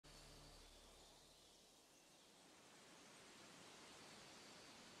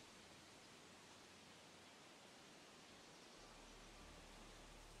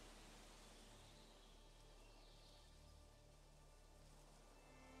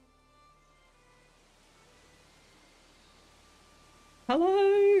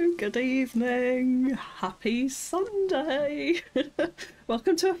Hello, good evening, happy Sunday.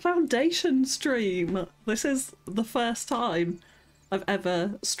 Welcome to a Foundation stream. This is the first time I've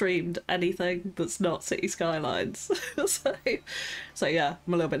ever streamed anything that's not City Skylines. so yeah,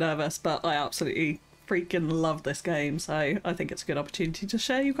 I'm a little bit nervous, but I absolutely freaking love this game, so I think it's a good opportunity to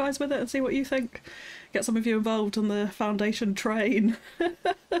share you guys with it and see what you think. Get some of you involved on the Foundation train.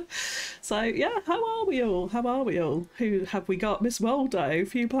 So yeah, how are we all? How are we all? Who have we got? Miss Waldo,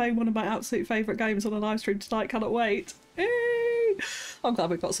 for you playing one of my absolute favourite games on a live stream tonight. Cannot wait. Hey! I'm glad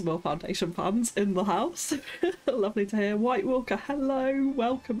we've got some more Foundation fans in the house. Lovely to hear. White Walker, hello,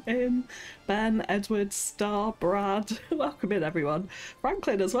 welcome in. Ben, Edward, Star, Brad, welcome in everyone.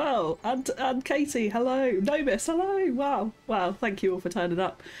 Franklin as well, and Katie, hello. Nobis, hello. Wow, thank you all for turning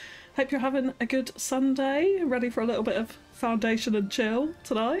up. Hope you're having a good Sunday, ready for a little bit of Foundation and chill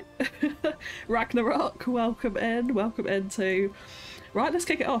tonight. Ragnarok, welcome in too. Right, let's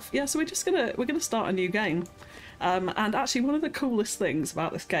kick it off. Yeah, so we're gonna start a new game. And actually one of the coolest things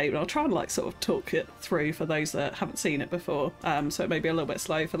about this game, and I'll try and like sort of talk it through for those that haven't seen it before, so it may be a little bit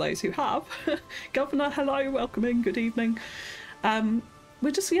slow for those who have. Governor, hello, welcome in, good evening. We're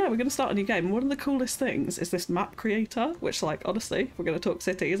going to start a new game. And one of the coolest things is this map creator, which, like, honestly, if we're going to talk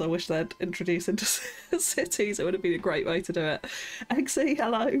cities, I wish they'd introduce into cities. It would have been a great way to do it. Eggsy,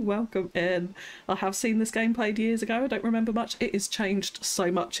 hello, welcome in. I have seen this game played years ago. I don't remember much. It has changed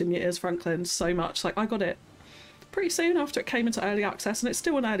so much in years, Franklin, so much. Like, I got it pretty soon after it came into early access, and it's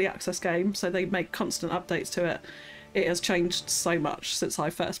still an early access game, so they make constant updates to it. It has changed so much since I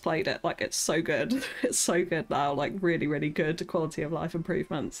first played it. Like, it's so good. It's so good now. Like, really, really good quality of life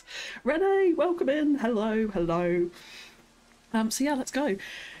improvements. Renee, welcome in. Hello. So yeah, let's go.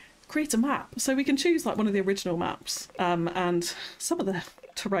 Create a map. So we can choose like one of the original maps. And some of the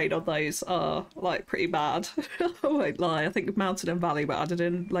terrain on those are like pretty bad. I won't lie. I think Mountain and Valley were added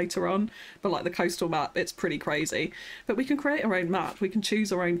in later on, but like the coastal map, it's pretty crazy. But we can create our own map. We can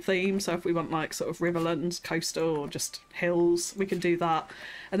choose our own theme. So if we want like sort of riverlands, coastal, or just hills, we can do that.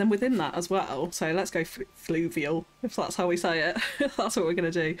 And then within that as well, so let's go fluvial, if that's how we say it. That's what we're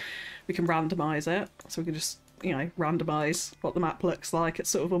going to do. We can randomize it. So we can just, you know, randomize what the map looks like. It's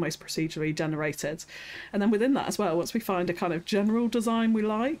sort of almost procedurally generated. And then within that as well, once we find a kind of general design we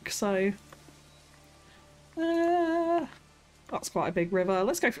like, so that's quite a big river.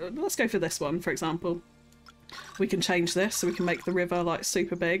 Let's go for this one, for example. We can change this so we can make the river like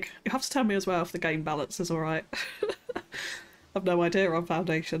super big. You have to tell me as well if the game balance is all right. I've no idea on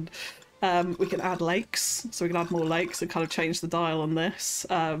Foundation. We can add lakes, so we can add more lakes and kind of change the dial on this.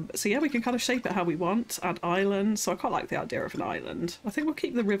 So yeah, we can kind of shape it how we want. Add islands, so I quite like the idea of an island. I think we'll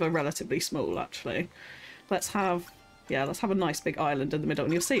keep the river relatively small, actually. Let's have a nice big island in the middle.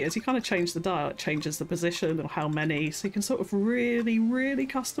 And you'll see as you kind of change the dial, it changes the position or how many. So you can sort of really, really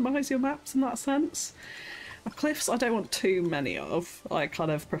customise your maps in that sense. Cliffs I don't want too many of. I kind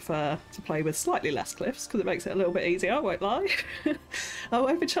of prefer to play with slightly less cliffs because it makes it a little bit easier, I won't lie. Oh,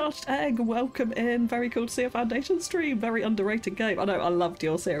 Overcharged Egg, welcome in. Very cool to see a Foundation stream. Very underrated game. I know, I loved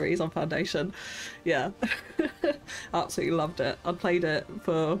your series on Foundation. Yeah, absolutely loved it. I played it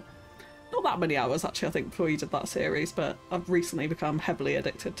for not that many hours actually, I think, before you did that series, but I've recently become heavily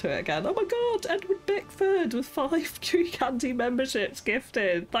addicted to it again. Oh my god, Edward Bickford with 5 FewCandy memberships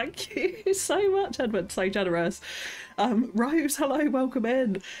gifted. Thank you so much, Edward, so generous. Rose, hello, welcome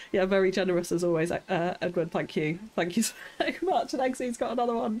in. Yeah, very generous as always, Edward, thank you so much. And Eggsy's got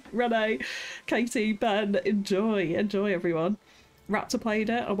another one. Renee, Katie, Ben, enjoy everyone. Raptor played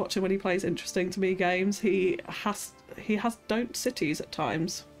it. I watch him when he plays interesting to me games. He has don't cities at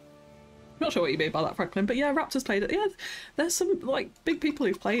times. Not sure what you mean by that, Franklin, but yeah, Raptor's played it. Yeah, there's some like big people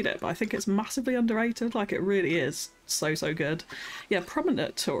who've played it, but I think it's massively underrated. Like, it really is so good. Yeah,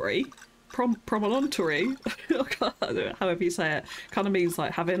 promontory, however you say it, kind of means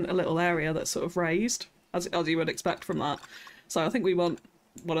like having a little area that's sort of raised, as you would expect from that. So I think we want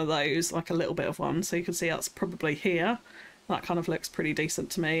one of those, like a little bit of one. So you can see that's probably here. That kind of looks pretty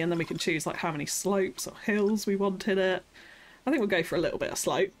decent to me. And then we can choose like how many slopes or hills we want in it. I think we'll go for a little bit of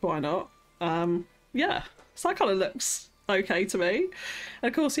slope. Why not? Yeah, so that kind of looks okay to me. And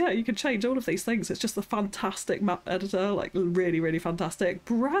of course, yeah, you can change all of these things. It's just a fantastic map editor, like really fantastic.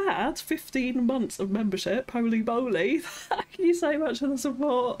 Brad, 15 months of membership, holy moly. Thank you so much for the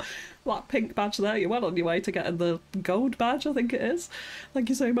support. That pink badge there, you're well on your way to getting the gold badge, I think it is. Thank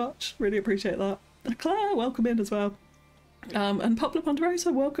you so much, really appreciate that. Claire, welcome in as well. And Poplar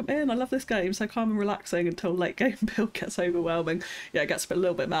Ponderosa, welcome in. I love this game, so calm and relaxing until late game build gets overwhelming. Yeah, it gets a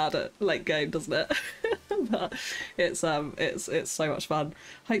little bit mad at late game, doesn't it? But it's so much fun.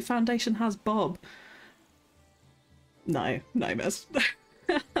 Hope Foundation has Bob. No, miss.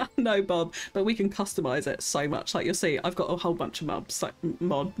 No Bob, but we can customize it so much. Like you'll see, I've got a whole bunch of mobs, like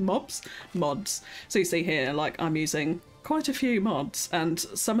mods. So you see here, like I'm using quite a few mods, and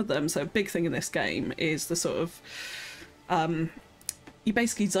some of them. So a big thing in this game is the sort of you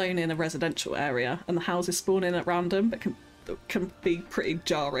basically zone in a residential area, and the houses spawn in at random, but can be pretty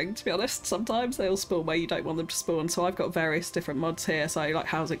jarring, to be honest. Sometimes they all spawn where you don't want them to spawn. So I've got various different mods here. So like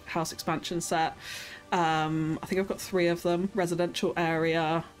house expansion set. I think I've got 3 of them: residential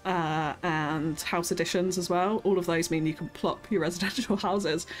area and house additions as well. All of those mean you can plop your residential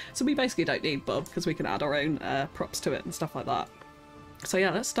houses. So we basically don't need Bob because we can add our own props to it and stuff like that. So yeah,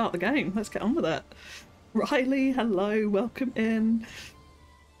 let's start the game. Let's get on with it. Riley, hello, welcome in.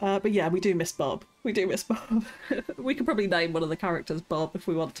 But yeah, we do miss Bob. We do miss Bob. We could probably name one of the characters Bob if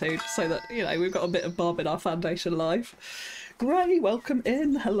we want to, so that, you know, we've got a bit of Bob in our Foundation life. Gray, welcome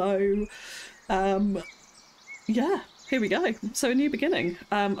in. Hello. Yeah, here we go. So a new beginning.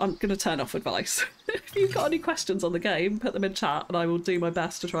 I'm going to turn off advice. If you've got any questions on the game, put them in chat, and I will do my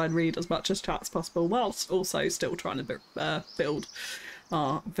best to try and read as much as chat as possible, whilst also still trying to build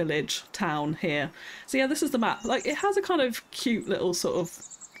our village town here. So yeah, this is the map. Like, it has a kind of cute little sort of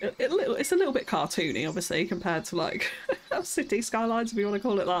it's a little bit cartoony, obviously, compared to like city skylines, if you want to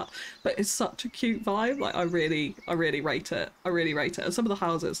call it that, but it's such a cute vibe. Like, I really rate it. I really rate it. And some of the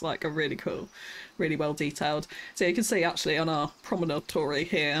houses, like, are really cool, really well detailed. So you can see actually on our promontory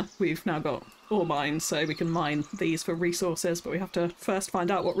here, we've now got ore mines, so we can mine these for resources, but we have to first find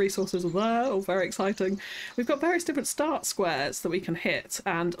out what resources are there. All very exciting. We've got various different start squares that we can hit,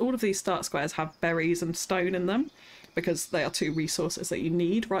 and all of these start squares have berries and stone in them, because they are 2 resources that you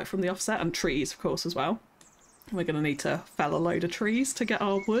need right from the offset, and trees, of course, as well. We're going to need to fell a load of trees to get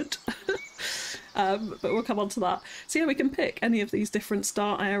our wood. But we'll come on to that. So yeah, we can pick any of these different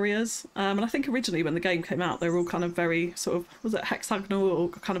start areas. And I think originally when the game came out, they were all kind of very sort of, was it hexagonal or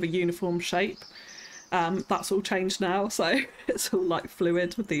kind of a uniform shape? That's all changed now, so it's all like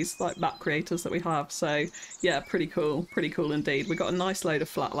fluid with these like map creators that we have. So yeah, pretty cool indeed. We got a nice load of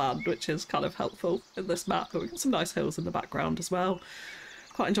flat land, which is kind of helpful in this map, but we've got some nice hills in the background as well.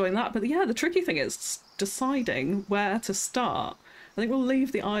 Quite enjoying that. But yeah, the tricky thing is deciding where to start. I think we'll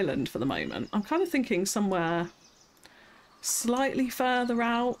leave the island for the moment. I'm kind of thinking somewhere slightly further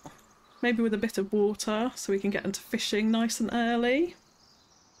out, maybe with a bit of water, so we can get into fishing nice and early.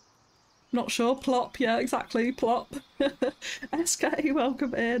 Not sure. Plop, yeah, exactly, plop. SK,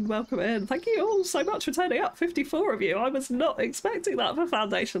 welcome in, welcome in. Thank you all so much for turning up, 54 of you. I was not expecting that for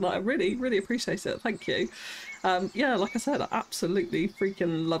Foundation. I really appreciate it, thank you. Yeah, like I said, I absolutely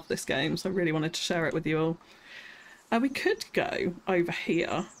freaking love this game, so I really wanted to share it with you all. We could go over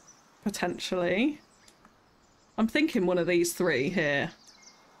here, potentially. I'm thinking one of these 3 here.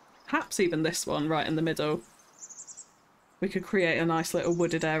 Perhaps even this one right in the middle. We could create a nice little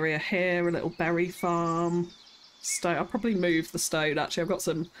wooded area here, a little berry farm. Stone. I'll probably move the stone, actually. I've got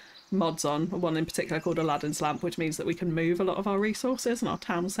some mods on, one in particular called Aladdin's Lamp, which means that we can move a lot of our resources and our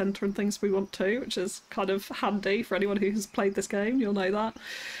town centre and things if we want to, which is kind of handy for anyone who has played this game, you'll know that.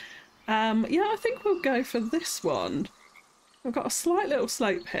 Yeah, I think we'll go for this one. We've got a slight little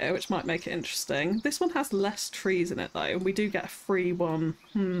slope here, which might make it interesting. This one has less trees in it, though, and we do get a free one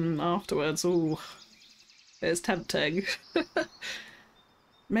afterwards. Ooh. It's tempting.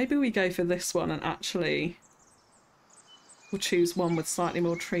 Maybe we go for this one and actually we'll choose one with slightly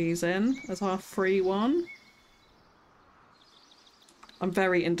more trees in as our free one. I'm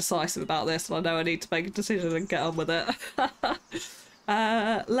very indecisive about this, and I know I need to make a decision and get on with it.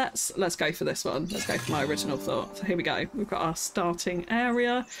 Let's go for this one. Let's go for my original thought. So here we go. We've got our starting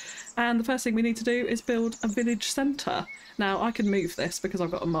area, and the first thing we need to do is build a village centre. Now, I can move this because I've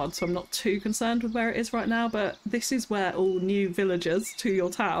got a mod, so I'm not too concerned with where it is right now, but this is where all new villagers to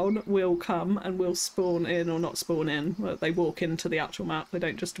your town will come and will spawn in, or not spawn in. Well, they walk into the actual map, they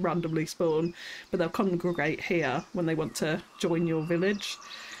don't just randomly spawn, but they'll congregate here when they want to join your village.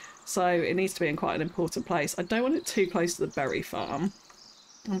 So it needs to be in quite an important place. I don't want it too close to the berry farm.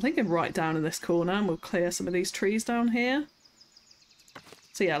 I'm thinking right down in this corner, and we'll clear some of these trees down here.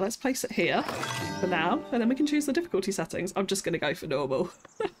 So yeah, let's place it here for now, and then we can choose the difficulty settings. I'm just going to go for normal.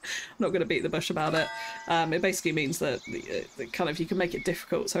 I'm not going to beat the bush about it. It basically means that kind of you can make it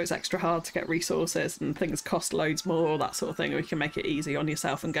difficult, so it's extra hard to get resources and things cost loads more, that sort of thing. Or you can make it easy on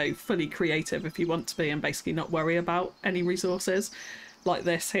yourself and go fully creative if you want to be, and basically not worry about any resources. Like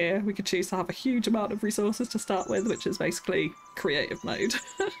this here, we could choose to have a huge amount of resources to start with, which is basically creative mode,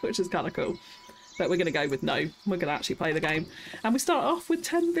 which is kind of cool. but we're going to go with no. We're going to actually play the game. And we start off with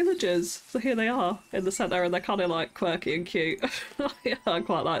 10 villagers. So here they are in the centre, and they're kind of like quirky and cute. Yeah, I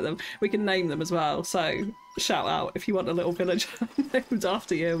quite like them. We can name them as well, so shout out if you want a little villager named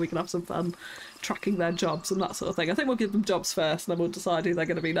after you. We can have some fun tracking their jobs and that sort of thing. I think we'll give them jobs first, and then we'll decide who they're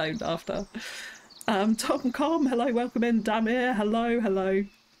going to be named after. Tom Com, hello, welcome in. Damir, hello, hello.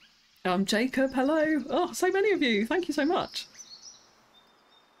 Jacob, hello. Oh, so many of you. Thank you so much.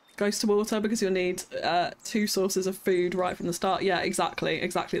 Goes to water because you'll need 2 sources of food right from the start. Yeah, exactly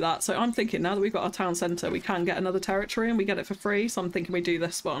that. So I'm thinking now that we've got our town centre, we can get another territory and we get it for free. So I'm thinking we do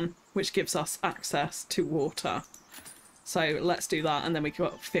this one, which gives us access to water. So let's do that, and then we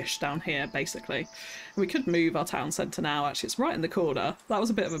got fish down here, basically. And we could move our town centre now. Actually, it's right in the corner. That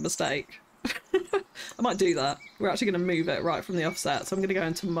was a bit of a mistake. I might do that. We're actually going to move it right from the offset. So I'm going to go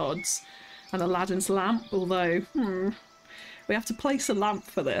into mods and Aladdin's lamp, although, we have to place a lamp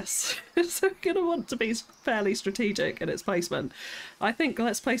for this. So we're going to want to be fairly strategic in its placement. I think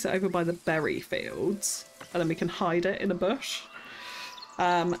let's place it over by the berry fields, and then we can hide it in a bush.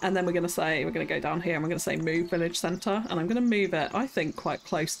 And then we're going to go down here and we're going to say move village centre, and I'm going to move it, I think, quite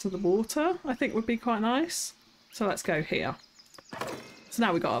close to the water. I think would be quite nice. So let's go here. So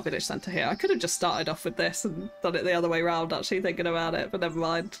now we've got our village centre here. I could have just started off with this and done it the other way round, actually, thinking about it, but never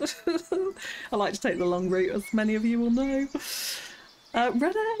mind. I like to take the long route, as many of you will know.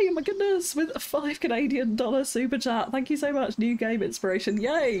 Renee, oh my goodness, with a $5 super chat. Thank you so much. New game inspiration.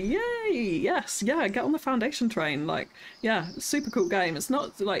 Yay, yay. Yes, yeah, get on the Foundation train. Like, yeah, super cool game. It's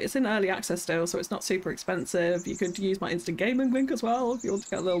not, like, it's in early access still, so it's not super expensive. You could use my instant gaming link as well if you want to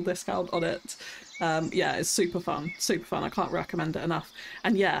get a little discount on it. Yeah, it's super fun. Super fun. I can't recommend it enough.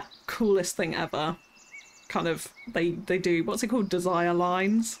 And yeah, coolest thing ever. Kind of, they do, what's it called? Desire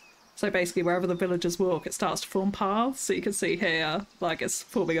lines. So basically wherever the villagers walk, it starts to form paths. So you can see here, like it's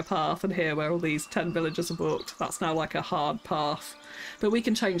forming a path, and here where all these 10 villagers have walked, that's now like a hard path. But we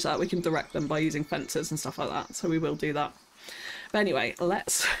can change that. We can direct them by using fences and stuff like that. So we will do that. But anyway,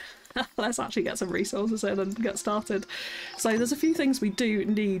 let's actually get some resources in and get started. So there's a few things we do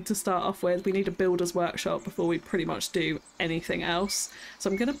need to start off with. We need a builder's workshop before we pretty much do anything else. So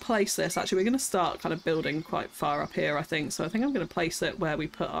I'm going to place this, actually we're going to start kind of building quite far up here, I think. So I think I'm going to place it where we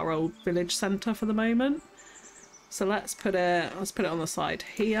put our old village centre for the moment. So let's put it on the side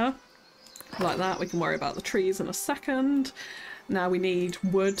here, like that. We can worry about the trees in a second. Now we need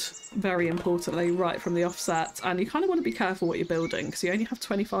wood, very importantly, right from the offset, and you kind of want to be careful what you're building because you only have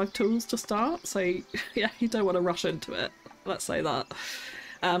 25 tools to start, so yeah, you don't want to rush into it, let's say that.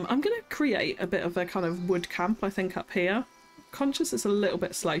 I'm going to create a bit of a kind of wood camp, I think, up here. Conscious it's a little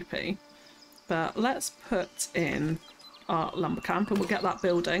bit slopey, but let's put in our lumber camp and we'll get that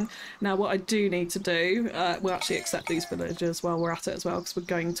building. Now what I do need to do, we'll actually accept these villagers while we're at it as well because we're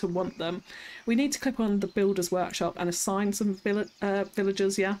going to want them. We need to click on the builder's workshop and assign some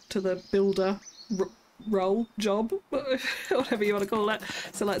villagers, yeah, to the builder role, job, whatever you want to call it.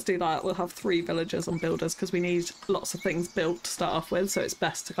 So let's do that. We'll have 3 villagers on builders because we need lots of things built to start off with, so it's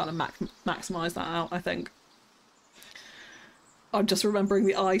best to kind of maximise that out, I think. I'm just remembering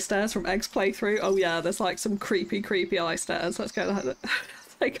the eye stairs from Egg's playthrough. Oh yeah, there's like some creepy eye stairs. Let's go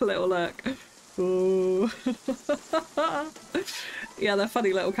take a little look. Ooh. Yeah, they're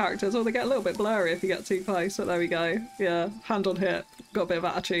funny little characters. Well, they get a little bit blurry if you get too close, but there we go. Yeah, hand on hip. Got a bit of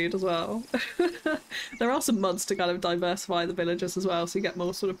attitude as well. There are some mods to kind of diversify the villagers as well, so you get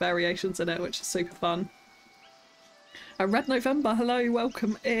more sort of variations in it, which is super fun. Red November, hello,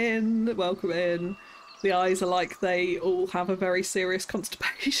 welcome in, welcome in. The eyes are like they all have a very serious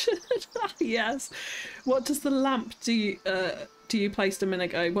constipation. Yes. What does the lamp do you placed a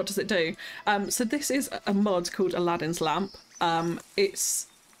minute ago? What does it do? So this is a mod called Aladdin's lamp. It's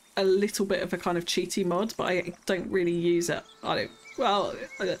a little bit of a kind of cheaty mod, but I don't really use it. Well,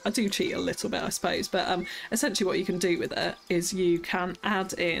 I do cheat a little bit, I suppose, but essentially what you can do with it is you can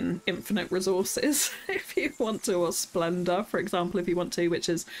add in infinite resources if you want to, or Splendor, for example, if you want to, which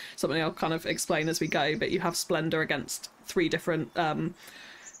is something I'll kind of explain as we go, but you have Splendor against 3 different, I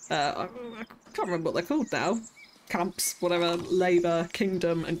can't remember what they're called now, camps, whatever, labour,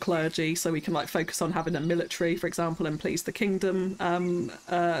 kingdom and clergy, so we can like focus on having a military, for example, and please the kingdom.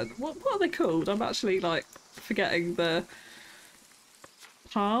 What are they called? I'm actually like forgetting the...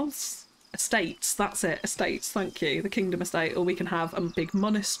 paths? Estates, that's it, estates, thank you. The kingdom estate, or we can have a big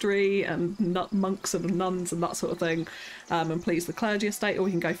monastery and monks and nuns and that sort of thing, and please the clergy estate, or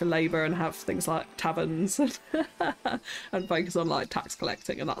we can go for labour and have things like taverns and focus on like tax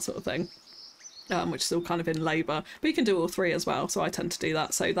collecting and that sort of thing. which is all kind of in labour. But you can do all three as well, so I tend to do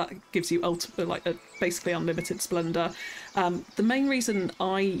that. So that gives you basically unlimited splendour. The main reason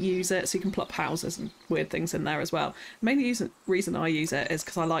I use it, so you can plop houses and weird things in there as well. The main reason I use it is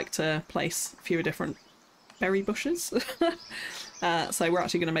because I like to place fewer different berry bushes. So we're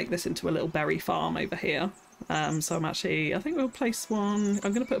actually going to make this into a little berry farm over here. So I think we'll place one.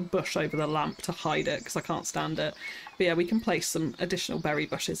 I'm going to put a bush over the lamp to hide it because I can't stand it. But yeah, we can place some additional berry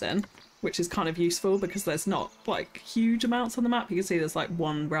bushes in, which is kind of useful because there's not like huge amounts on the map. You can see there's like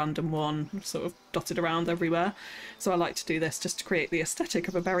one random one sort of dotted around everywhere. So I like to do this just to create the aesthetic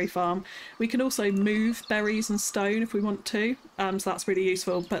of a berry farm. We can also move berries and stone if we want to, so that's really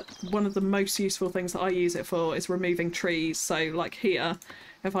useful. But one of the most useful things that I use it for is removing trees. So like here,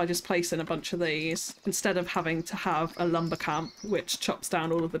 if I just place in a bunch of these, instead of having to have a lumber camp which chops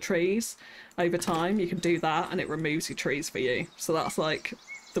down all of the trees over time, you can do that and it removes your trees for you. So that's like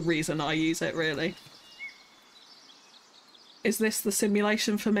the reason I use it, really. Is this the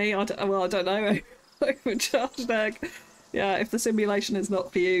simulation for me? I don't know. Overcharged egg. Yeah, if the simulation is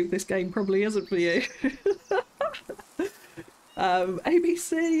not for you, this game probably isn't for you.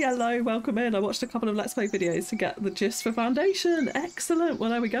 ABC, hello, welcome in. I watched a couple of Let's Play videos to get the gist for Foundation. Excellent.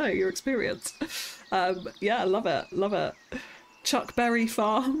 Well, there we go. Your experience. Yeah, love it. Love it. Chuckberry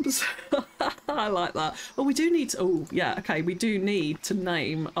farms. I like that. Well, we do need to... Oh, yeah, okay. We do need to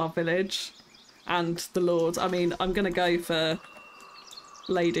name our village and the lords. I mean, I'm going to go for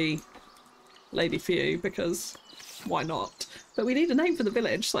Lady Few because why not? But we need a name for the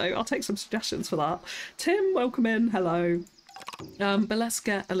village, so I'll take some suggestions for that. Tim, welcome in. Hello. But let's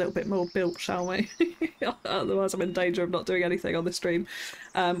get a little bit more built, shall we? Otherwise I'm in danger of not doing anything on this stream.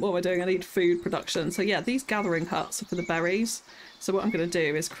 What am I doing? I need food production. So yeah, these gathering huts are for the berries. So what I'm going to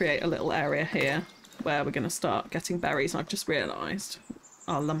do is create a little area here where we're going to start getting berries. And I've just realised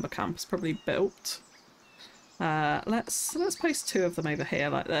our lumber camp is probably built. Let's place two of them over here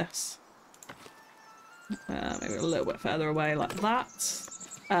like this. Maybe a little bit further away like that.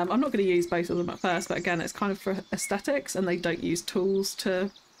 I'm not going to use both of them at first, but again, it's kind of for aesthetics and they don't use tools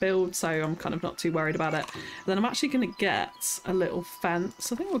to build, so I'm kind of not too worried about it. And then I'm actually going to get a little fence.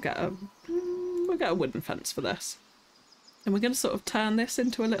 I think we'll get a wooden fence for this. And we're going to sort of turn this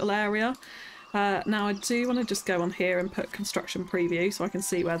into a little area. Now I do want to just go on here and put construction preview so I can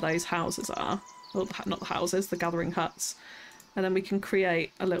see where those houses are. Well, not the houses, the gathering huts. And then we can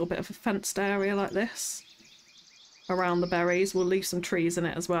create a little bit of a fenced area like this around the berries. We'll leave some trees in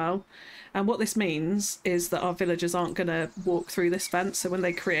it as well. And what this means is that our villagers aren't going to walk through this fence, so when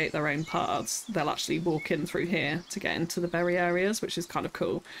they create their own paths they'll actually walk in through here to get into the berry areas, which is kind of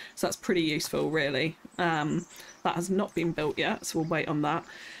cool. So that's pretty useful, really. That has not been built yet, so we'll wait on that.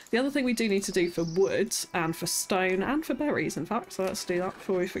 The other thing we do need to do for wood and for stone and for berries, in fact, so let's do that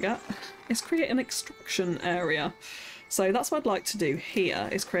before we forget, is create an extraction area. So that's what I'd like to do here,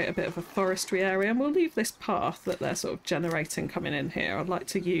 is create a bit of a forestry area, and we'll leave this path that they're sort of generating coming in here. I'd like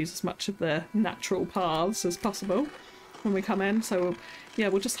to use as much of the natural paths as possible when we come in. So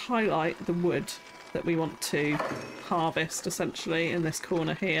we'll just highlight the wood that we want to harvest essentially in this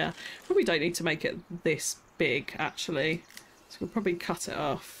corner here. Probably don't need to make it this big actually, so we'll probably cut it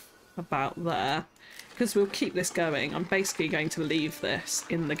off about there. Because we'll keep this going, I'm basically going to leave this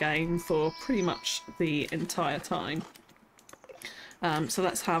in the game for pretty much the entire time. So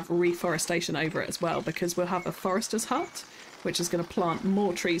let's have reforestation over it as well, because we'll have a forester's hut, which is going to plant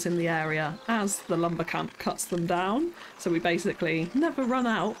more trees in the area as the lumber camp cuts them down. So we basically never run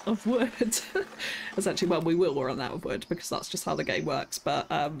out of wood. Essentially, well, we will run out of wood because that's just how the game works, but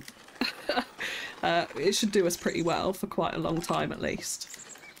it should do us pretty well for quite a long time at least.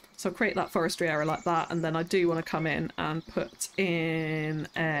 So I'll create that forestry area like that, and then I do want to come in and put in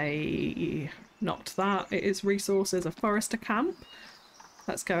not that, it is resources, a forester camp.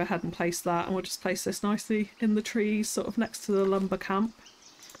 Let's go ahead and place that, and we'll just place this nicely in the trees sort of next to the lumber camp.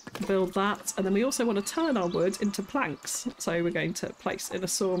 Build that, and then we also want to turn our wood into planks, so we're going to place in a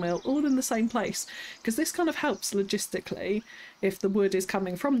sawmill all in the same place, because this kind of helps logistically. If the wood is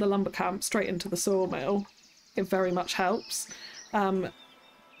coming from the lumber camp straight into the sawmill, it very much helps.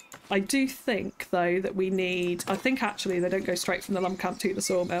 I do think, though, that we need... I think, actually, they don't go straight from the lumber camp to the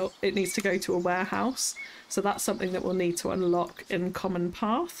sawmill. It needs to go to a warehouse. So that's something that we'll need to unlock in Common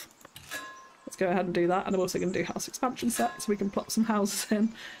Path. Let's go ahead and do that. And I'm also going to do house expansion set, so we can plop some houses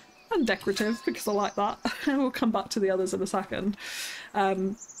in. And decorative, because I like that. And we'll come back to the others in a second.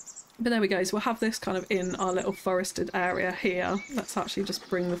 But there we go. So we'll have this kind of in our little forested area here. Let's actually just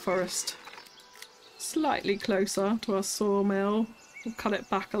bring the forest slightly closer to our sawmill. We'll cut it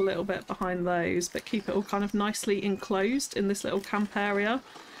back a little bit behind those, but keep it all kind of nicely enclosed in this little camp area.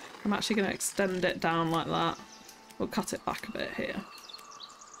 I'm actually going to extend it down like that. We'll cut it back a bit here.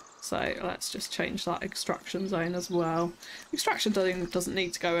 So let's just change that extraction zone as well. Extraction zone doesn't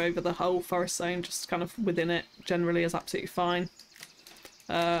need to go over the whole forest zone, just kind of within it generally is absolutely fine.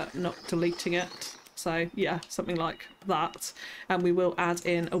 Not deleting it. So yeah, something like that. And we will add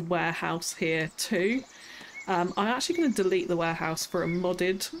in a warehouse here too. I'm actually going to delete the warehouse for a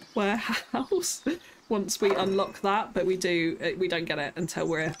modded warehouse once we unlock that, but we don't get it until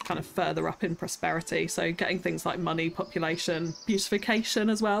we're kind of further up in prosperity. So getting things like money, population, beautification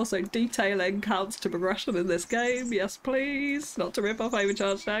as well. So detailing counts to progression in this game. Yes, please. Not to rip off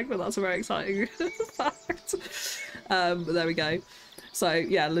Overcharged Egg, but that's a very exciting fact. There we go. So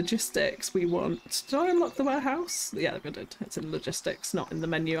yeah, logistics, we want... Did I unlock the warehouse? Yeah, I did. It's in logistics, not in the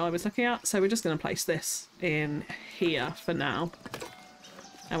menu I was looking at. So we're just going to place this in here for now.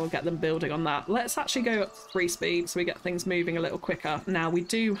 And we'll get them building on that. Let's actually go up to 3 speed so we get things moving a little quicker. Now we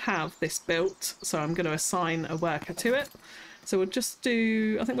do have this built, so I'm going to assign a worker to it. So we'll just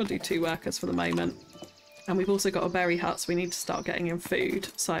do... I think we'll do 2 workers for the moment. And we've also got a berry hut, so we need to start getting in food.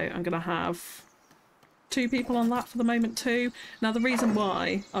 So I'm going to have 2 people on that for the moment too. Now the reason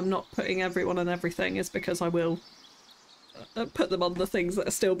why I'm not putting everyone on everything is because I will put them on the things that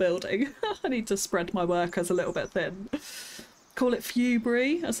are still building. I need to spread my workers a little bit thin. Call it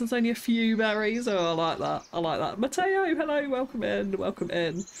Fewberry, as there's only a few berries. Oh, I like that. I like that. Mateo, hello, welcome in, welcome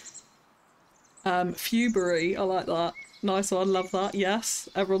in. Fewberry, I like that. Nice one, love that. Yes,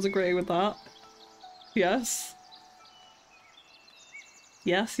 everyone's agreeing with that. Yes.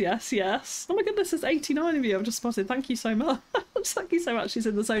 Yes, yes, yes. Oh my goodness, there's 89 of you. I've just spotted. Thank you so much. Thank you so much. She's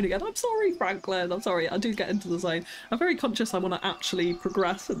in the zone again. I'm sorry, Franklin. I'm sorry. I do get into the zone. I'm very conscious I want to actually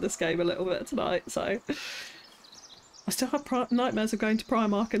progress in this game a little bit tonight, so... I still have nightmares of going to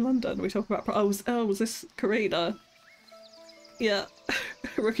Primark in London. We talk about... was this Karina? Yeah.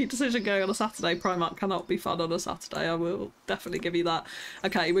 Rookie decision going on a Saturday. Primark cannot be fun on a Saturday. I will definitely give you that.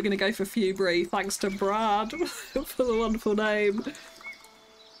 Okay, we're going to go for Fewberry. Thanks to Brad for the wonderful name.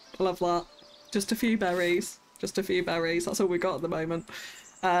 Love that. Just a few berries. Just a few berries. That's all we got at the moment.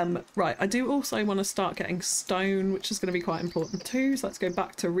 Right, I do also want to start getting stone, which is going to be quite important too. So let's go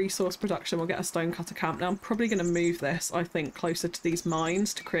back to resource production. We'll get a stone cutter camp. Now I'm probably going to move this, I think, closer to these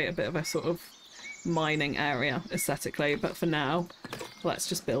mines to create a bit of a sort of mining area aesthetically. But for now, let's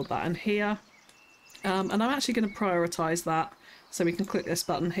just build that in here. And I'm actually going to prioritise that. So we can click this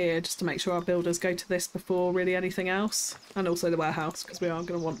button here just to make sure our builders go to this before really anything else. And also the warehouse, because we are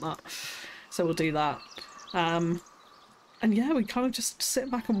going to want that. So we'll do that. And yeah, we kind of just sit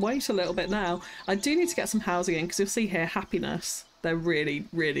back and wait a little bit now. I do need to get some housing in, because you'll see here, happiness. They're really,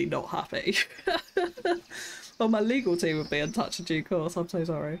 really not happy. Well, my legal team would be in touch in due course. I'm so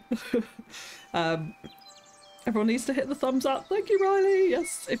sorry. Everyone needs to hit the thumbs up. Thank you, Riley.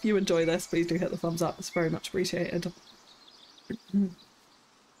 Yes, if you enjoy this, please do hit the thumbs up. It's very much appreciated.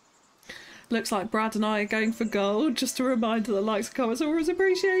 Looks like Brad and I are going for gold. Just a reminder that likes and comments are always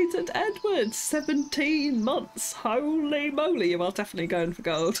appreciated. Edward, 17 months. Holy moly, you are definitely going for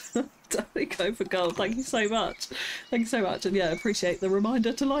gold. Definitely go for gold. Thank you so much. Thank you so much. And yeah, appreciate the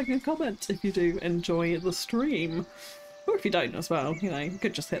reminder to like and comment if you do enjoy the stream. Or if you don't as well, you know, you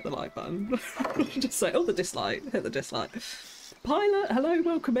could just hit the like button. Just say, oh, the dislike. Hit the dislike. Pilot, hello,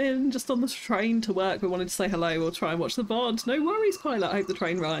 welcome in. Just on the train to work, but wanted to say hello. We'll try and watch the VOD. No worries, Pilot. I hope the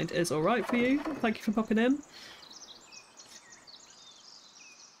train ride is all right for you. Thank you for popping in.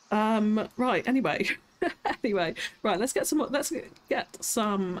 Right. Anyway, right. Let's get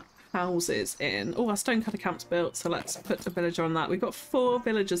some houses in. Oh, our stone cutter camp's built, so let's put a villager on that. We've got 4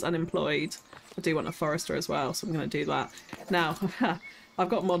 villagers unemployed. I do want a forester as well, so I'm going to do that. Now, I've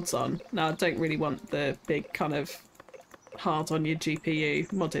got mods on. Now, I don't really want the big kind of hard on your GPU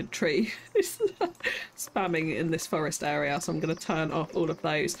modded tree spamming in this forest area, so I'm going to turn off all of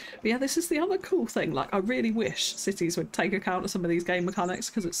those. But yeah, this is the other cool thing. Like, I really wish cities would take account of some of these game mechanics,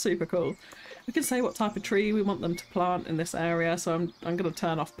 because it's super cool. We can say what type of tree we want them to plant in this area, so I'm going to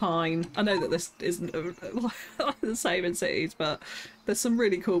turn off pine. I know that this isn't the same in cities, but there's some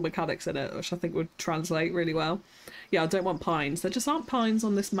really cool mechanics in it which I think would translate really well. Yeah, I don't want pines. There just aren't pines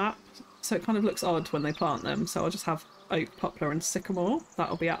on this map, so it kind of looks odd when they plant them, so I'll just have oak, poplar and sycamore.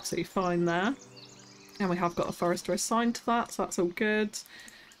 That'll be absolutely fine there. And we have got a forester assigned to that, so that's all good.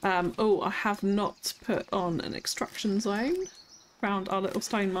 Oh, I have not put on an extraction zone around our little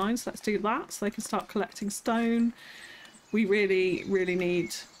stone mines. Let's do that so they can start collecting stone. We really, really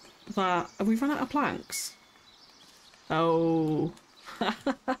need that. Have we run out of planks? Oh. I've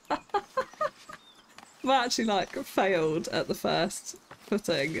actually like failed at the first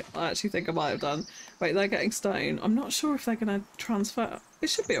footing. I actually think I might have done. Wait, they're getting stone. I'm not sure if they're going to transfer. It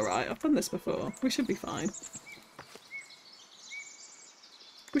should be alright. I've done this before. We should be fine.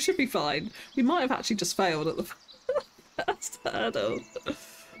 We should be fine. We might have actually just failed at the first hurdle.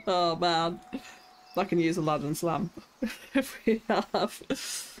 Oh man. I can use Aladdin's lamp if we have.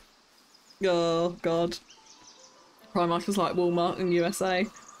 Oh god. Primark is like Walmart in USA.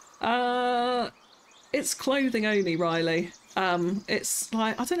 It's clothing only, Riley. It's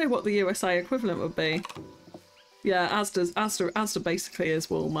like, I don't know what the USA equivalent would be. Yeah, Asda basically is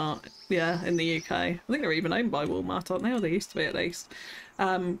Walmart. Yeah, in the UK. I think they're even owned by Walmart, aren't they? Or they used to be at least.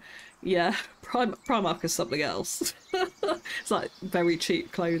 Yeah, Primark is something else. It's like very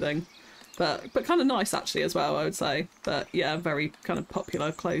cheap clothing. But kind of nice actually as well, I would say. But yeah, very kind of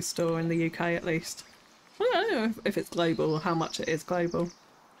popular clothes store in the UK at least. I don't know if it's global or how much it is global.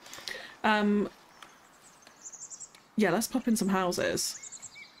 Yeah, let's pop in some houses.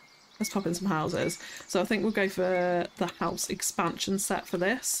 Let's pop in some houses. So I think we'll go for the house expansion set for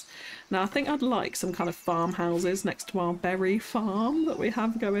this. Now I think I'd like some kind of farmhouses next to our berry farm that we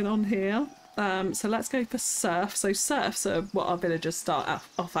have going on here. So let's go for serf. So serfs are what our villagers start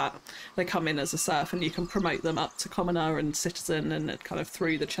off at. They come in as a serf and you can promote them up to commoner and citizen and kind of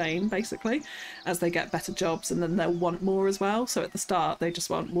through the chain basically as they get better jobs, and then they'll want more as well. So at the start they just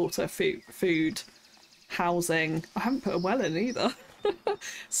want water, food, housing. I haven't put a well in either.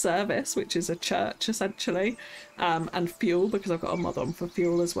 Service, which is a church essentially, and fuel, because I've got a mod on for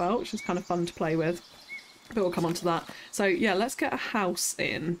fuel as well, which is kind of fun to play with. But we'll come on to that. So yeah, let's get a house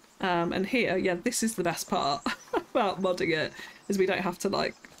in. And here, yeah, this is the best part about modding it, is we don't have to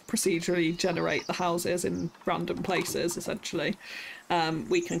like procedurally generate the houses in random places essentially.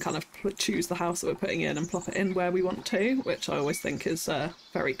 We can kind of choose the house that we're putting in and plop it in where we want to, which I always think is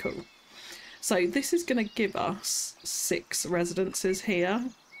very cool. So this is going to give us 6 residences here,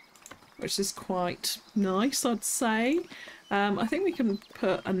 which is quite nice, I'd say. I think we can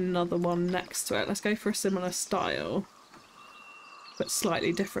put another one next to it. Let's go for a similar style, but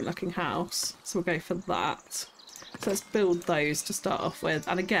slightly different looking house. So we'll go for that. So let's build those to start off with.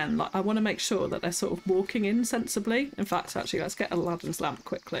 And again, like, I want to make sure that they're sort of walking in sensibly. In fact, actually, let's get Aladdin's lamp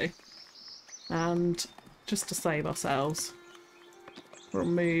quickly. And just to save ourselves,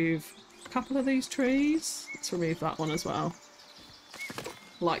 remove a couple of these trees. Let's remove that one as well.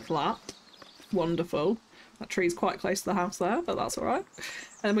 Like that. Wonderful. That tree's quite close to the house there, but that's all right.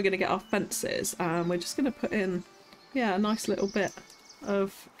 And then we're going to get our fences, and we're just going to put in, yeah, a nice little bit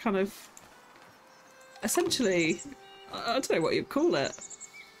of kind of, essentially, I don't know what you'd call it.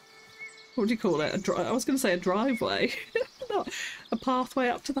 What would you call it? I was going to say a driveway. Not a pathway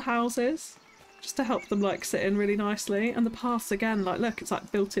up to the houses, just to help them like sit in really nicely. And the paths again, like look, it's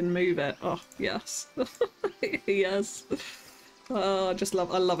like built-in move it. Oh yes. Yes. Oh,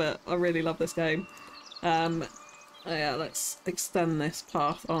 I love it. I really love this game. Yeah, let's extend this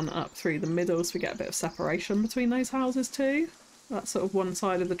path on up through the middle so we get a bit of separation between those houses too. That's sort of one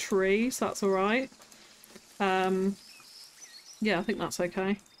side of the tree, so that's all right. Yeah, I think that's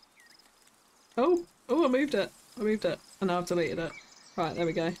okay. Oh, I moved it. And now I've deleted it. Right, there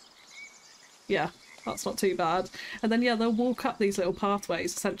we go. Yeah, that's not too bad. And then yeah, they'll walk up these little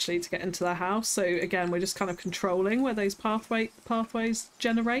pathways essentially to get into their house. So again, we're just kind of controlling where those pathways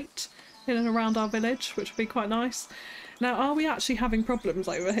generate in and around our village, which would be quite nice. Now, are we actually having problems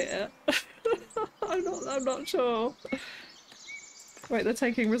over here? I'm not sure. Wait, they're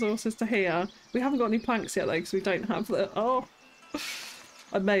taking resources to here. We haven't got any planks yet though, because we don't have the... Oh,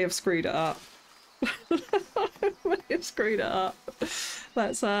 I may have screwed it up. I may have screwed it up.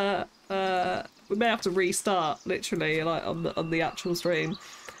 Let's we may have to restart literally, like on the actual stream.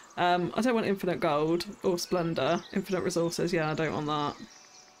 I don't want infinite gold or splendor. Infinite resources, yeah, I don't want that.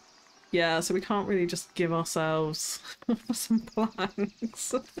 Yeah, so we can't really just give ourselves some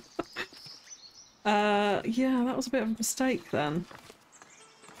planks. Yeah, that was a bit of a mistake then.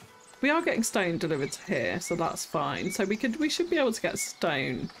 We are getting stone delivered to here, so that's fine. So we should be able to get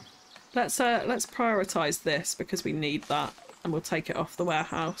stone. Let's prioritise this because we need that, and we'll take it off the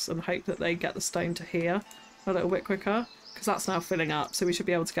warehouse and hope that they get the stone to here a little bit quicker, because that's now filling up. So we should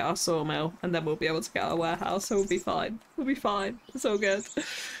be able to get our sawmill, and then we'll be able to get our warehouse. So we'll be fine. We'll be fine. It's all good.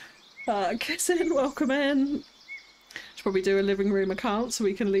 Kissing, welcome in. Should probably do a living room account so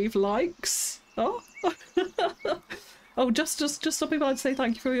we can leave likes. Oh. Oh, just stopping by to say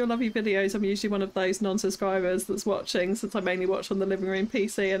thank you for your lovely videos. I'm usually one of those non-subscribers that's watching, since I mainly watch on the living room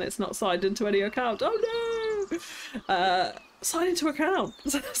PC and it's not signed into any account. Oh no! Sign into account.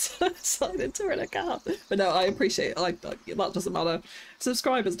 Sign into an account. But no, I appreciate it. That doesn't matter.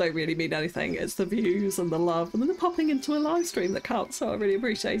 Subscribers don't really mean anything. It's the views and the love and then the popping into a live stream that counts. So I really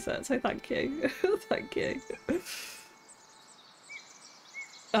appreciate it. So thank you. Thank you.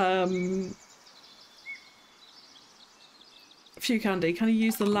 FewCandy, can you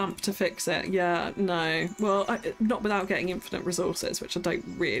use the lamp to fix it? Yeah, no. Well, not without getting infinite resources, which I don't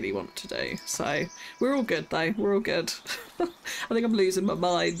really want to do. So we're all good though. We're all good. I think I'm losing my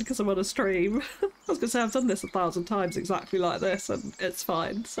mind because I'm on a stream. I was going to say I've done this 1,000 times exactly like this, and it's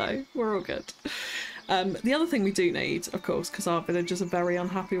fine. So we're all good. The other thing we do need, of course, because our villagers are very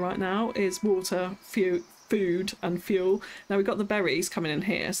unhappy right now, is water, food and fuel. Now we've got the berries coming in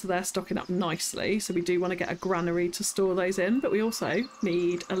here, so they're stocking up nicely, so we do want to get a granary to store those in, but we also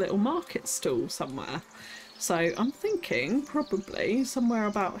need a little market stall somewhere. So I'm thinking probably somewhere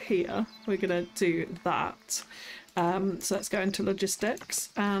about here we're going to do that. So let's go into logistics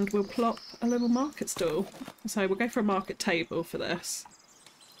and we'll plop a little market stall. So we'll go for a market table for this,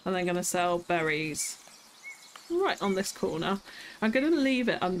 and then going to sell berries right on this corner. I'm going to leave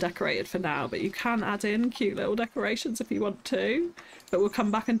it undecorated for now, but you can add in cute little decorations if you want to, but we'll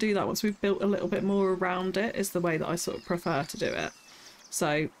come back and do that once we've built a little bit more around it, is the way that I sort of prefer to do it.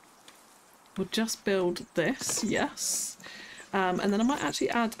 So we'll just build this, yes, and then I might actually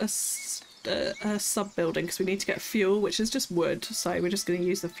add a sub building because we need to get fuel, which is just wood, so we're just going to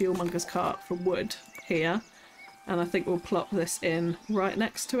use the fuelmonger's cart for wood here, and I think we'll plop this in right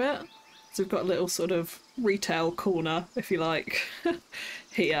next to it. So we've got a little sort of retail corner, if you like,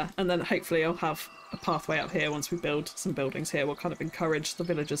 here. And then hopefully I'll have a pathway up here once we build some buildings here. We'll kind of encourage the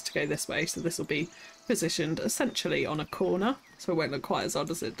villagers to go this way. So this will be positioned essentially on a corner. So it won't look quite as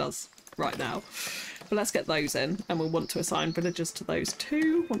odd as it does right now. But let's get those in. And we'll want to assign villagers to those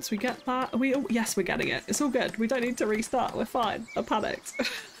too once we get that. Yes, we're getting it. It's all good. We don't need to restart. We're fine. I panicked.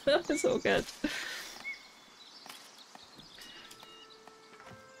 It's all good.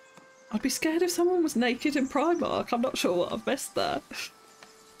 I'd be scared if someone was naked in Primark. I'm not sure what I've missed there.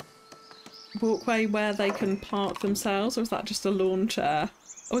 Walkway where they can park themselves, or is that just a lawn chair?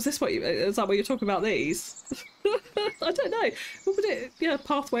 Oh, is that what you're talking about, these? I don't know. What would it, yeah,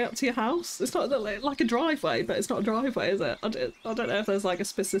 pathway up to your house? It's not like a driveway, but it's not a driveway, is it? I don't know if there's like a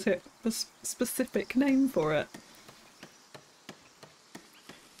specific name for it.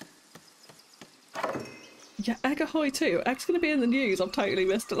 Yeah, egg ahoy too. Egg's going to be in the news. I've totally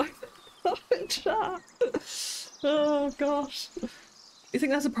missed it. Like, chat. Oh gosh. You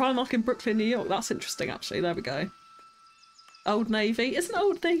think there's a Primark in Brooklyn, New York? That's interesting actually. There we go. Old Navy. Isn't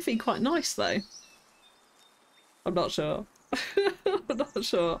Old Navy quite nice though? I'm not sure. I'm not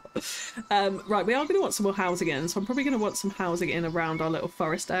sure. Right, we are going to want some more housing in, so I'm probably going to want some housing in around our little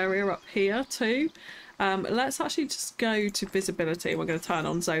forest area up here too. Let's actually just go to visibility. We're going to turn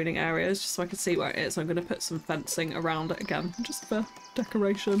on zoning areas just so I can see where it is. I'm going to put some fencing around it again, just for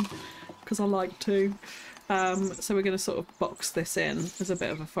decoration, because I like to. So we're going to sort of box this in. There's a bit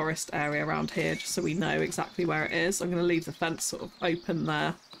of a forest area around here just so we know exactly where it is. I'm going to leave the fence sort of open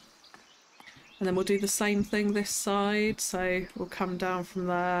there. And then we'll do the same thing this side. So we'll come down from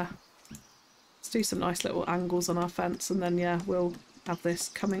there. Let's do some nice little angles on our fence, and then yeah, we'll have this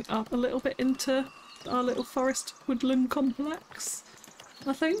coming up a little bit into our little forest woodland complex,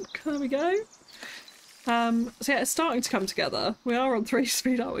 I think. There we go. So yeah, it's starting to come together. We are on 3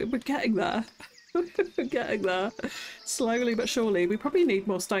 speed, aren't we? We're getting there. We're getting there. Slowly but surely. We probably need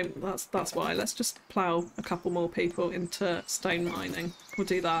more stone. That's why. Let's just plough a couple more people into stone mining. We'll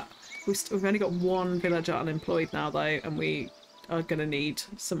do that. We've only got 1 villager unemployed now though, and we are going to need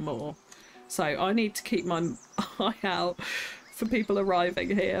some more. So I need to keep my eye out for people arriving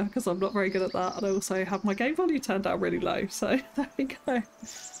here, because I'm not very good at that, and I also have my game value turned down really low, so there we go.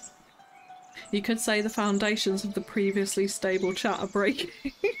 You could say the foundations of the previously stable chat are breaking.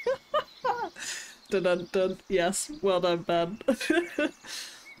 Dun dun dun. Yes, well done, Ben.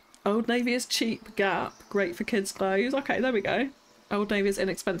 Old Navy is cheap, Gap, great for kids' clothes. Okay, there we go. Old Navy is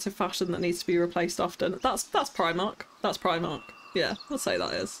inexpensive fashion that needs to be replaced often. That's Primark. That's Primark. Yeah, I'll say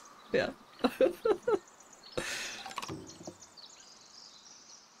that is. Yeah.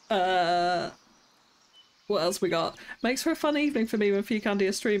 What else we got? Makes for a fun evening for me when FewCandy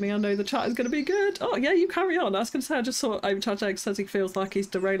is streaming. I know the chat is going to be good. Oh yeah, you carry on. I was going to say, I just saw Overcharged Egg says he feels like he's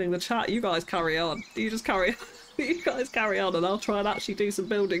derailing the chat. You guys carry on. You just carry on. You guys carry on, and I'll try and actually do some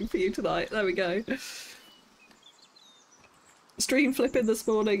building for you tonight. There we go. Stream flipping this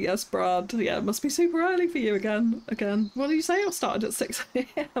morning. Yes, Brad. Yeah, it must be super early for you again. What did you say? I started at 6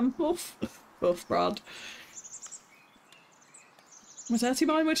 AM. Oof. Oof, Brad. Was Dirty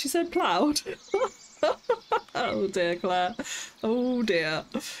Mind when she said ploughed? Oh dear, Claire. Oh dear.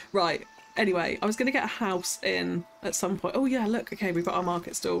 Right. Anyway, I was going to get a house in at some point. Oh yeah, look. Okay, we've got our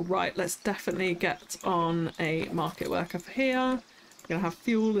market stall. Right, let's definitely get on a market worker for here. We're going to have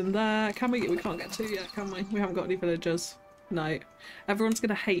fuel in there. Can we? We can't get to yet, can we? We haven't got any villagers. No. Everyone's going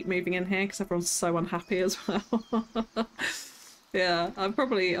to hate moving in here because everyone's so unhappy as well. Yeah, I've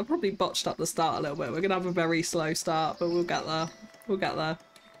probably botched up the start a little bit. We're going to have a very slow start, but we'll get there. We'll get there.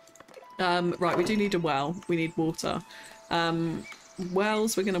 Right, we do need a well. We need water.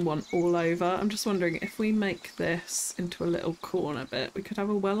 Wells we're going to want all over. I'm just wondering if we make this into a little corner bit, we could have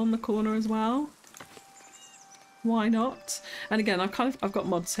a well on the corner as well. Why not? And again, I've got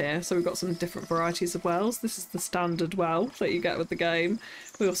mods here, so we've got some different varieties of wells. This is the standard well that you get with the game.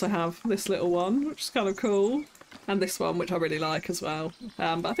 We also have this little one, which is kind of cool, and this one, which I really like as well.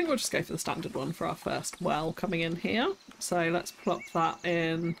 But I think we'll just go for the standard one for our first well coming in here. So let's plop that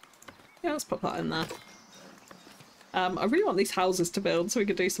in. Yeah, let's pop that in there. I really want these houses to build so we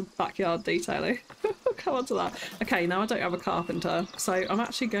could do some backyard detailing. We'll come on to that. Okay, now I don't have a carpenter, so I'm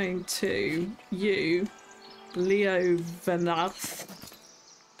actually going to Leo Venath.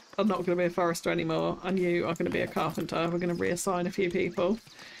 I'm not going to be a forester anymore, and you are going to be a carpenter. We're going to reassign a few people.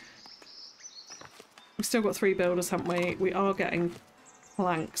 We've still got 3 builders, haven't we? We are getting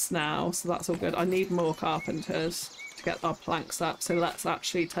planks now, so that's all good. I need more carpenters to get our planks up, so let's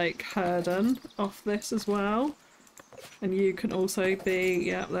actually take Herden off this as well. And you can also be,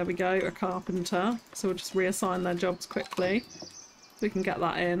 yeah, there we go, a carpenter. So we'll just reassign their jobs quickly. We can get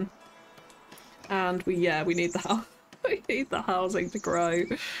that in. And we need the we need the housing to grow,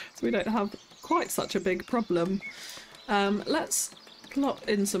 so we don't have quite such a big problem. Let's plot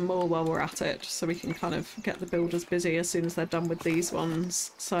in some more while we're at it, so we can kind of get the builders busy as soon as they're done with these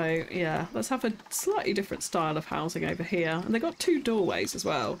ones. So yeah, let's have a slightly different style of housing over here. And they've got 2 doorways as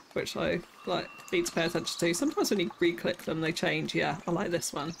well, which I like need to pay attention to. Sometimes when you re-click them they change. Yeah, I like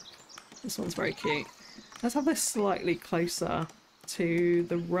this one. This one's very cute. Let's have this slightly closer to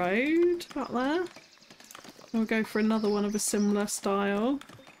the road out there. We'll go for another one of a similar style.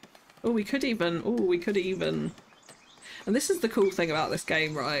 Oh, we could even, and this is the cool thing about this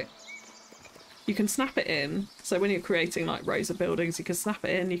game, right? You can snap it in, so when you're creating like rows of buildings, you can snap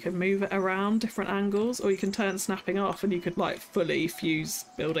it in, you can move it around different angles, or you can turn snapping off and you could like fully fuse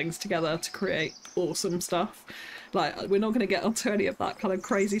buildings together to create awesome stuff. Like, we're not going to get onto any of that kind of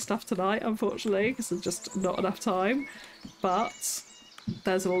crazy stuff tonight, unfortunately, because there's just not enough time, but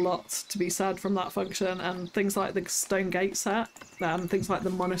there's a lot to be said from that function, and things like the stone gate set, things like the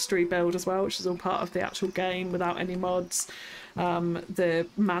monastery build as well, which is all part of the actual game without any mods, the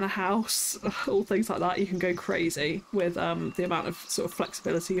manor house, all things like that. You can go crazy with the amount of sort of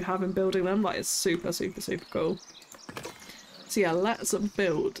flexibility you have in building them. Like, it's super, super, super cool. So yeah, let's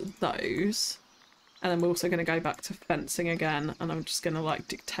build those. And then we're also going to go back to fencing again, and I'm just going to like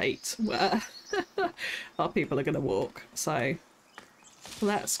dictate where our people are going to walk. So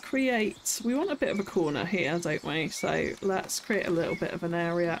let's create, we want a bit of a corner here, don't we? So let's create a little bit of an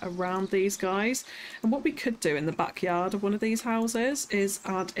area around these guys. And what we could do in the backyard of one of these houses is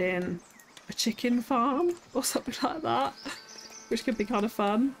add in a chicken farm or something like that, which could be kind of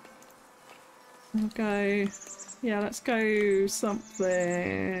fun. We'll go, yeah, let's go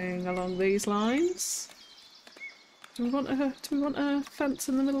something along these lines. Do we want a fence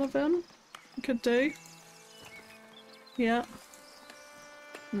in the middle of them? We could do. Yeah.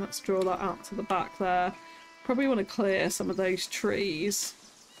 And let's draw that out to the back there. Probably want to clear some of those trees,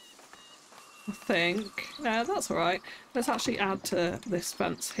 I think. Yeah, that's alright. Let's actually add to this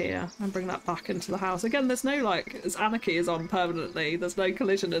fence here and bring that back into the house. Again, there's no like, as anarchy is on permanently, there's no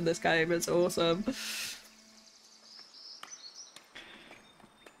collision in this game, it's awesome.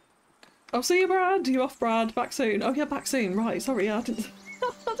 I'll see you, Brad. You off, Brad? Back soon. Oh yeah, back soon. Right, sorry, I didn't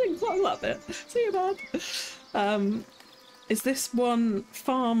I didn't plan that bit. See you, Brad. Is this one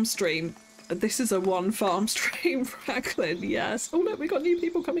farm stream? This is a one farm stream, Franklin, yes. Oh look, we got new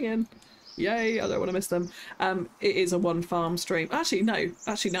people coming in. Yay, I don't want to miss them. It is a one farm stream. Actually no,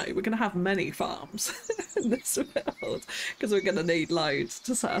 we're going to have many farms in this world, because we're going to need loads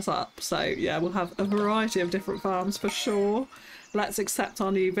to set us up. So yeah, we'll have a variety of different farms for sure. Let's accept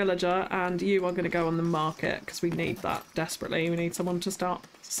our new villager, and you are going to go on the market, because we need that desperately. We need someone to start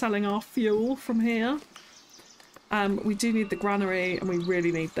selling our fuel from here. We do need the granary, and we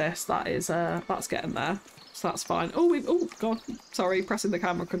really need this. That is, that's getting there, so that's fine. Oh god, sorry, pressing the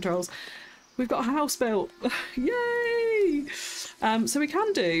camera controls. We've got a house built. Yay! So we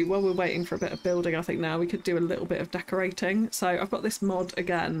can do, while we're waiting for a bit of building, I think now we could do a little bit of decorating. So I've got this mod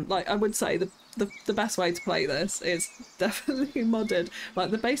again. Like, I would say the best way to play this is definitely modded.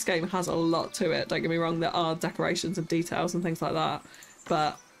 Like, the base game has a lot to it, don't get me wrong, there are decorations and details and things like that,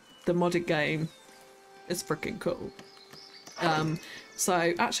 but the modded game is freaking cool.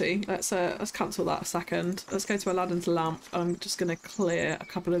 So actually, let's cancel that a second. Let's go to Aladdin's lamp. I'm just going to clear a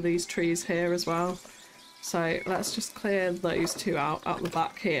couple of these trees here as well. So let's just clear those two out the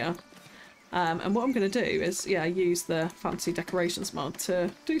back here. And what I'm going to do is, yeah, use the fancy decorations mod to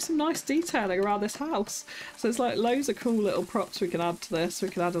do some nice detailing around this house. So there's like loads of cool little props we can add to this. We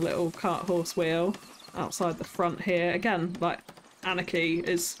can add a little cart horse wheel outside the front here. Again, like anarchy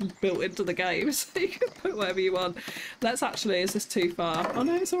is built into the game, so you can put whatever you want. Let's actually, is this too far? Oh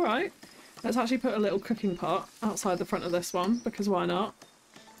no, it's alright. Let's actually put a little cooking pot outside the front of this one, because why not?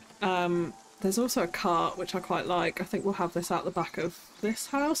 There's also a cart, which I quite like. I think we'll have this out the back of this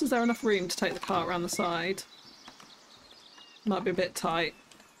house. Is there enough room to take the cart around the side? Might be a bit tight.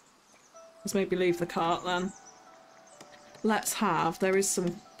 Let's maybe leave the cart then. Let's have, there is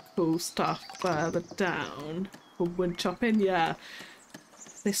some cool stuff further down for wood chopping. Yeah.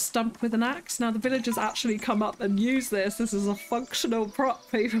 This stump with an axe. Now the villagers actually come up and use this. This is a functional prop,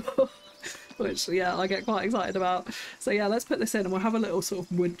 people. Which, yeah, I get quite excited about. So yeah, let's put this in and we'll have a little sort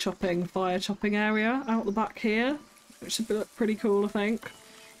of wood chopping, fire chopping area out the back here, which should look pretty cool, I think.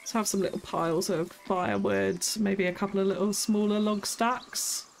 Let's have some little piles of firewood, maybe a couple of little smaller log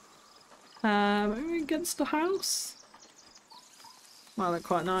stacks. Maybe against the house. Might look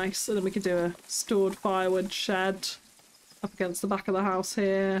quite nice. And then we could do a stored firewood shed up against the back of the house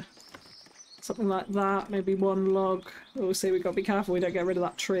here. Something like that, maybe one log. We'll see, we've got to be careful we don't get rid of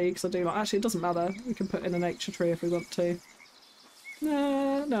that tree, because I do like, actually it doesn't matter, we can put in a nature tree if we want to.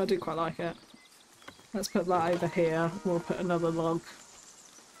 No, I do quite like it. Let's put that over here, we'll put another log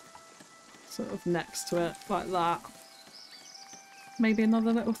sort of next to it, like that. Maybe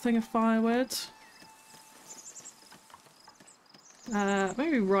another little thing of firewood.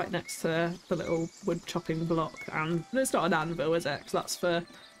 Maybe right next to the little wood chopping block, and it's not an anvil, is it? Because that's for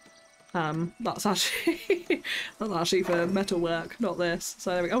that's actually for metalwork, not this.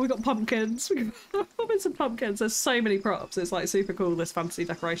 So there we go. Oh, we got pumpkins. We can pop in some pumpkins. There's so many props. It's like super cool, this fancy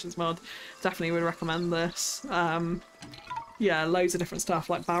decorations mod. Definitely would recommend this. Yeah, loads of different stuff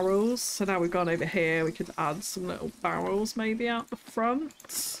like barrels. So now we've gone over here, we could add some little barrels maybe out the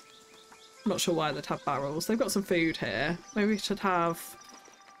front. I'm not sure why they'd have barrels. They've got some food here. Maybe we should have,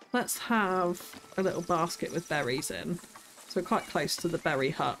 let's have a little basket with berries in. So we're quite close to the berry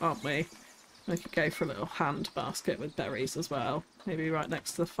hut, aren't we? We could go for a little hand basket with berries as well. Maybe right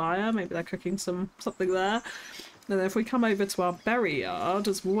next to the fire. Maybe they're cooking something there. And then if we come over to our berry yard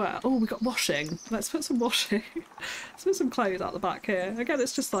as well. Oh, we got washing. Let's put some washing. Let's put some clothes out the back here. Again,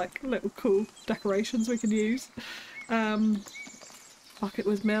 it's just like little cool decorations we can use. Bucket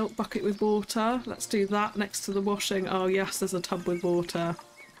with milk, bucket with water. Let's do that next to the washing. Oh yes, there's a tub with water.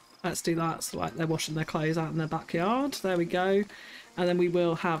 Let's do that. So like they're washing their clothes out in their backyard. There we go. And then we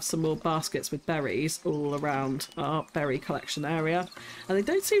will have some more baskets with berries all around our berry collection area. And they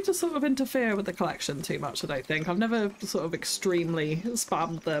don't seem to sort of interfere with the collection too much, I don't think. I've never sort of extremely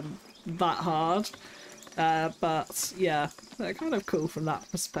spammed them that hard. But yeah, they're kind of cool from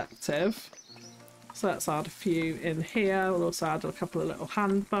that perspective. So let's add a few in here. We'll also add a couple of little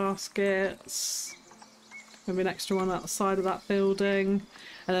hand baskets. Maybe an extra one out the side of that building.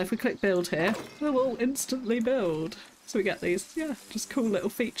 And then if we click build here, it will instantly build. So we get these, yeah, just cool little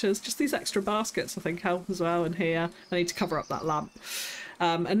features. Just these extra baskets I think help as well in here. I need to cover up that lamp.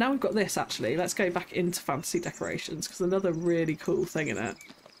 And now we've got this actually. Let's go back into fancy decorations because another really cool thing in it.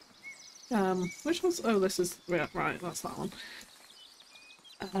 Which was, oh this is, yeah, right, that's that one.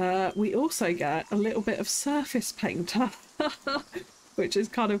 We also get a little bit of surface painter, which is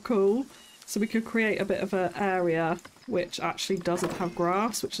kind of cool. So we could create a bit of an area which actually doesn't have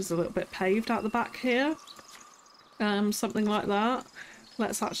grass, which is a little bit paved out the back here. Something like that.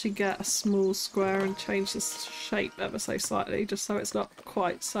 Let's actually get a small square and change the shape ever so slightly, just so it's not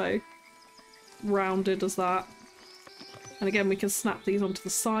quite so rounded as that. And again, we can snap these onto the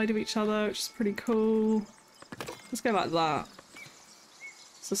side of each other, which is pretty cool. Let's go like that.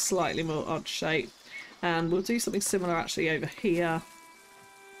 It's a slightly more odd shape. And we'll do something similar actually over here.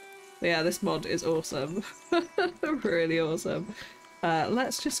 But yeah, this mod is awesome. Really awesome.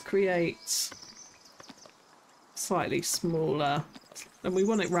 Let's just create slightly smaller, and we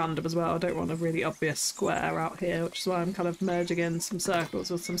want it random as well. I don't want a really obvious square out here, which is why I'm kind of merging in some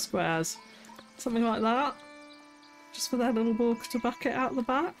circles with some squares. Something like that. Just for their little water bucket out the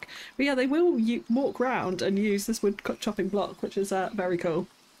back. But yeah, they will walk round and use this wood chopping block, which is very cool.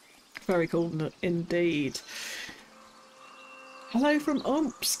 Very cool indeed. Hello from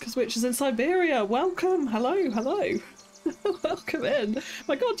Omsk, which is in Siberia. Welcome. Hello, hello. Welcome in.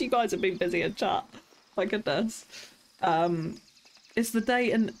 My god, you guys have been busy in chat. My goodness. Is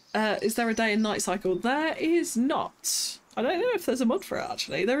there a day and night cycle? There is not. I don't know if there's a mod for it,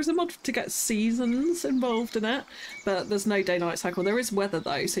 actually. There is a mod to get seasons involved in it, but there's no day-night cycle. There is weather,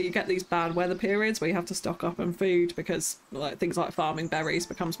 though, so you get these bad weather periods where you have to stock up on food because like things like farming berries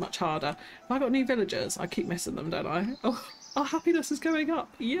becomes much harder. Have I got new villagers? I keep missing them, don't I? Oh, our happiness is going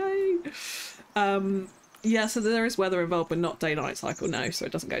up. Yay! Yeah, so there is weather involved, but not day-night cycle, no, so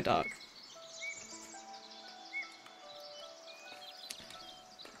it doesn't go dark.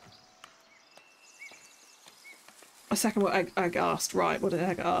 A second what Egg asked. Right, what did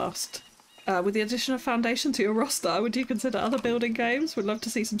Egg asked? With the addition of Foundation to your roster, would you consider other building games? Would love to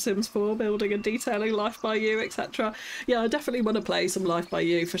see some Sims 4 building and detailing, Life by You, etc. Yeah, I definitely want to play some Life by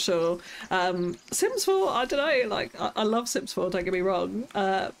You for sure. Sims 4, I don't know, like, I love Sims 4, don't get me wrong.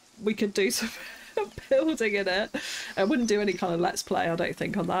 We could do some building in it. I wouldn't do any kind of Let's Play, I don't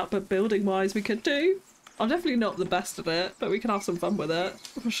think, on that, but building-wise we could do. I'm definitely not the best at it, but we can have some fun with it,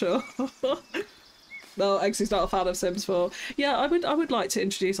 for sure. No, Eggsy's not a fan of Sims 4. Yeah, I would like to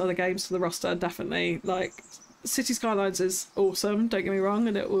introduce other games to the roster, definitely. Like, City Skylines is awesome, don't get me wrong,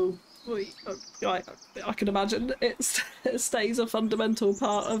 and it will... I can imagine it stays a fundamental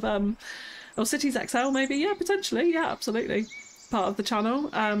part of... or Cities XL, maybe? Yeah, potentially. Yeah, absolutely. Part of the channel.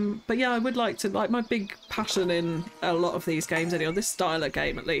 But yeah, I would like to... Like, my big passion in a lot of these games, anyway, this style of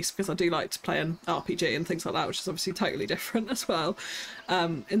game at least, because I do like to play an RPG and things like that, which is obviously totally different as well.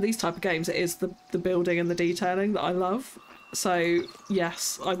 In these type of games, it is the building and the detailing that I love. So,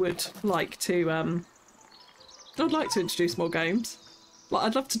 yes, I would like to... I'd like to introduce more games. Like,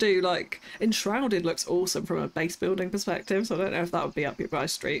 I'd love to do, like, Enshrouded looks awesome from a base building perspective, so I don't know if that would be up your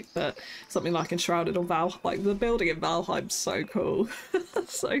guys' street, but something like Enshrouded or like the building in Valheim's so cool.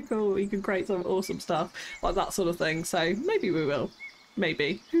 So cool. You can create some awesome stuff, like that sort of thing, so maybe we will.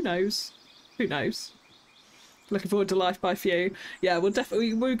 Maybe. Who knows? Who knows? Looking forward to Life by Few. Yeah, we've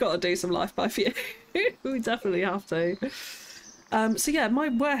got to do some Life by Few. We definitely have to. So yeah, my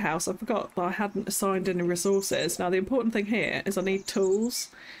warehouse, I forgot that I hadn't assigned any resources. Now the important thing here is I need tools.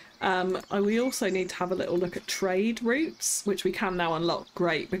 We also need to have a little look at trade routes, which we can now unlock.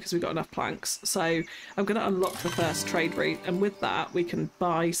 Great, because we've got enough planks. So I'm going to unlock the first trade route, and with that we can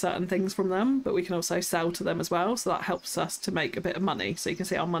buy certain things from them, but we can also sell to them as well, so that helps us to make a bit of money. So you can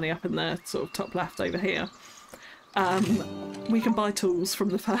see our money up in the sort of top left over here. We can buy tools from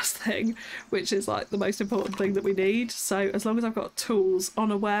the first thing, which is like the most important thing that we need. So as long as I've got tools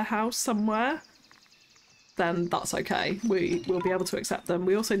on a warehouse somewhere, then that's okay. We will be able to accept them.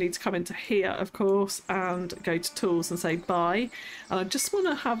 We also need to come into here, of course, and go to tools and say buy. And I just want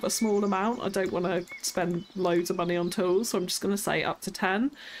to have a small amount. I don't want to spend loads of money on tools, so I'm just going to say up to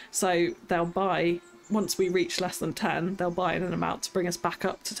 10. So they'll buy, once we reach less than 10, they'll buy in an amount to bring us back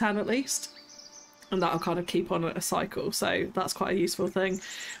up to 10 at least. And that'll kind of keep on a cycle, so that's quite a useful thing.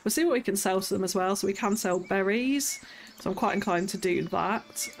 We'll see what we can sell to them as well. So we can sell berries, so I'm quite inclined to do that.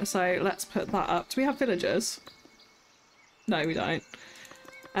 So let's put that up. Do we have villagers? No, we don't.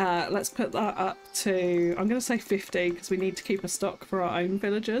 Let's put that up to, I'm going to say 50, because we need to keep a stock for our own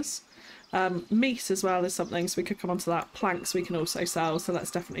villagers. Meat as well is something, so we could come onto that. Planks we can also sell, so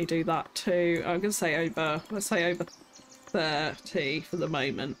let's definitely do that too. I'm going to say over, let's say over 30 for the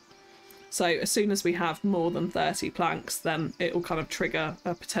moment. So as soon as we have more than 30 planks, then it will kind of trigger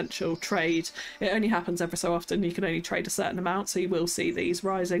a potential trade. It only happens every so often. You can only trade a certain amount, so you will see these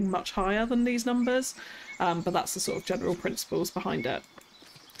rising much higher than these numbers. But that's the sort of general principles behind it.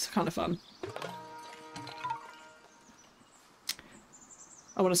 It's kind of fun.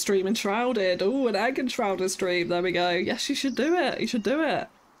 I want to stream Enshrouded. Oh, an egg Enshrouded stream. There we go. Yes, you should do it. You should do it.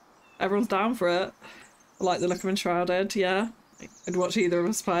 Everyone's down for it. I like the look of Enshrouded, yeah. I'd watch either of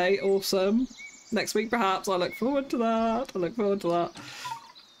us play. Awesome. Next week, perhaps. I look forward to that. I look forward to that.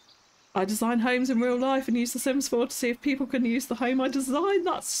 I design homes in real life and use The Sims 4 to see if people can use the home I designed.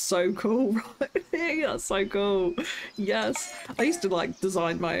 That's so cool, right? That's so cool. Yes. I used to, like,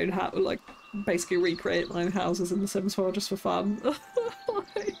 design my own house, like, basically recreate my own houses in The Sims 4 just for fun.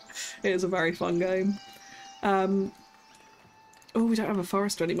 It is a very fun game. Oh, we don't have a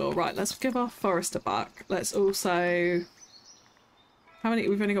forester anymore. Right, let's give our forester back. Let's also... How many?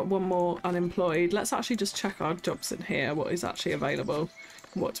 We've only got one more unemployed. Let's actually just check our jobs in here, what is actually available.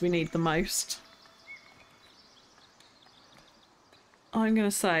 What do we need the most? I'm going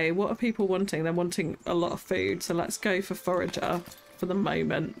to say, what are people wanting? They're wanting a lot of food, so let's go for forager for the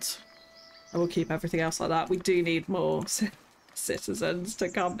moment. And we'll keep everything else like that. We do need more citizens to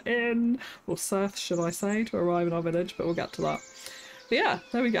come in, or serfs, should I say, to arrive in our village, but we'll get to that. But yeah,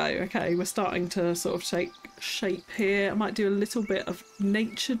 there we go. Okay, we're starting to sort of take shape here. I might do a little bit of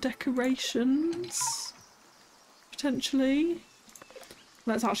nature decorations, potentially.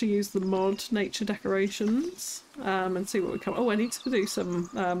 let's actually use the mod nature decorations and see what we come. Oh, I need to do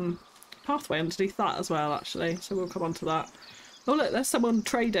some pathway underneath that as well, actually. So we'll come on to that. Oh look, there's someone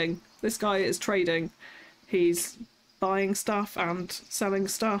trading. This guy is trading. He's buying stuff and selling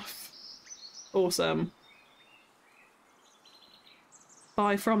stuff. Awesome.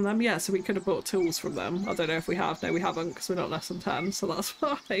 Buy from them. Yeah, so we could have bought tools from them. I don't know if we have. No, we haven't because we're not less than 10, so that's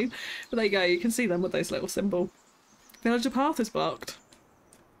fine. But there you go. You can see them with those little symbol. Villager path is blocked.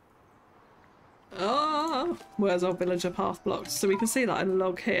 Ah, where's our villager path blocked? So we can see that in a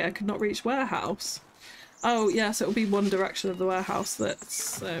log here. Could not reach warehouse. Oh, yes, it'll be one direction of the warehouse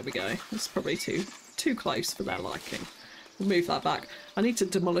that's... There we go. It's probably too close for their liking. We'll move that back. I need to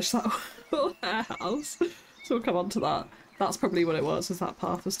demolish that warehouse. So we'll come on to that. That's probably what it was, is that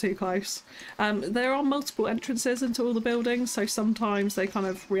path was too close. There are multiple entrances into all the buildings, so sometimes they kind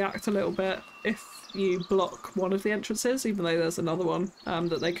of react a little bit if you block one of the entrances, even though there's another one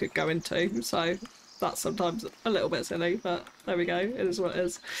that they could go into. So that's sometimes a little bit silly, but there we go. It is what it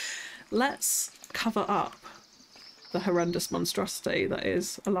is. Let's cover up the horrendous monstrosity that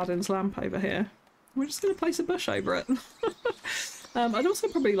is Aladdin's lamp over here. We're just going to place a bush over it. I'd also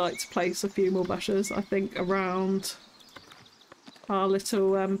probably like to place a few more bushes, I think, around our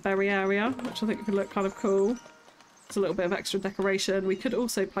little berry area, which I think could look kind of cool. It's a little bit of extra decoration. We could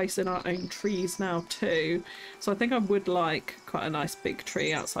also place in our own trees now too. So I think I would like quite a nice big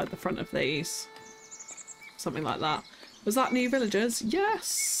tree outside the front of these. Something like that. Was that new villagers?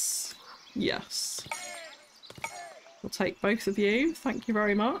 Yes! Yes. We'll take both of you. Thank you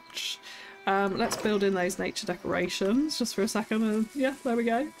very much. Let's build in those nature decorations just for a second. And yeah, there we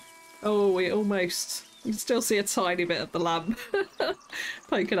go. Oh, we almost... You can still see a tiny bit of the lamp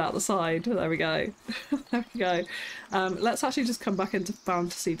poking out the side. There we go. There we go. Let's actually just come back into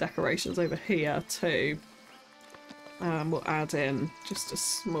fantasy decorations over here too. We'll add in just a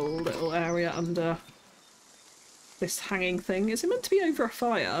small little area under this hanging thing. Is it meant to be over a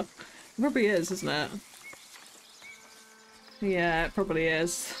fire? It probably is, isn't it? Yeah, it probably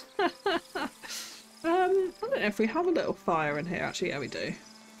is. I don't know if we have a little fire in here. Actually, yeah, we do.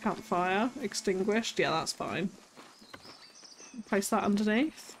 Campfire extinguished. Yeah, that's fine. Place that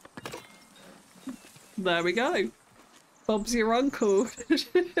underneath. There we go. Bob's your uncle.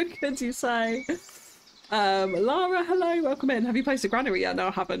 Could you say? Lara, hello, welcome in. Have you placed a granary yet? No,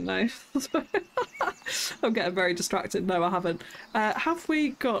 I haven't. No. I'm getting very distracted. No, I haven't. Have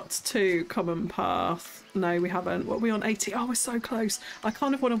we got to common path? No, we haven't. What are we on? 80? Oh, we're so close. I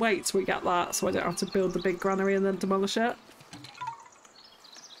kind of want to wait till we get that so I don't have to build the big granary and then demolish it.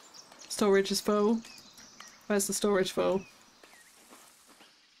 Storage is full. Where's the storage full?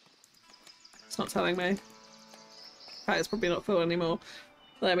 It's not telling me. Okay, it's probably not full anymore.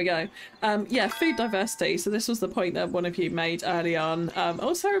 There we go. Yeah, food diversity. So this was the point that one of you made early on.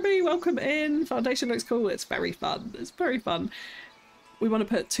 Oh, Sarah B, welcome in. Foundation looks cool. It's very fun. It's very fun. We want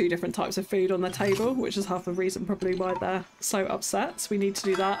to put 2 different types of food on the table, which is half the reason probably why they're so upset. So we need to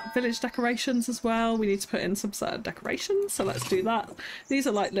do that. Village decorations as well. We need to put in some certain decorations. So let's do that. These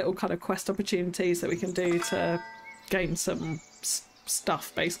are like little kind of quest opportunities that we can do to gain some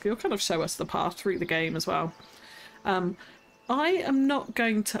stuff, basically, or kind of show us the path through the game as well. I am not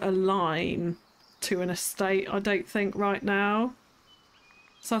going to align to an estate, I don't think, right now.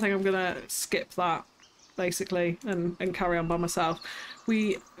 So I think I'm going to skip that, basically, and carry on by myself.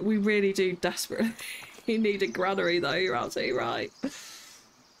 We really do desperately need a granary, though. You're absolutely right.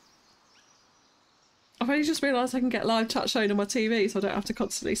 I've only just realised I can get live chat shown on my TV, so I don't have to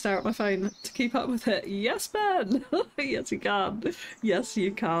constantly stare at my phone to keep up with it. Yes, Ben! Yes, you can. Yes,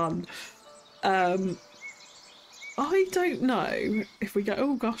 you can. I don't know if we go...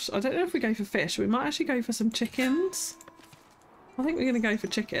 Oh, gosh. I don't know if we go for fish. We might actually go for some chickens. I think we're going to go for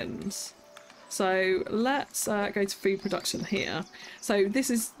chickens. So let's go to food production here. So this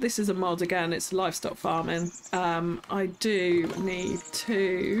is a mod again. It's livestock farming. I do need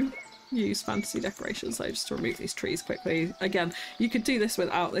to use fantasy decorations, so just to remove these trees quickly. Again, you could do this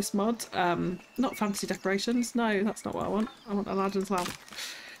without this mod. Not fantasy decorations. No, that's not what I want. I want Aladdin's lamp.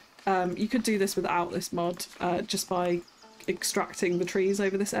 You could do this without this mod, just by extracting the trees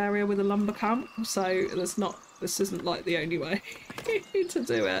over this area with a lumber camp. So this isn't like the only way to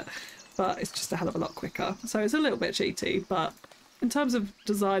do it, but it's just a hell of a lot quicker. So it's a little bit cheaty, but in terms of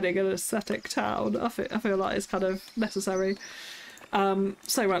designing an aesthetic town, I feel like it's kind of necessary.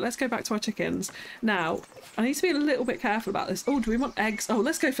 So right, let's go back to our chickens. Now, I need to be a little bit careful about this. Oh, do we want eggs? Oh,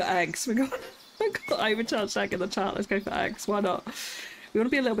 let's go for eggs. We got overcharged egg in the chat. Let's go for eggs. Why not? We want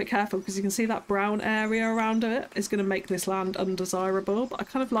to be a little bit careful because you can see that brown area around it is going to make this land undesirable. But I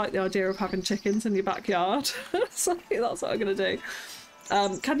kind of like the idea of having chickens in your backyard. So that's what I'm going to do.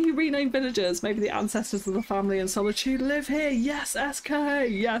 Can you rename villagers? Maybe the ancestors of the family in Solitude live here. Yes, SK.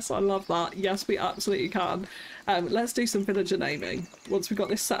 Yes, I love that. Yes, we absolutely can. Let's do some villager naming. Once we've got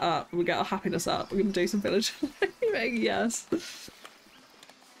this set up, we get our happiness up, we're going to do some villager naming. Yes.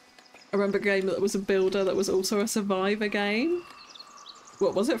 I remember a game that was a builder that was also a survivor game.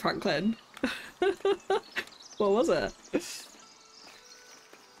 What was it, Franklin? What was it?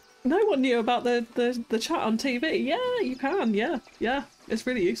 No one knew about the chat on TV. Yeah, you can. Yeah, it's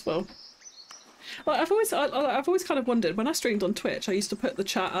really useful. Like, I've always kind of wondered, when I streamed on Twitch, I used to put the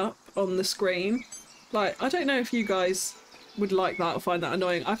chat up on the screen. Like, I don't know if you guys would like that or find that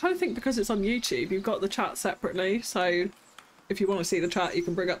annoying. I kind of think because it's on YouTube, you've got the chat separately, so if you want to see the chat, you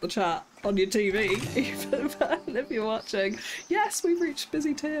can bring up the chat on your TV, even if you're watching. Yes, we've reached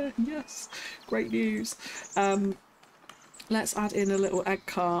busy tier. Yes, great news. Let's add in a little egg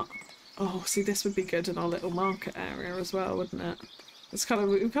cart. Oh, see, this would be good in our little market area as well, wouldn't it? It's kind of,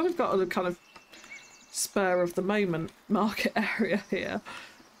 we've kind of got a kind of spur of the moment market area here.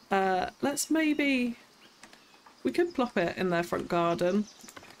 Let's maybe, we could plop it in their front garden.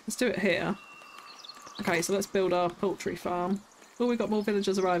 Let's do it here. Okay, so let's build our poultry farm. Oh, we've got more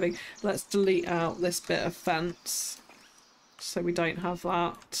villagers arriving. Let's delete out this bit of fence so we don't have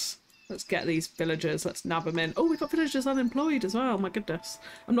that. Let's get these villagers, let's nab them in. Oh, we've got villagers unemployed as well, my goodness.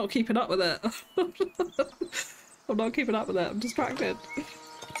 I'm not keeping up with it. I'm not keeping up with it, I'm distracted.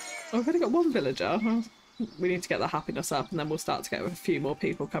 Oh, we've only got one villager. Well, we need to get the happiness up and then we'll start to get a few more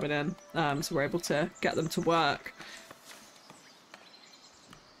people coming in, so we're able to get them to work.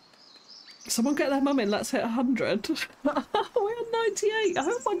 Someone get their mum in, let's hit 100. We're on 98.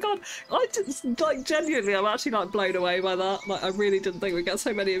 Oh my god. I just, like, genuinely, I'm actually, like, blown away by that. Like, I really didn't think we'd get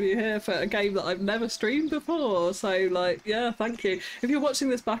so many of you here for a game that I've never streamed before. So, like, yeah, thank you. If you're watching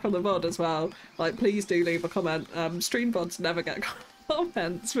this back on the VOD as well, like, please do leave a comment. Stream VODs never get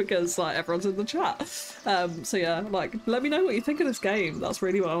comments because, like, everyone's in the chat. So yeah, like, let me know what you think of this game. That's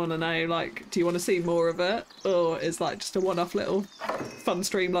really what I want to know. Like, do you want to see more of it, or is like just a one-off little fun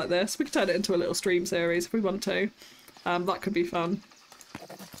stream like this? We could turn it into a little stream series if we want to. That could be fun.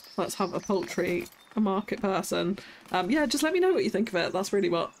 Let's have a poultry, a market person. Yeah, just let me know what you think of it. That's really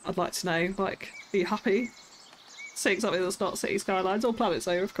what I'd like to know. Like, are you happy seeing something that's not City Skylines or Planet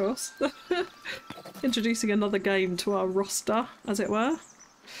Zoo, of course? Introducing another game to our roster, as it were.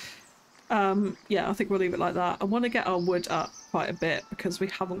 Yeah, I think we'll leave it like that. I want to get our wood up quite a bit because we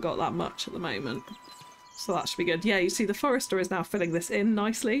haven't got that much at the moment. So that should be good. Yeah, you see the forester is now filling this in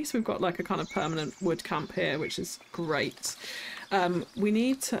nicely. So we've got like a kind of permanent wood camp here, which is great. We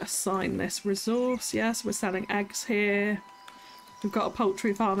need to assign this resource. Yes, we're selling eggs here. We've got a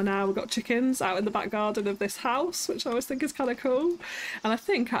poultry farmer now. We've got chickens out in the back garden of this house, which I always think is kind of cool. And I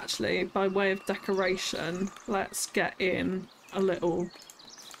think actually, by way of decoration, let's get in a little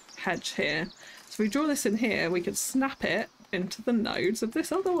hedge here. So if we draw this in here, we can snap it into the nodes of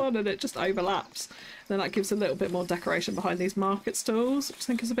this other one and it just overlaps. Then that gives a little bit more decoration behind these market stalls, which I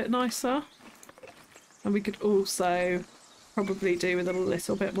think is a bit nicer. And we could also probably do with a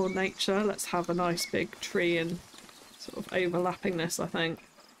little bit more nature. Let's have a nice big tree and sort of overlapping this, I think.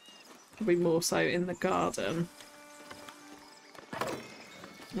 Probably more so in the garden.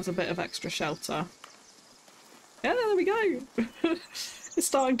 There's a bit of extra shelter. Yeah, there we go. It's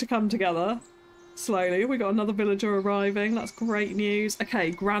starting to come together slowly. We got another villager arriving. That's great news.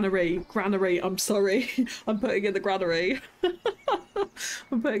 Okay, granary. Granary, I'm sorry. I'm putting in the granary.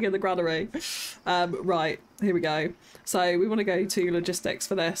 I'm putting in the granary. Right, here we go. So we want to go to logistics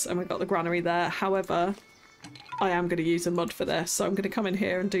for this, and we've got the granary there. However, I am going to use a mod for this, so I'm going to come in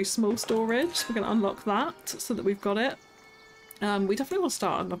here and do small storage. We're going to unlock that so that we've got it. We definitely want to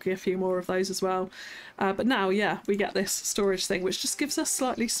start unlocking a few more of those as well. But now, yeah, we get this storage thing, which just gives us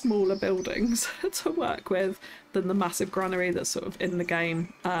slightly smaller buildings to work with than the massive granary that's sort of in the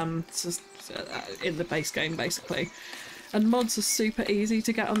game, just in the base game, basically. And mods are super easy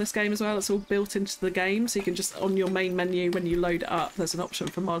to get on this game as well. It's all built into the game, so you can just, on your main menu, when you load it up, there's an option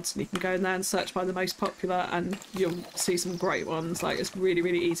for mods, and you can go in there and search by the most popular, and you'll see some great ones. Like, it's really,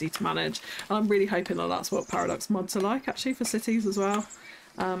 really easy to manage. And I'm really hoping that that's what Paradox mods are like, actually, for cities as well.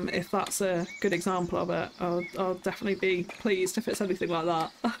 If that's a good example of it, I'll definitely be pleased if it's anything like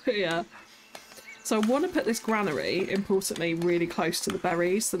that. Yeah. So I want to put this granary, importantly, really close to the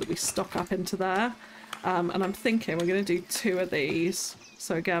berries so that we stock up into there. And I'm thinking we're going to do 2 of these.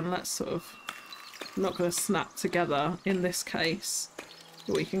 So again, let's sort of, I'm not going to snap together in this case,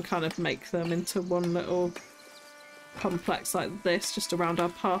 but we can kind of make them into one little complex like this, just around our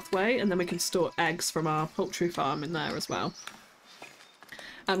pathway, and then we can store eggs from our poultry farm in there as well.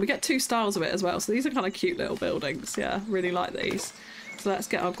 And we get 2 styles of it as well, so these are kind of cute little buildings. Yeah, really like these. So let's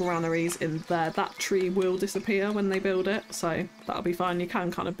get our granaries in there. That tree will disappear when they build it, so that'll be fine. You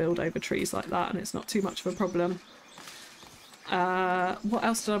can kind of build over trees like that and it's not too much of a problem. What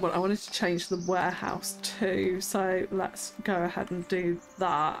else did I want? I wanted to change the warehouse too, so let's go ahead and do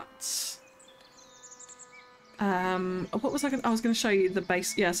that. What was I going to show you the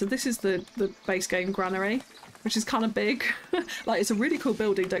base. Yeah, so this is the base game granary, which is kind of big. Like, it's a really cool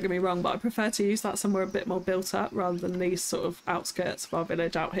building, don't get me wrong, but I prefer to use that somewhere a bit more built up rather than these sort of outskirts of our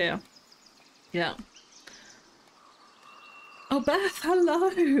village out here. Yeah. Oh, Beth,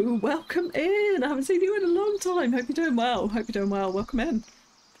 hello! Welcome in! I haven't seen you in a long time. Hope you're doing well. Hope you're doing well. Welcome in.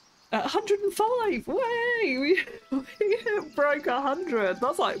 105! Way! We broke 100.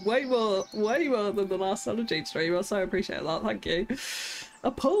 That's like way more than the last Solitude stream. I so appreciate that. Thank you.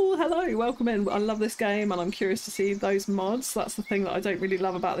 Paul, hello, welcome in. I love this game and I'm curious to see those mods. That's the thing that I don't really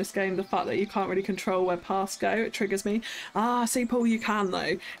love about this game, the fact that you can't really control where paths go. It triggers me. Ah, see, Paul, you can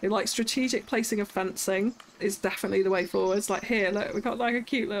though. Like, strategic placing of fencing is definitely the way forwards. Like here, look, we've got like a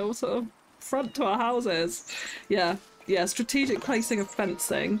cute little sort of front to our houses. Yeah, strategic placing of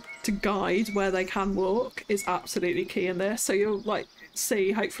fencing to guide where they can walk is absolutely key in this. So you'll like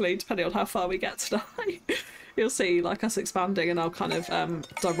see, hopefully, depending on how far we get tonight, you'll see like us expanding and I'll kind of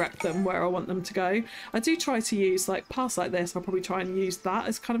direct them where I want them to go. I do try to use like paths like this. I'll probably try and use that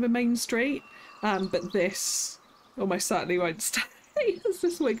as kind of a main street, but this almost certainly won't stay. It's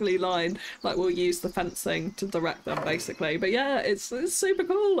this wiggly line. Like, we'll use the fencing to direct them basically. But yeah, it's super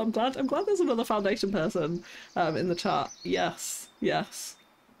cool. I'm glad there's another Foundation person in the chat. Yes.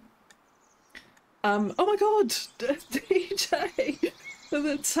 Oh my god, DJ, the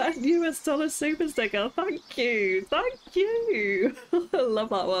 $10 super sticker. Thank you. I love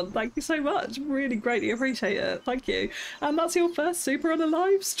that one. Thank you so much. Really greatly appreciate it. Thank you. And that's your first super on a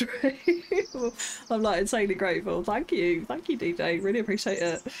live stream. I'm like insanely grateful. Thank you, DJ. Really appreciate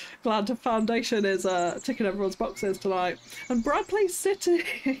it. Glad the Foundation is ticking everyone's boxes tonight. And Brad Plays City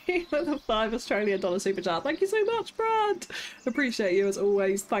with a $5 Australian super chat. Thank you so much, Brad. Appreciate you as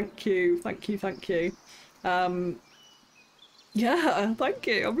always. Thank you. Yeah, thank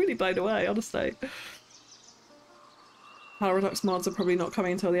you. I'm really blown away, honestly. Paradox mods are probably not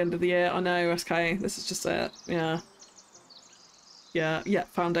coming until the end of the year. I know, SK. This is just it. Yeah,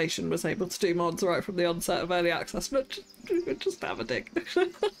 Foundation was able to do mods right from the onset of early access, but just have a dig.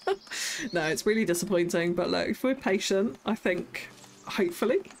 No, it's really disappointing, but look, if we're patient, I think,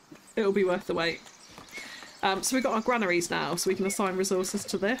 hopefully, it'll be worth the wait. So we've got our granaries now, so we can assign resources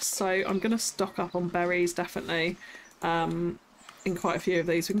to this. So I'm going to stock up on berries, definitely. In quite a few of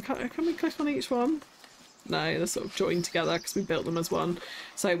these. Can we click on each one? No, they're sort of joined together because we built them as one.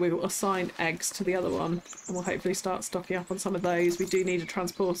 So we will assign eggs to the other one and we'll hopefully start stocking up on some of those. We do need a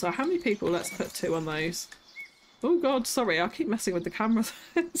transporter. How many people? Let's put 2 on those. Oh god, sorry, I keep messing with the camera.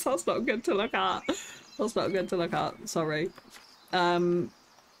 That's not good to look at. Sorry.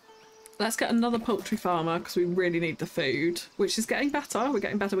 Let's get another poultry farmer because we really need the food, which is getting better. We're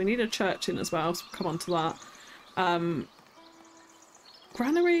getting better. We need a church in as well, so we'll come on to that.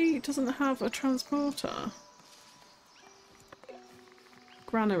 Granary doesn't have a transporter.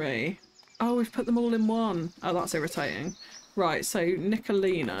 Granary. Oh, we've put them all in one. Oh, that's irritating. Right, so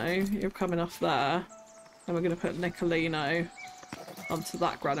Nicolino, you're coming off there. And we're going to put Nicolino onto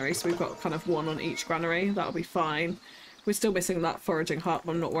that granary. So we've got kind of 1 on each granary. That'll be fine. We're still missing that foraging hut,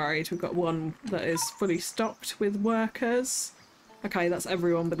 but I'm not worried. We've got 1 that is fully stocked with workers. Okay, that's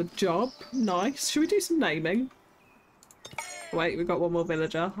everyone with a job. Nice. Should we do some naming? Wait, we've got 1 more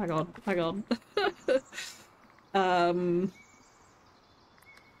villager. Hang on.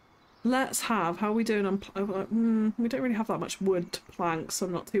 Let's have... How are we doing on... we don't really have that much wood planks, so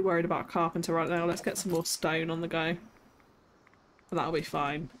I'm not too worried about a carpenter right now. Let's get some more stone on the go. And that'll be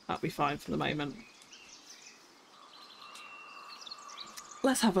fine. That'll be fine for the moment.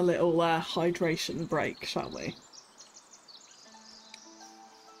 Let's have a little hydration break, shall we?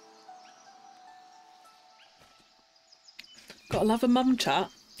 Gotta love a mum chat.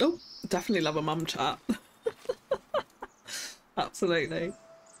 Oh, definitely love a mum chat. Absolutely.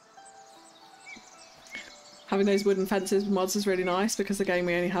 Having those wooden fences with mods is really nice because again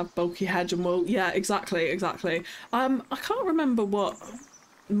we only have bulky hedge and wool. Yeah, exactly. I can't remember what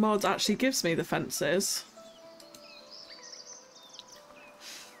mod actually gives me the fences.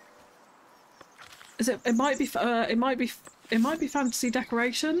 Is it? It might be fantasy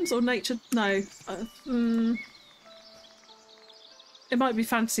decorations or nature. No. It might be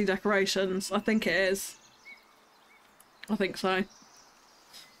fantasy decorations. I think it is. I think so.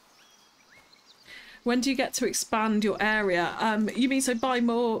 When do you get to expand your area? You mean so buy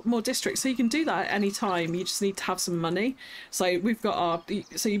more districts? So you can do that at any time. You just need to have some money. So we've got our,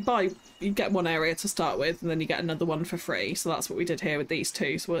 so you get one area to start with, and then you get another one for free. So that's what we did here with these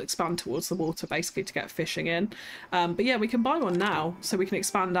two. So we'll expand towards the water basically to get fishing in. But yeah, we can buy one now, so we can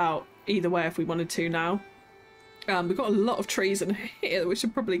expand out either way if we wanted to now. We've got a lot of trees in here that we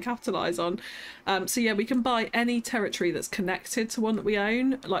should probably capitalise on. So yeah, we can buy any territory that's connected to one that we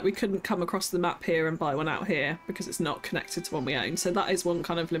own. Like, we couldn't come across the map here and buy one out here because it's not connected to one we own. So that is one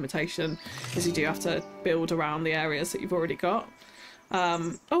kind of limitation, is you do have to build around the areas that you've already got.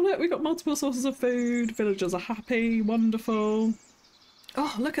 Oh look, we've got multiple sources of food. Villagers are happy, wonderful.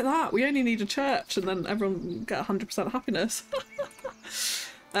 Oh, look at that. We only need a church and then everyone will get 100% happiness.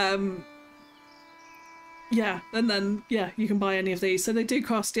 Yeah, and then, yeah, you can buy any of these. So they do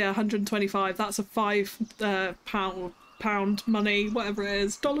cost, yeah, 125. That's a £5 money, whatever it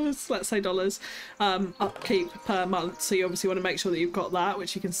is, dollars, let's say dollars, upkeep per month. So you obviously want to make sure that you've got that,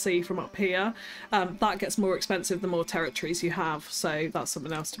 which you can see from up here. That gets more expensive the more territories you have. So that's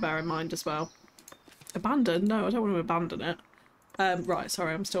something else to bear in mind as well. Abandon? No, I don't want to abandon it. Right,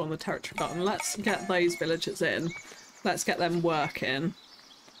 sorry, I'm still on the territory button. Let's get those villagers in. Let's get them working.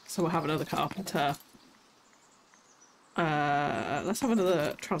 So we'll have another carpenter. Let's have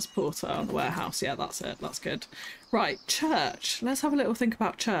another transporter on the warehouse. Yeah, that's it. That's good. Right, church. Let's have a little think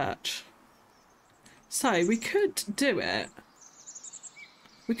about church. So we could do it.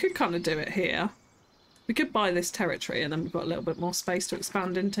 We could kind of do it here. We could buy this territory and then we've got a little bit more space to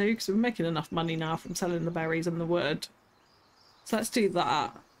expand into because we're making enough money now from selling the berries and the wood. So let's do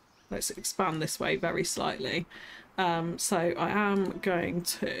that. Let's expand this way very slightly. So I am going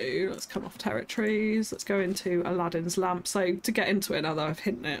to, let's come off territories, let's go into Aladdin's lamp. So to get into it, now that I've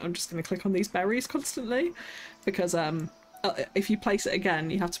hidden it, I'm just going to click on these berries constantly because if you place it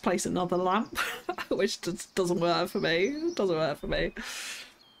again, you have to place another lamp, which just doesn't work for me. It doesn't work for me.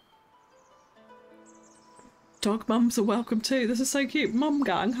 Dog mums are welcome too. This is so cute. Mum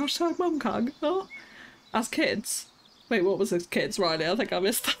gang, hashtag mum gang. Oh, as kids. Wait, what was as kids, Riley? I think I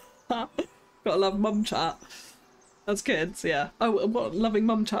missed that. Gotta love mum chat. As kids, yeah. Oh, what, loving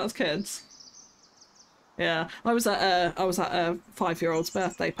mum chat as kids? Yeah, I was at a 5-year-old's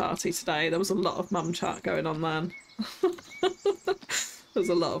birthday party today. There was a lot of mum chat going on then. There's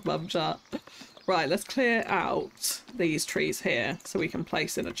a lot of mum chat. Right, let's clear out these trees here so we can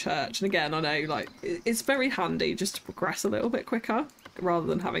place in a church. And again, I know, like, it's very handy just to progress a little bit quicker rather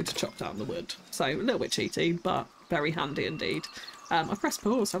than having to chop down the wood. So a little bit cheaty, but very handy indeed. I pressed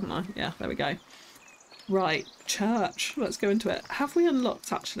pause, haven't I? Yeah, there we go. Right, church. Let's go into it. Have we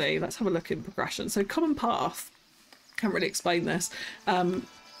unlocked, actually? Let's have a look in progression. So common path. Can't really explain this.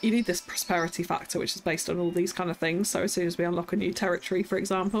 You need this prosperity factor, which is based on all these kind of things. So as soon as we unlock a new territory, for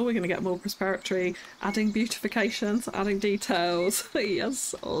example, we're going to get more prosperity. Adding beautifications, adding details.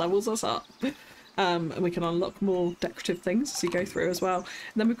 Yes, levels us up. And we can unlock more decorative things as you go through as well.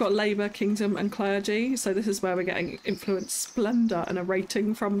 And then we've got labour, kingdom and clergy. So this is where we're getting influence, splendour and a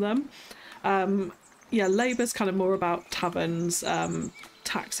rating from them. Yeah, labour's kind of more about taverns,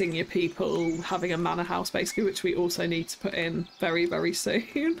 taxing your people, having a manor house basically, which we also need to put in very, very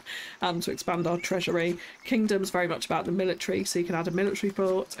soon to expand our treasury. Kingdom's very much about the military, so you can add a military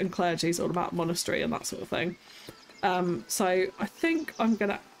fort, and clergy's all about monastery and that sort of thing. So I think I'm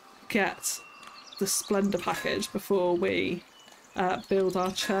going to get the Splendour package before we build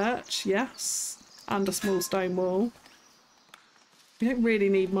our church, yes, and a small stone wall. We don't really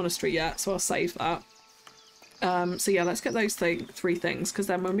need monastery yet, so I'll save that. So yeah, let's get those three things, because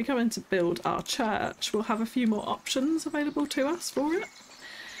then when we go in to build our church, we'll have a few more options available to us for it.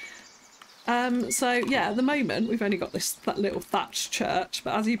 So yeah, at the moment we've only got that little thatched church,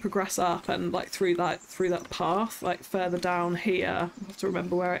 but as you progress up and like through that path, like further down here, I have to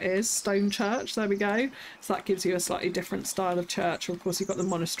remember where it is, stone church, there we go. So that gives you a slightly different style of church. Of course you've got the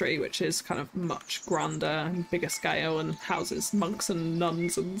monastery, which is kind of much grander and bigger scale and houses monks and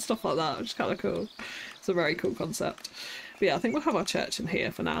nuns and stuff like that, which is kind of cool. It's a very cool concept. But yeah, I think we'll have our church in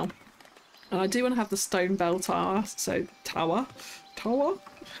here for now. And I do want to have the stone bell tower, so tower,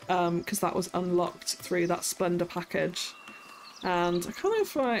 because that was unlocked through that Splendour package. And I kind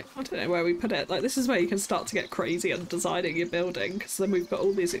of like, I don't know where we put it, like this is where you can start to get crazy and designing your building, because then we've got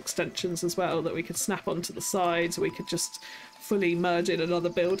all these extensions as well that we could snap onto the sides. We could just fully merge in another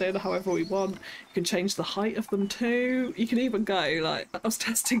building however we want. You can change the height of them too. You can even go, like, I was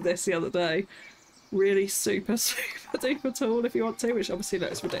testing this the other day, really super duper tall if you want to, which obviously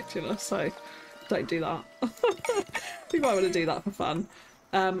looks ridiculous, so don't do that. You might want to do that for fun.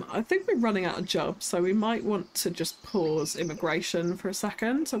 I think we're running out of jobs, so we might want to just pause immigration for a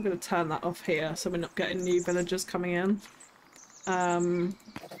second. So I'm going to turn that off here so we're not getting new villagers coming in.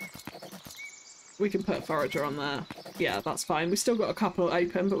 We can put a forager on there. Yeah, that's fine. We've still got a couple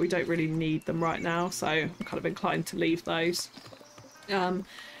open, but we don't really need them right now, so I'm kind of inclined to leave those.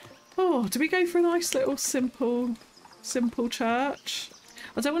 Oh, do we go for a nice little simple church?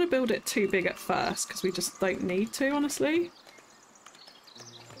 I don't want to build it too big at first because we just don't need to, honestly.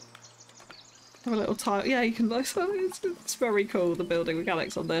 Have a little tile. Yeah, you can. It's very cool, the building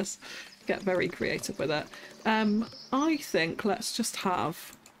mechanics on this. Get very creative with it. I think let's just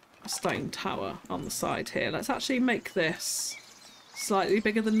have a stone tower on the side here. Let's actually make this slightly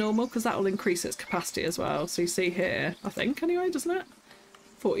bigger than normal because that will increase its capacity as well. So you see here, I think anyway, doesn't it?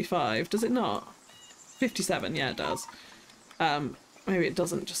 45, does it not? 57, yeah, it does. Maybe it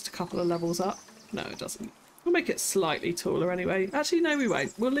doesn't, just a couple of levels up. No, it doesn't. We'll make it slightly taller anyway. Actually, no, we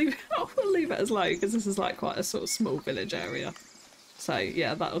won't. We'll leave it as low because this is like quite a sort of small village area. So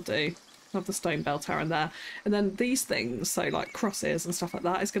yeah, that'll do. Have the stone bell tower in there. And then these things, so like crosses and stuff like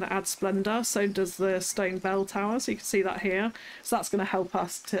that, is going to add splendour. So does the stone bell tower. So you can see that here. So that's going to help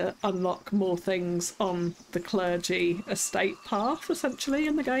us to unlock more things on the clergy estate path, essentially,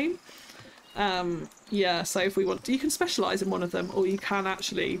 in the game. Yeah, so if we want to, you can specialise in one of them, or you can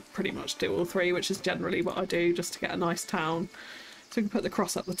actually pretty much do all three, which is generally what I do just to get a nice town. So we can put the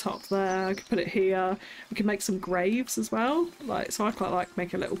cross up the top there, I can put it here. We can make some graves as well. So I quite like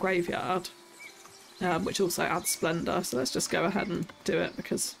making a little graveyard, which also adds splendour. So let's just go ahead and do it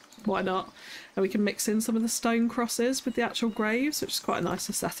because why not? And we can mix in some of the stone crosses with the actual graves, which is quite a nice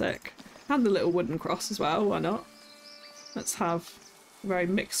aesthetic. And the little wooden cross as well, why not? Let's have a very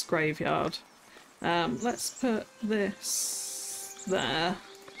mixed graveyard. Let's put this there.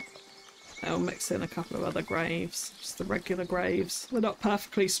 I'll mix in a couple of other graves, just the regular graves. They're not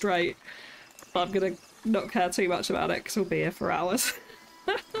perfectly straight, but I'm going to not care too much about it because we'll be here for hours.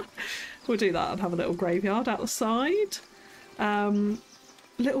 We'll do that and have a little graveyard out the side.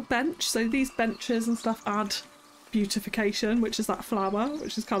 Little bench, so these benches and stuff add beautification, which is that flower,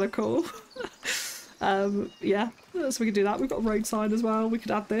 which is kind of cool. Yeah, so we can do that. We've got a road sign as well. We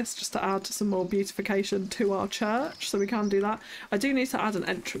could add this just to add some more beautification to our church, so we can do that. I do need to add an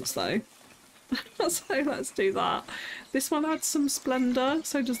entrance though. So let's do that. This one adds some splendour,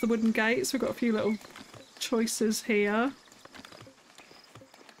 so does the wooden gates. We've got a few little choices here.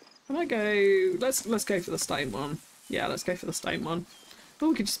 I might go, let's go for the stone one. Yeah, let's go for the stone one. Or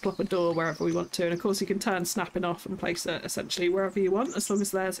we can just plop a door wherever we want to, and of course you can turn snapping off and place it essentially wherever you want, as long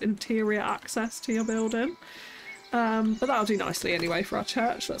as there's interior access to your building. But that'll do nicely anyway for our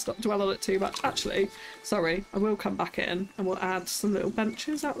church. Let's not dwell on it too much. Actually, sorry, I will come back in and we'll add some little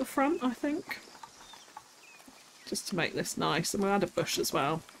benches out the front, I think. Just to make this nice. And we'll add a bush as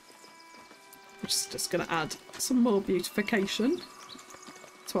well. Which is just going to add some more beautification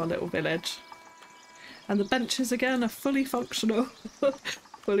to our little village. And the benches again are fully functional.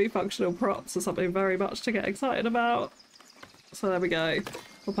 Fully functional props are something very much to get excited about. So there we go.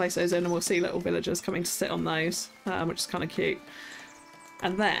 We'll place those in and we'll see little villagers coming to sit on those, which is kind of cute.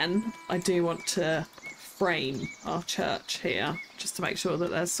 And then I do want to frame our church here, just to make sure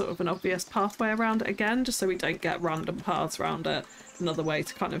that there's sort of an obvious pathway around it again, just so we don't get random paths around it. Another way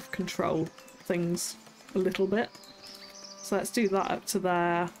to kind of control things a little bit. So let's do that up to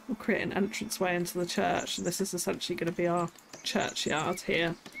there. We'll create an entranceway into the church, and this is essentially going to be our churchyard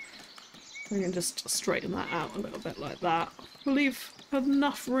here. We can just straighten that out a little bit like that. We'll leave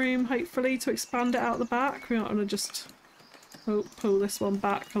enough room, hopefully, to expand it out the back. We might want to just pull this one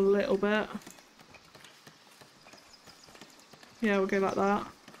back a little bit. Yeah, we'll go like that.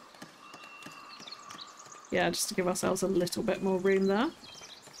 Yeah, just to give ourselves a little bit more room there.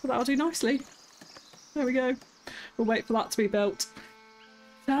 But that'll do nicely. There we go. We'll wait for that to be built.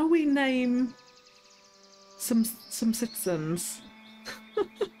 Shall we name some citizens?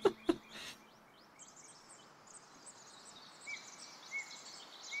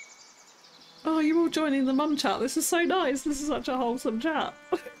 Oh, you're all joining the mum chat. This is so nice. This is such a wholesome chat.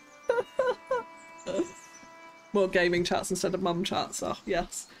 More gaming chats instead of mum chats. Oh,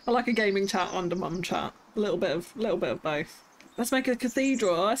 yes. I like a gaming chat and a mum chat. A little bit of both. Let's make a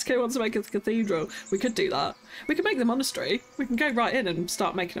cathedral. SK wants to make a cathedral. We could do that. We could make the monastery. We can go right in and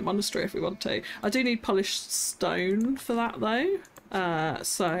start making a monastery if we want to. I do need polished stone for that though.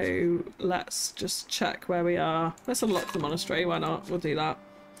 So let's just check where we are. Let's unlock the monastery. Why not? We'll do that.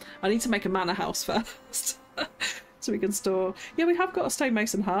 I need to make a manor house first. So we can store... Yeah, we have got a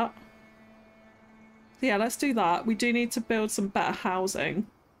stonemason hut. Yeah, let's do that. We do need to build some better housing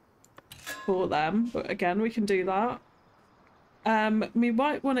for them. But again, we can do that. We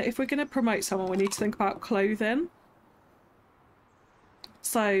might want to, if we're going to promote someone, we need to think about clothing.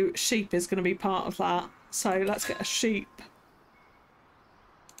 So sheep is going to be part of that. So let's get a sheep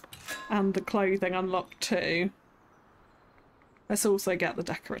and the clothing unlocked too. Let's also get the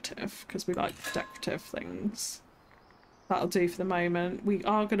decorative because we like decorative things. That'll do for the moment. We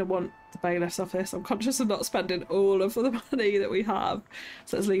are going to want the bailiff's office. I'm conscious of not spending all of the money that we have.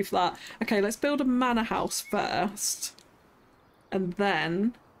 So let's leave that. Okay, let's build a manor house first. And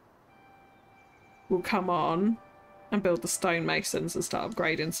then we'll come on and build the stonemasons and start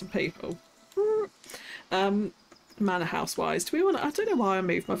upgrading some people. Manor house wise, do we want to, I don't know why I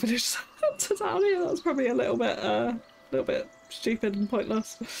moved my village to down here. That was probably a little bit stupid and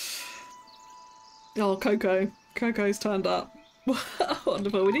pointless. Oh, Coco. Coco's turned up.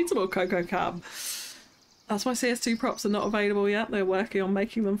 Wonderful. We need some more Coco cam. That's why CS2 props are not available yet. They're working on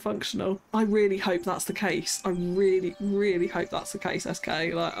making them functional. I really hope that's the case. I really, really hope that's the case, SK.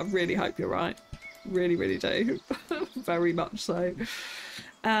 Like, I really hope you're right. Really, really do. Very much so.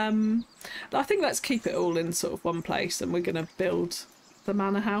 I think let's keep it all in sort of one place, and we're going to build the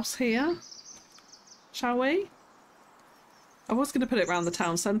manor house here. Shall we? I was going to put it around the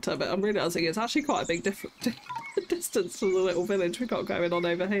town centre, but I'm realising it's actually quite a big distance to the little village we've got going on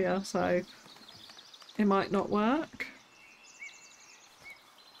over here, so it might not work.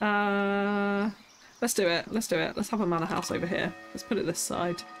 Let's do it. Let's do it. Let's have a manor house over here. Let's put it this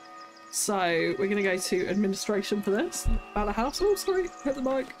side. So we're going to go to administration for this. Manor house. Oh, sorry. Hit the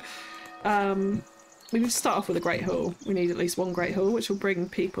mic. We need to start off with a great hall. We need at least one great hall, which will bring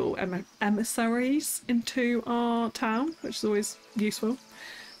people, emissaries into our town, which is always useful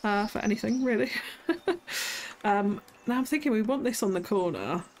for anything, really. Now I'm thinking we want this on the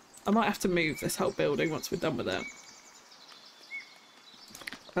corner. I might have to move this whole building once we're done with it.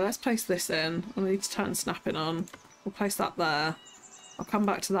 But let's place this in. I need to turn snapping on. We'll place that there. I'll come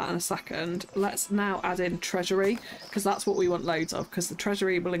back to that in a second. Let's now add in treasury, because that's what we want loads of, because the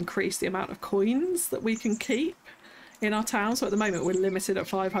treasury will increase the amount of coins that we can keep in our town. So at the moment we're limited at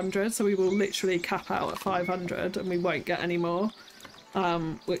 500, so we will literally cap out at 500 and we won't get any more,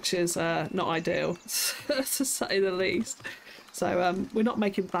 which is not ideal to say the least. So we're not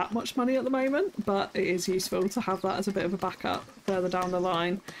making that much money at the moment, but it is useful to have that as a bit of a backup further down the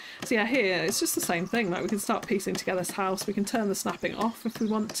line. So yeah, here it's just the same thing. Like, we can start piecing together this house. We can turn the snapping off if we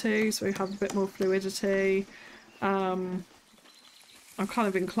want to, so we have a bit more fluidity. I'm kind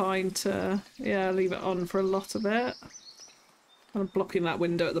of inclined to, yeah, leave it on for a lot of it. Kind of blocking that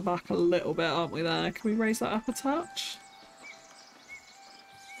window at the back a little bit, aren't we there? Can we raise that up a touch?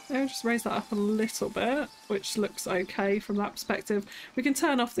 Yeah, just raise that up a little bit, which looks okay from that perspective. We can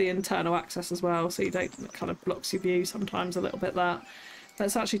turn off the internal access as well, so you don't, it kind of blocks your view sometimes a little bit there.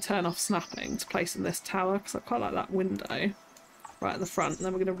 Let's actually turn off snapping to place in this tower, because I quite like that window right at the front. And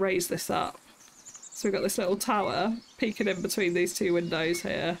then we're going to raise this up. So we've got this little tower peeking in between these two windows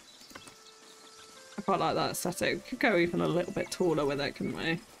here. I quite like that aesthetic. We could go even a little bit taller with it, couldn't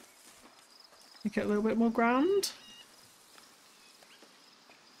we? Make it a little bit more grand.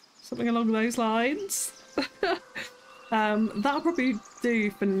 Something along those lines. That'll probably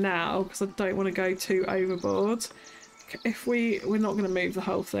do for now, because I don't want to go too overboard. If we're not going to move the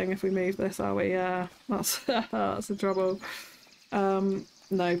whole thing if we move this, are we? Yeah, that's the trouble.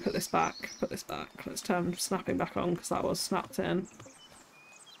 No, put this back. Put this back. Let's turn snapping back on, because that was snapped in.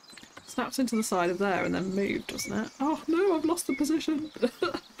 Snapped into the side of there and then moved, wasn't it? Oh no, I've lost the position.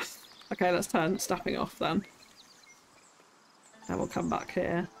 Okay, let's turn snapping off then. And we'll come back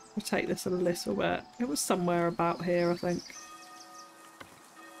here. We'll take this a little bit. It was somewhere about here, I think.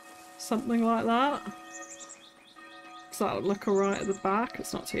 Something like that. Does that look alright at the back?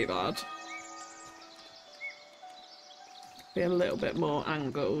 It's not too bad. Be a little bit more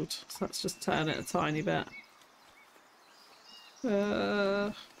angled. So let's just turn it a tiny bit.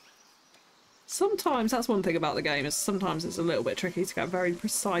 Sometimes, that's one thing about the game, is sometimes it's a little bit tricky to get very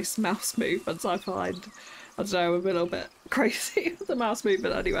precise mouse movements, I find. I don't know, I'm a little bit crazy with the mouse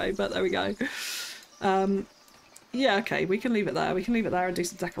movement anyway, but there we go. Yeah, okay, we can leave it there. We can leave it there and do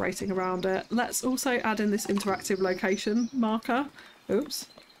some decorating around it. Let's also add in this interactive location marker, oops,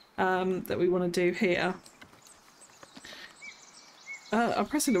 that we want to do here. I'm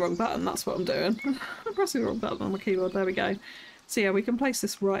pressing the wrong button, that's what I'm doing. I'm pressing the wrong button on my keyboard, there we go. So yeah, we can place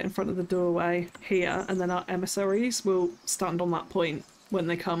this right in front of the doorway here, and then our emissaries will stand on that point when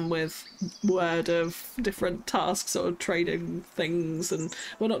they come with word of different tasks or trading things, and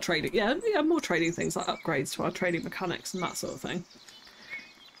well, not trading, yeah, more trading things like upgrades to our trading mechanics and that sort of thing.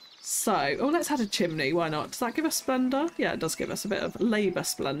 So, oh, let's add a chimney, why not? Does that give us splendour? Yeah, it does give us a bit of labour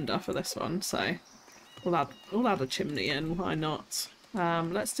splendour for this one, so We'll add a chimney in, why not?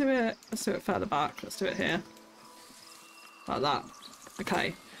 Let's do it further back. Let's do it here. Like that.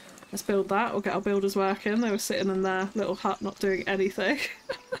 Okay. Let's build that. We'll get our builders working. They were sitting in their little hut not doing anything.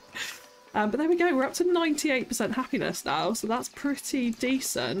 But there we go. We're up to 98% happiness now, so that's pretty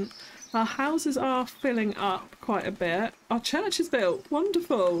decent. Our houses are filling up quite a bit. Our church is built.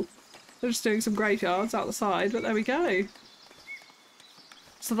 Wonderful. They're just doing some graveyards out the side, but there we go.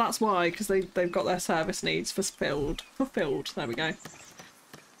 So that's why, because they've got their service needs fulfilled. There we go.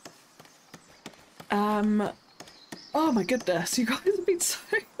 Oh my goodness, you guys have been so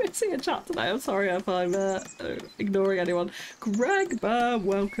busy in chat today. I'm sorry if I'm ignoring anyone. Greg Burr,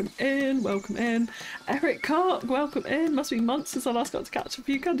 welcome in, welcome in. Eric Cart, welcome in. Must be months since I last got to catch a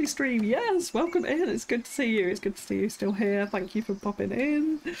FewCandy stream. Yes, welcome in. It's good to see you. It's good to see you still here. Thank you for popping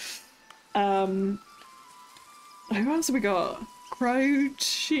in. Who else have we got?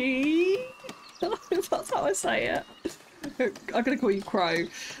 Crochi? That's how I say it. I'm going to call you Crow.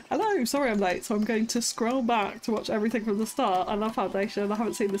 Hello, sorry I'm late, so I'm going to scroll back to watch everything from the start. I love Foundation. I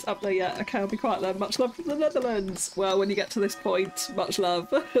haven't seen this update yet. Okay, I'll be quiet then. Much love from the Netherlands. Well, when you get to this point, much love.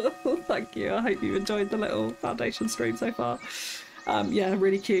 Thank you. I hope you enjoyed the little Foundation stream so far. Yeah,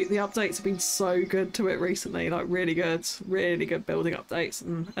 really cute. The updates have been so good to it recently. Like, really good building updates.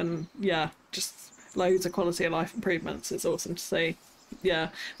 And yeah, just loads of quality of life improvements. It's awesome to see. Yeah,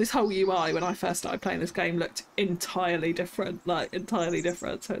 this whole UI when I first started playing this game looked entirely different,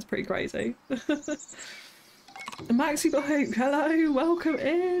 so it's pretty crazy. Maxi Bohook, hello, welcome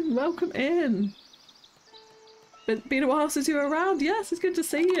in. It's been a while since you were around. Yes, it's good to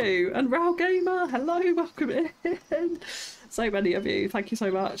see you. And Rao Gamer, hello, welcome in. So many of you, thank you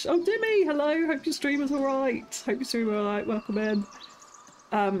so much. Oh, Dimmy, hello, hope your stream is alright. Welcome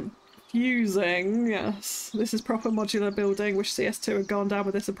in. Fusing, yes. This is proper modular building. Wish CS2 had gone down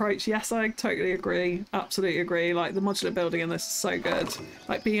with this approach. Yes, I totally agree. Absolutely agree. Like, the modular building in this is so good.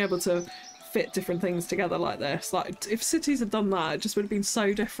 Like, being able to fit different things together like this. Like, if cities had done that, it just would have been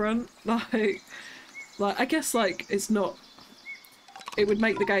so different. Like I guess, like, it's not... It would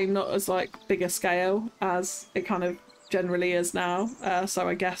make the game not as, like, bigger scale as it kind of generally is now. So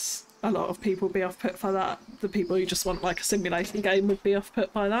I guess a lot of people would be off-put by that. The people who just want, like, a simulation game would be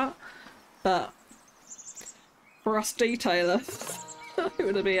off-put by that. But for us detailers, it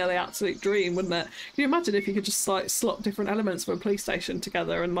would be the absolute dream, wouldn't it? Can you imagine if you could just like slot different elements of a police station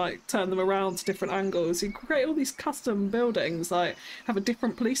together and like turn them around to different angles? You create all these custom buildings, like have a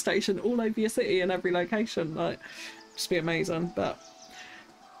different police station all over your city in every location. Like, just be amazing. But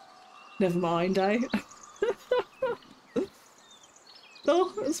never mind, eh?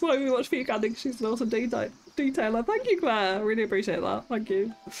 Oh, that's why we watch FewCandy. She's an awesome detailer. Thank you, Claire. I really appreciate that. Thank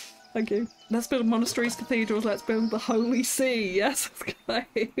you. Thank you. Let's build monasteries, cathedrals, let's build the Holy See. Yes,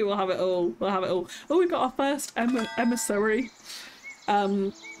 okay. We'll have it all. We'll have it all. Oh, we've got our first emissary.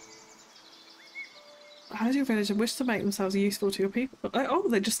 How do your village wish to make themselves useful to your people? Oh,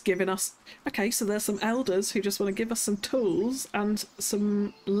 they're just giving us... Okay, so there's some elders who just want to give us some tools and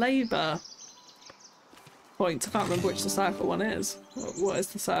some labour points. I can't remember which the circle one is. What is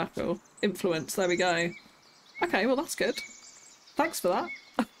the circle? Influence, there we go. Okay, well that's good. Thanks for that.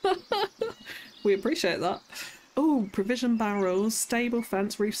 We appreciate that. Oh, provision barrels, stable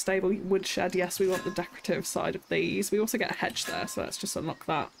fence, roof stable, woodshed. Yes, we want the decorative side of these. We also get a hedge there, so let's just unlock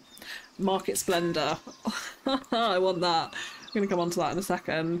that. Market Splendor. I want that. I'm going to come on to that in a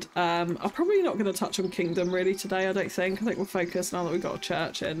second. I'm probably not going to touch on Kingdom really today, I don't think. I think we'll focus now that we've got a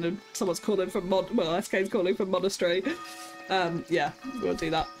church in and someone's calling for SK's calling for monastery. Yeah, we'll do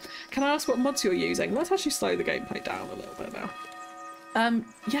that. Can I ask what mods you're using? Let's actually slow the gameplay down a little bit now.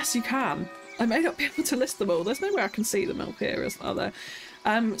 Yes, you can. I may not be able to list them all. There's no way I can see them up here, are there?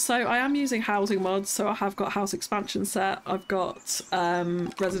 So I am using housing mods. So I have got house expansion set, I've got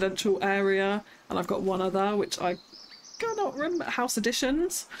residential area, and I've got one other, which I cannot remember, house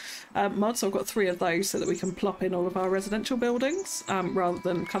additions mods. So I've got 3 of those so that we can plop in all of our residential buildings rather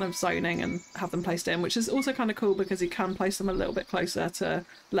than kind of zoning and have them placed in, which is also kind of cool because you can place them a little bit closer to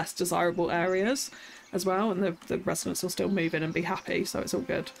less desirable areas as well, and the residents will still move in and be happy, so it's all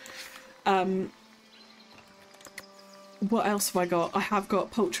good. What else have I got? I have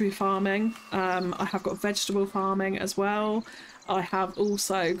got poultry farming, I have got vegetable farming as well. I have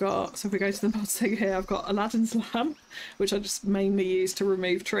also got, so if we go to the mods thing here, I've got Aladdin's lamp, which I just mainly use to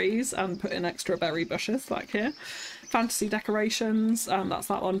remove trees and put in extra berry bushes like here. Fantasy decorations, that's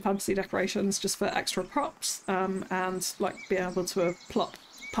that one, fantasy decorations just for extra props and like being able to plot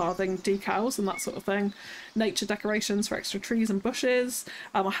pathing decals and that sort of thing. Nature decorations for extra trees and bushes.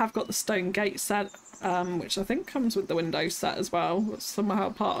 I have got the stone gate set, which I think comes with the windows set as well. It's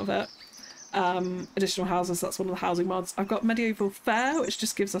somehow part of it. Additional houses, that's one of the housing mods. I've got medieval fair, which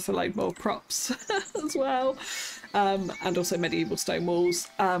just gives us a load more props as well, and also medieval stone walls.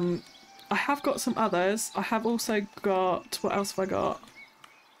 I have got some others. I have also got, what else have I got?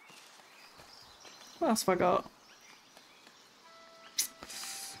 What else have I got?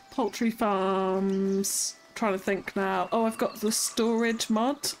 Poultry farms. Trying to think now. Oh, I've got the storage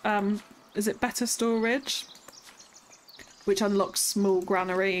mod. Is it better storage? Which unlocks small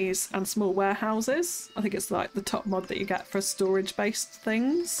granaries and small warehouses. I think it's like the top mod that you get for storage-based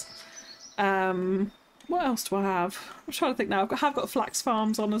things. What else do I have? I'm trying to think now. I have got flax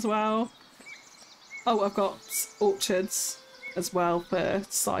farms on as well. Oh, I've got orchards as well for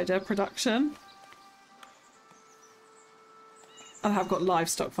cider production. And I've got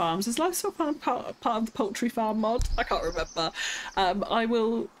livestock farms. Is livestock farm part of the poultry farm mod? I can't remember. I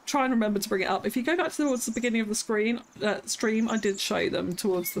will try and remember to bring it up. If you go back towards the beginning of the stream, I did show them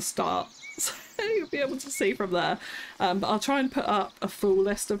towards the start. So you'll be able to see from there. But I'll try and put up a full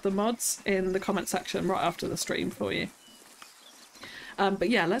list of the mods in the comment section right after the stream for you.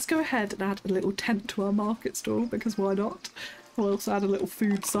 But yeah, let's go ahead and add a little tent to our market stall, because why not? We'll also add a little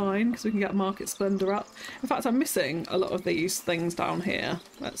food sign because we can get Market Splendor up. In fact, I'm missing a lot of these things down here.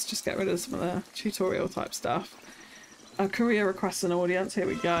 Let's just get rid of some of the tutorial type stuff. A career requests an audience. Here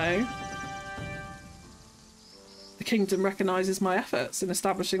we go. The kingdom recognises my efforts in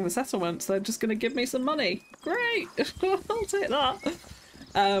establishing the settlements. They're just going to give me some money. Great! I'll take that.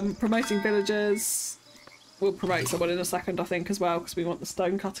 Promoting villagers. We'll promote someone in a second, I think, as well, because we want the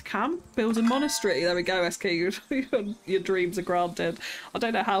stonecutter camp. Build a monastery. There we go, SK. Your dreams are granted. I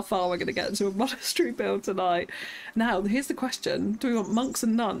don't know how far we're going to get into a monastery build tonight. Now, here's the question. Do we want monks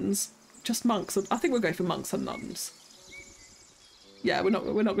and nuns? Just monks? I think we'll go for monks and nuns. Yeah, we're not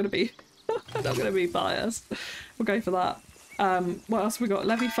going to be we're not going to be biased. We'll go for that. What else have we got?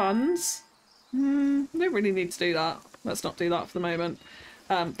 Levy funds. We don't really need to do that. Let's not do that for the moment.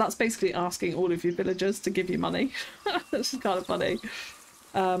 That's basically asking all of your villagers to give you money. This is kind of funny.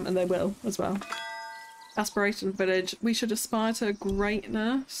 And they will as well. Aspiration village. We should aspire to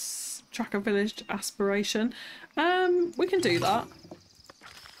greatness. Track a village aspiration. We can do that.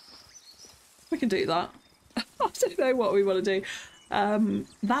 We can do that. I don't know what we want to do.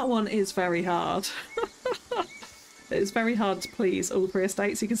 That one is very hard. It's very hard to please all 3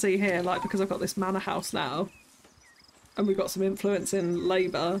 estates. You can see here, like, because I've got this manor house now, and we've got some influence in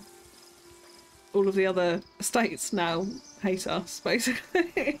Labour, all of the other estates now hate us,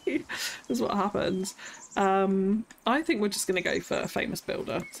 basically. That's what happens. I think we're just going to go for a famous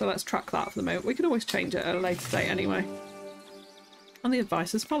builder, so let's track that for the moment. We can always change it at a later date anyway. And the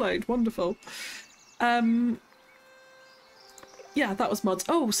advice is followed. Wonderful. Yeah, that was mods.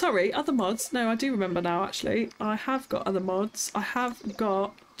 Oh, sorry, other mods. No, I do remember now, actually. I have got other mods. I have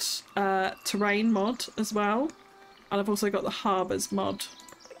got terrain mod as well. And I've also got the harbours mod,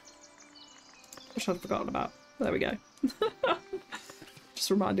 which I'd forgotten about. There we go. Just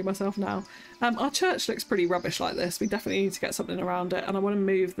reminding myself now. Our church looks pretty rubbish like this. We definitely need to get something around it. And I want to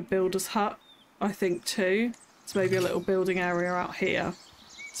move the builder's hut, I think, too. So maybe a little building area out here.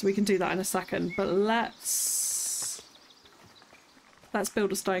 So we can do that in a second. But let's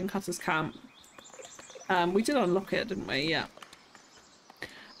build a stonecutter's camp. We did unlock it, didn't we? Yeah.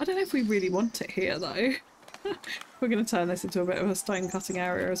 I don't know if we really want it here, though. We're going to turn this into a bit of a stone cutting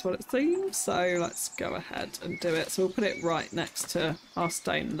area is what it seems, so let's go ahead and do it. So we'll put it right next to our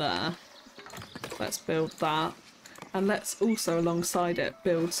stone there. Let's build that, and let's also alongside it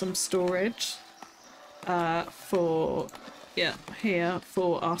build some storage for, yeah, here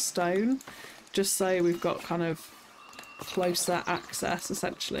for our stone, just so we've got kind of closer access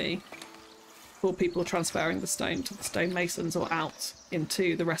essentially for people transferring the stone to the stonemasons or out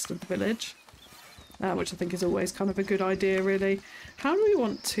into the rest of the village. Which I think is always kind of a good idea, really. How do we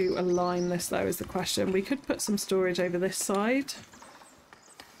want to align this, though, is the question. We could put some storage over this side.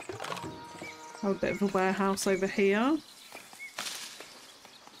 Have a bit of a warehouse over here.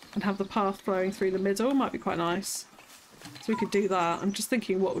 And have the path flowing through the middle. Might be quite nice. So we could do that. I'm just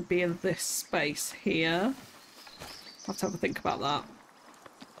thinking what would be in this space here. I'll have to have a think about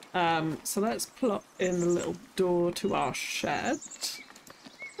that. So let's plot in a little door to our shed.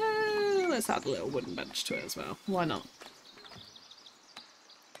 Let's add a little wooden bench to it as well. Why not?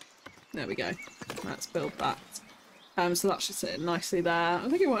 There we go. Let's build that. So that should sit nicely there. I'm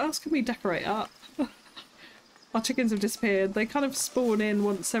thinking, what else can we decorate up? Our chickens have disappeared. They kind of spawn in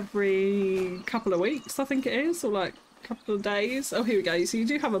once every couple of weeks, I think it is, or like a couple of days. Oh, here we go. So you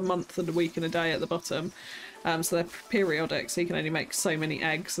do have a month and a week and a day at the bottom. So they're periodic, so you can only make so many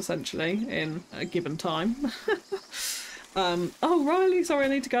eggs, essentially, in a given time. Oh, Riley, sorry, I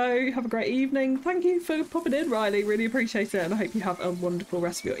need to go. Have a great evening. Thank you for popping in, Riley. Really appreciate it, and I hope you have a wonderful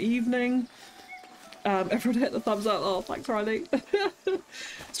rest of your evening. Everyone hit the thumbs up. Oh, thanks, Riley.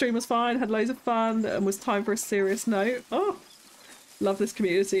 Stream was fine, had loads of fun, and was time for a serious note. Oh, love this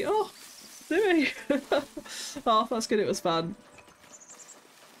community. Oh, do we? Oh, that's good. It was fun.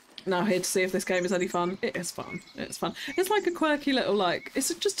 Now here to see if this game is any fun. It is fun. It's fun. It's like a quirky little, like,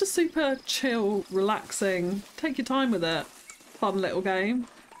 it's just a super chill, relaxing, take your time with it, fun little game.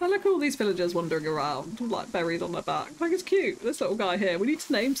 And look at all these villagers wandering around, like buried on their back. Like, it's cute. This little guy here. We need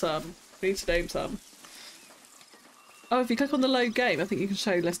to name some. We need to name some. Oh, if you click on the load game, I think you can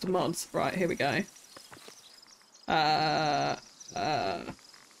show list of mods. Right, here we go. Oh,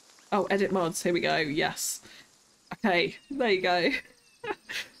 edit mods. Here we go. Yes. Okay, there you go.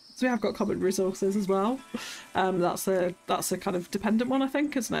 So we have got common resources as well. That's a kind of dependent one, I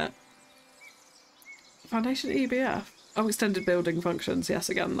think, isn't it? Foundation EBF. Oh, extended building functions. Yes,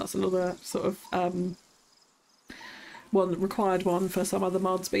 again, that's another sort of required one for some other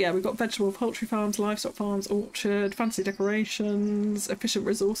mods. But yeah, we've got vegetable poultry farms, livestock farms, orchard, fancy decorations, efficient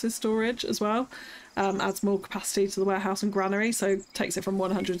resources storage as well. Adds more capacity to the warehouse and granary, so takes it from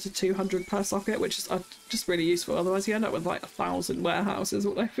 100 to 200 per socket, which is just really useful. Otherwise you end up with like 1,000 warehouses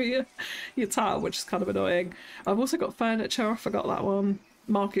all over your town, which is kind of annoying. I've also got furniture, I forgot that one.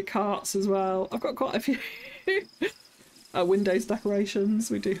 Market carts as well. I've got quite a few. Windows decorations,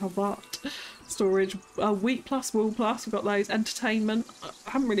 we do have that. Storage, wheat plus, wool plus, we've got those. Entertainment,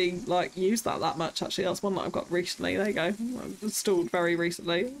 I haven't really like used that much actually. That's one that I've got recently. There you go, installed very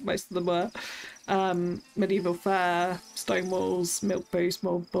recently, most of them were. Medieval fair, stone walls, milk boost,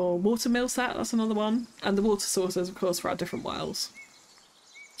 mold ball, water mill set, that's another one. And the water sources, of course, for our different wells.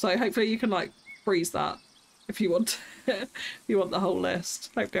 So hopefully you can like freeze that if you want if you want the whole list.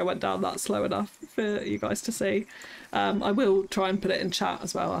 Hopefully I went down that slow enough for you guys to see. I will try and put it in chat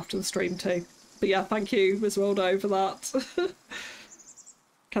as well after the stream too. But yeah, thank you, Ms. Waldo, for that.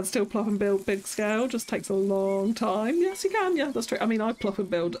 Can still plop and build big scale, just takes a long time. Yes, you can, yeah, that's true. I mean, I plop and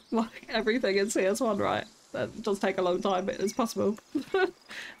build like everything in CS1, right? That does take a long time, but it's possible.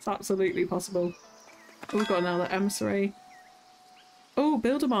 It's absolutely possible. Oh, we've got another emissary. Oh,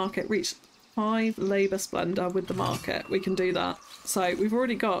 builder market reached 5 labour splendour with the market. We can do that. So we've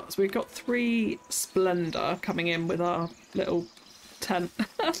already got, so we've got 3 splendour coming in with our little tent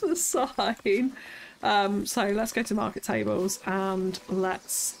at the sign. So let's go to market tables and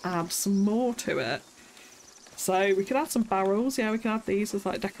let's add some more to it. So we could add some barrels. Yeah, we can add these as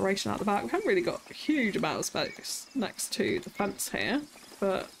like decoration at the back. We haven't really got a huge amount of space next to the fence here,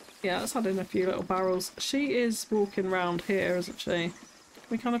 but yeah, let's add in a few little barrels. She is walking around here, isn't she?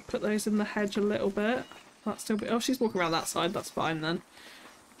 We kind of put those in the hedge a little bit. That's still oh, she's walking around that side. That's fine then.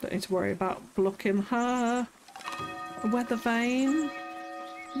 Don't need to worry about blocking her. A weather vane.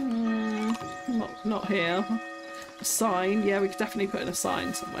 Not here. A sign. Yeah, we could definitely put in a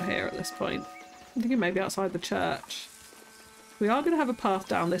sign somewhere here at this point. I'm thinking maybe outside the church. We are going to have a path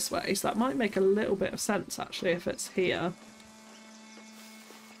down this way, so that might make a little bit of sense actually if it's here.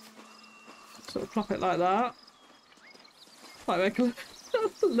 Sort of plop it like that. Might make a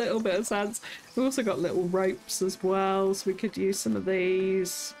little bit of sense. We've also got little ropes as well, so we could use some of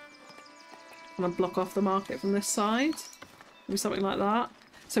these. And then block off the market from this side. Maybe something like that.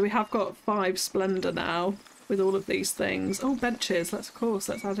 So we have got 5 Splendour now with all of these things. Oh, benches. Let's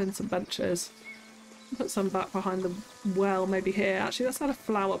add in some benches. Put some back behind the well, maybe here. Actually, let's add a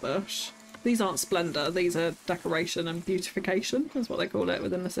flower bush. These aren't Splendour. These are decoration and beautification, is what they call it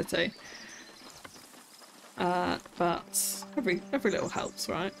within the city. But every little helps,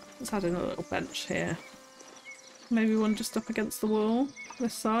 right? Let's add in a little bench here. Maybe one just up against the wall,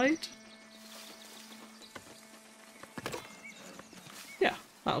 this side. Yeah,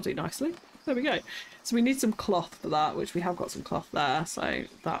 that'll do nicely. There we go. So we need some cloth for that, which we have got some cloth there, so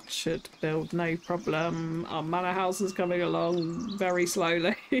that should build no problem. Our manor house is coming along very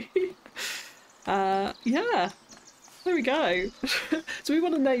slowly. Yeah. There we go. So we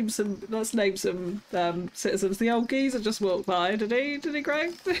want to name some, let's name some citizens. The old geezer just walked by, did he,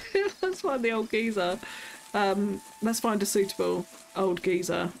 Greg? Let's find the old geezer. Let's find a suitable old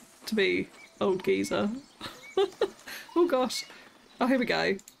geezer to be old geezer. Oh gosh. Oh, here we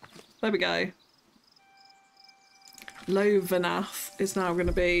go. There we go. Lovanath is now going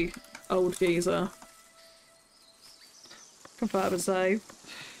to be old geezer. Confirm and save.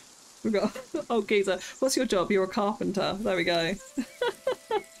 We've got old geezer. What's your job? You're a carpenter. There we go.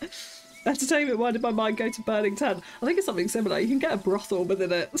 Entertainment. Why did my mind go to Burning 10? I think it's something similar. You can get a brothel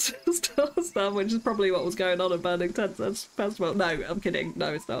within it, stuff, which is probably what was going on at Burning 10's festival. No, I'm kidding.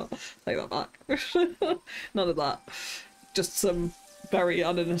 No, it's not. Take that back. None of that. just some very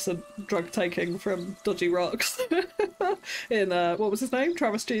uninnocent drug taking from Dodgy Rocks in what was his name?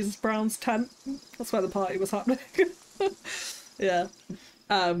 Travis Jesus Brown's tent. That's where the party was happening. Yeah.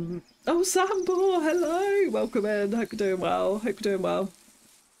 Oh, Sambor, hello, welcome in. Hope you're doing well. Hope you're doing well.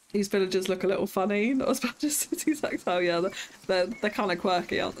 These villagers look a little funny, not as bad as Cities XL. Yeah, they're kind of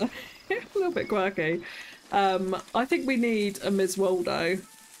quirky, aren't they? A little bit quirky. I think we need a Ms. Waldo.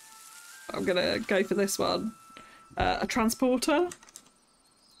 I'm gonna go for this one. A transporter.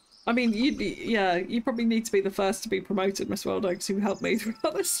 I mean, you probably need to be the first to be promoted, Miss Waldo, because you helped me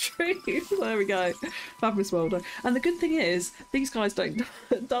throughout the stream. There we go. Have Miss Waldo. And the good thing is, these guys don't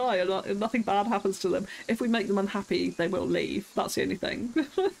die, and nothing bad happens to them. If we make them unhappy, they will leave. That's the only thing.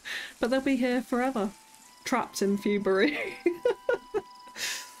 But they'll be here forever, trapped in Fewbury.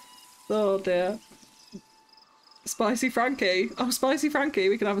 Oh dear. Spicy Frankie. Oh, Spicy Frankie.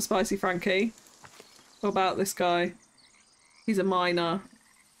 We can have a Spicy Frankie. What about this guy? He's a miner.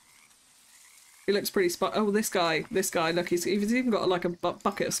 He looks pretty oh, this guy, look, he's even got like a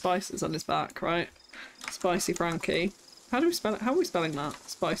bucket of spices on his back, right? Spicy Frankie. How do we spell it? How are we spelling that?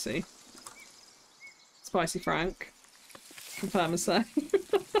 Spicy. Spicy Frank. Confirm and say.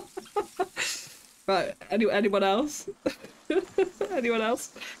 Right, anyone else? Anyone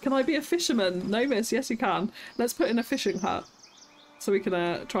else? Can I be a fisherman? No, miss. Yes, you can. Let's put in a fishing hut so we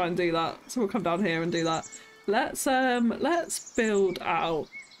can try and do that. So we'll come down here and do that. Let's build out.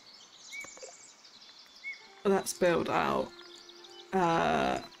 Let's build out.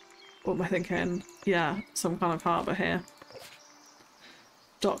 What am I thinking? Yeah, some kind of harbour here.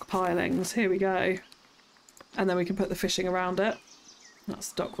 Dock pilings. Here we go. And then we can put the fishing around it.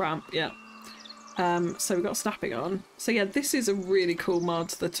 That's dock ramp. Yeah. So we've got snapping on. So yeah, this is a really cool mod,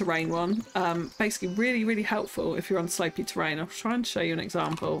 the terrain one. Basically really, really helpful if you're on slopey terrain. I'll try and show you an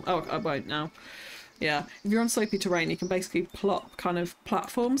example. Oh, I won't now. Yeah, if you're on slopey terrain, you can basically plot kind of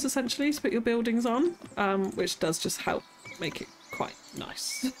platforms essentially to put your buildings on, which does just help make it quite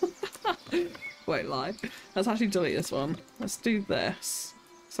nice. Won't lie. Let's actually delete this one. Let's do this.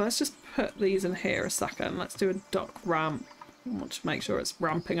 So let's just put these in here a second. Let's do a dock ramp. I want to make sure it's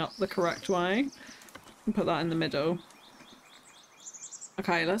ramping up the correct way. And put that in the middle.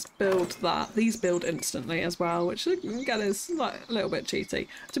 Okay, let's build that. These build instantly as well, which again is like a little bit cheaty.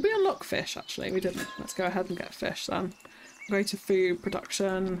 Did we unlock fish actually? We didn't. Let's go ahead and get fish then. Go to food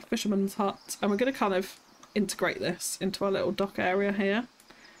production, fisherman's hut, and we're going to kind of integrate this into our little dock area here.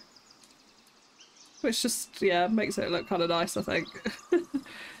 Which just, yeah, makes it look kind of nice, I think.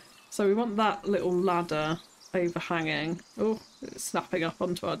 So we want that little ladder overhanging. Oh, it's snapping up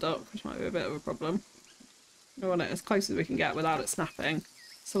onto our dock, which might be a bit of a problem. We want it as close as we can get without it snapping.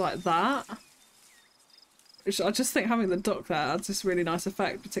 So like that. Which I just think having the dock there adds this really nice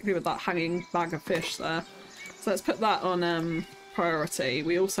effect, particularly with that hanging bag of fish there. So let's put that on priority.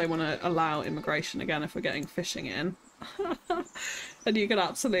 We also want to allow immigration again if we're getting fishing in. And you can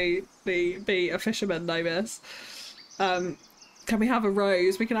absolutely be a fisherman, no miss. Can we have a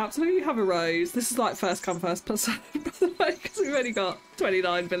rose? We can absolutely have a rose. This is like first come, first served, by the way, because we've only got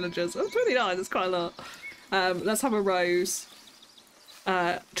 29 villagers. Oh, 29, that's quite a lot. Let's have a rose.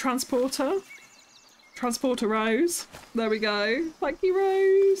 Transporter rose. There we go. Thank you,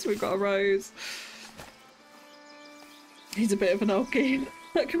 Rose. We've got a rose. He's a bit of an old geezer.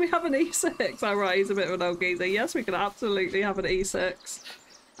 Can we have an E6? Oh, right, he's a bit of an old geezer. Yes, we can absolutely have an E6.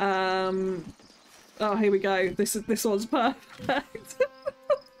 Oh, here we go. This one's perfect.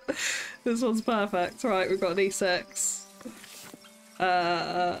 This one's perfect. Right, we've got an E6.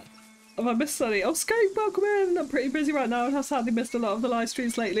 Have I missed any? Oh, Scope, welcome in. I'm pretty busy right now and have sadly missed a lot of the live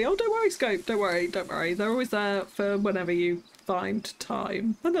streams lately. Oh, don't worry, Scope. Don't worry. They're always there for whenever you find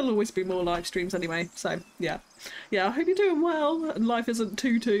time. And there'll always be more live streams anyway. So, yeah. Yeah, I hope you're doing well and life isn't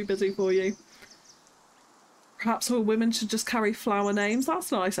too busy for you. Perhaps all women should just carry flower names.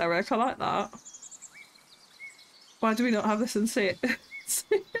 That's nice, Eric. I like that. Why do we not have this in CS?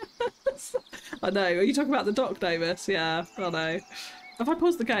 I know. Are you talking about the dock, Davis? Yeah, I know. If I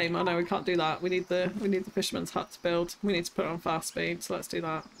pause the game, I know we can't do that. We need the fisherman's hut to build. We need to put it on fast speed, so let's do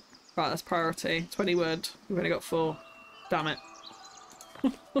that. Right, that's priority. 20 wood. We've only got 4. Damn it.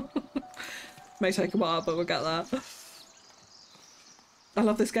 May take a while, but we'll get there. I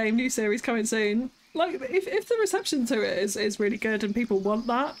love this game. New series coming soon. Like, if the reception to it is really good and people want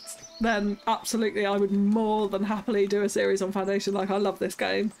that, then absolutely I would more than happily do a series on Foundation. Like, I love this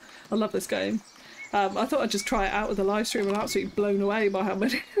game. I love this game. I thought I'd just try it out with a live stream and I'm absolutely blown away by how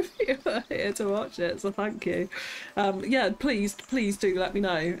many of you are here to watch it, so thank you. Yeah, please do let me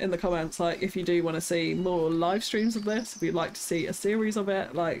know in the comments, like, if you do want to see more live streams of this, if you'd like to see a series of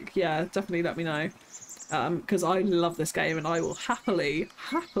it, like, yeah, definitely let me know. because I love this game and I will happily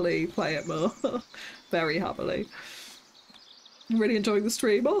play it more. Very happily. I'm really enjoying the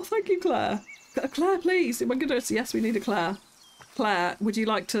stream. Oh, thank you, Claire. Claire, please. Oh my goodness, yes, we need a Claire. Claire, would you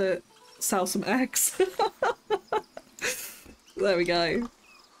like to sell some eggs? There we go.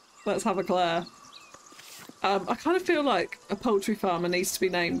 Let's have a Claire. I kind of feel like a poultry farmer needs to be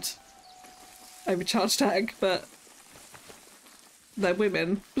named Overcharged Egg, but they're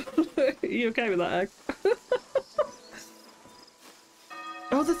women. Are you okay with that egg?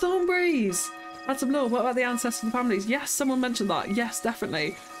 Oh, the Thornberrys! Add some lore. What about the ancestors and families? Yes, someone mentioned that. Yes,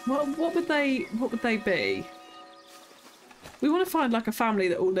 definitely. What would they be? We want to find like a family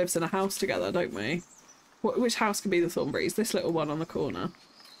that all lives in a house together, don't we? Which house could be the Thornberrys? This little one on the corner.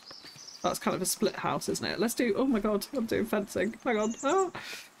 That's kind of a split house, isn't it? Let's do... Oh my god, I'm doing fencing. Hang on. Oh.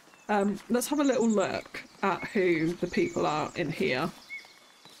 Let's have a little look at who the people are in here.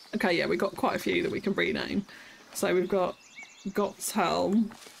 Okay, yeah, we've got quite a few that we can rename. So we've got Gottshelm.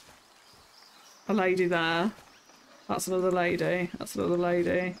 A lady there. That's another lady. That's another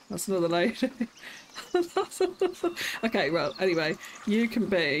lady. That's another lady. Okay, well, anyway, you can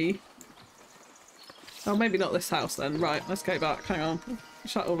be... Oh, maybe not this house then. Right, let's go back. Hang on.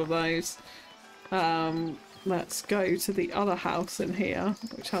 Shut all of those. Let's go to the other house in here,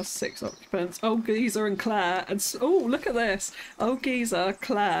 which has 6 occupants. Old Geezer and Claire, and oh, look at this! Old Geezer,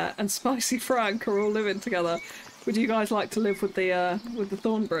 Claire, and Spicy Frank are all living together. Would you guys like to live with the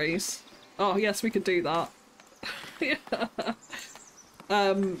Thornberrys? Oh yes, we could do that. Yeah.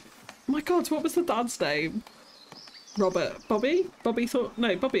 My God, what was the dad's name? Robert, Bobby? Bobby thought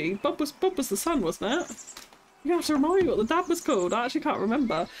no, Bobby. Bob was the son, wasn't it? You have to remind me what the dad was called. I actually can't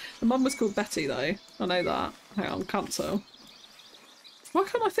remember. The mum was called Betty though. I know that. Hang on, cancel. Why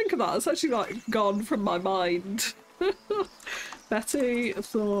can't I think of that? It's actually like gone from my mind. Betty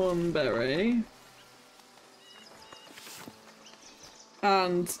Thornberry.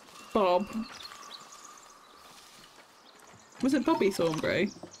 And Bob. Was it Bobby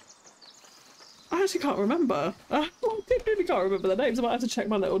Thornberry? I actually can't remember. I really can't remember their names. I might have to check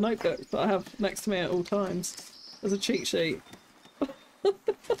my little notebook that I have next to me at all times. There's a cheat sheet.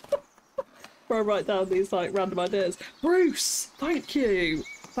 Where I write down these like random ideas. Bruce! Thank you!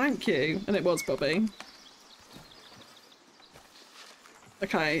 Thank you! And it was Bobby.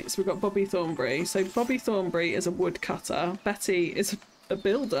 Okay, so we've got Bobby Thornberry. So Bobby Thornberry is a woodcutter. Betty is a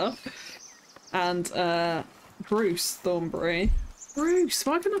builder. And Bruce Thornberry. Bruce!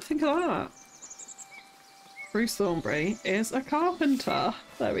 Why couldn't I think of that? Bruce Thornberry is a carpenter.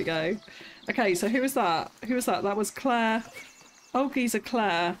 There we go. Okay, so who was that? Who was that? That was Claire. Old Geezer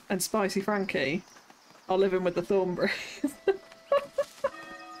Claire and Spicy Frankie are living with the Thornberrys.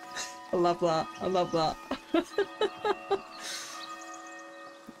 I love that. I love that.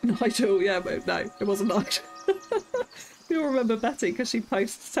 Nigel, yeah, but no, it wasn't Nigel. You'll remember Betty because she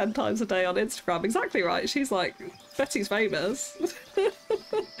posts 10 times a day on Instagram. Exactly right. She's like, Betty's famous.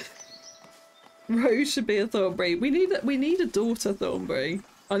 Rose should be a Thornberry. We need a daughter Thornberry.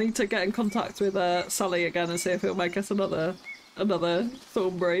 I need to get in contact with Sully again and see if he'll make us another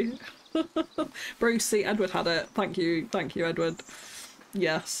Thornberry. Bruce, see, Edward had it. Thank you, Edward.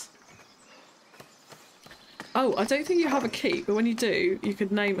 Yes. Oh, I don't think you have a keep, but when you do, you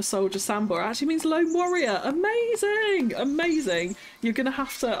could name a soldier Sambor. It actually means lone warrior. Amazing, amazing. You're gonna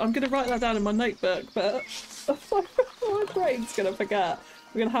have to. I'm gonna write that down in my notebook, but my brain's gonna forget.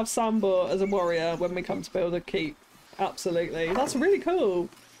 We're going to have Sambor as a warrior when we come to build a keep. Absolutely. That's really cool.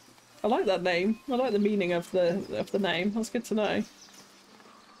 I like that name. I like the meaning of the name. That's good to know.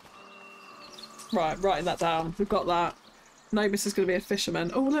 Right, writing that down. We've got that. Nobis is going to be a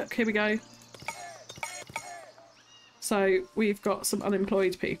fisherman. Oh, look, here we go. So we've got some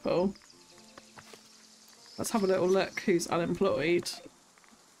unemployed people. Let's have a little look who's unemployed.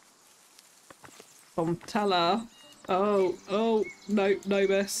 Fontella. Oh, no,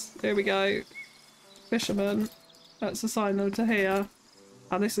 Nobis. Here we go. Fisherman. Let's assign them to here.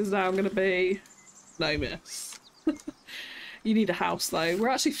 And this is now going to be Nobis. You need a house though. We're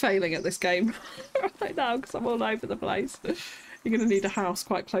actually failing at this game right now because I'm all over the place. You're going to need a house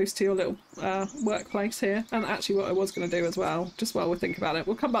quite close to your little workplace here. And actually what I was going to do as well, just while we think about it,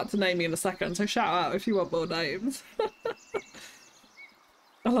 we'll come back to naming in a second, so shout out if you want more names.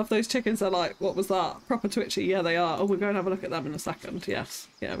 I love those chickens. They're like, what was that? Proper twitchy. Yeah, they are. Oh, we're going to have a look at them in a second. Yes.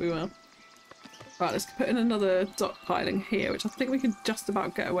 Yeah, we will. Right, let's put in another dot piling here, which I think we can just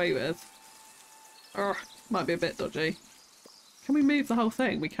about get away with. Urgh, might be a bit dodgy. Can we move the whole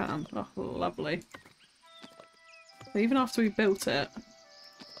thing? We can. Oh, lovely. Even after we built it,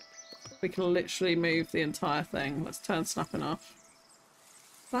 we can literally move the entire thing. Let's turn snapping off.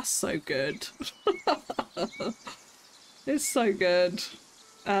 That's so good. It's so good.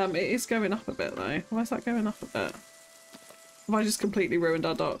 It is going up a bit though. Why is that going up a bit? Have I just completely ruined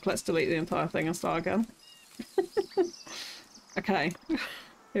our dock? Let's delete the entire thing and start again. Okay,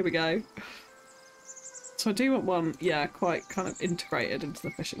 here we go. So I do want one, yeah, quite kind of integrated into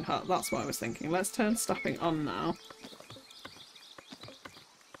the fishing hut. That's what I was thinking. Let's turn staffing on now.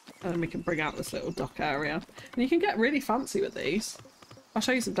 And then we can bring out this little dock area. And you can get really fancy with these. I'll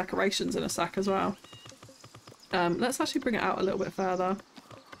show you some decorations in a sec as well. Let's actually bring it out a little bit further.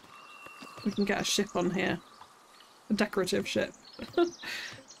 We can get a ship on here. A decorative ship.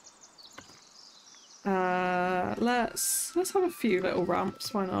 Let's have a few little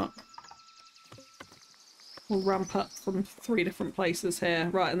ramps, why not? We'll ramp up from 3 different places here.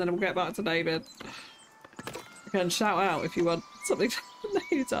 Right, and then we'll get back to David. Again, shout out if you want something to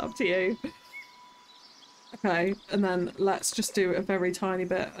it's up to you. Okay, and then let's just do a very tiny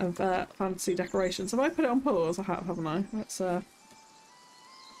bit of fantasy decorations. Have I put it on pause? I have, haven't I? Let's get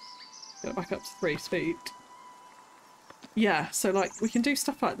it back up to 3 speed. Yeah, so like we can do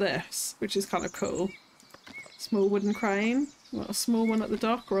stuff like this, which is kind of cool. Small wooden crane. What, a small one at the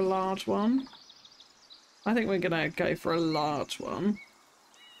dock or a large one? I think we're gonna go for a large one.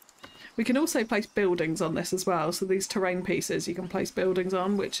 We can also place buildings on this as well. So these terrain pieces you can place buildings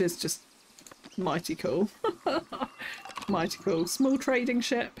on, which is just mighty cool. Mighty cool. Small trading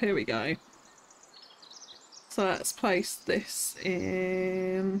ship. Here we go. So let's place this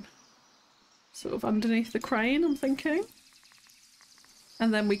in sort of underneath the crane, I'm thinking.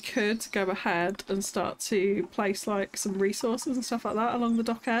 And then we could go ahead and start to place like some resources and stuff like that along the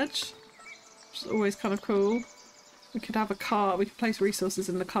dock edge, which is always kind of cool. We could have a cart, we could place resources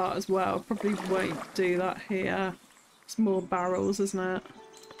in the cart as well. Probably won't do that here. It's more barrels, isn't it?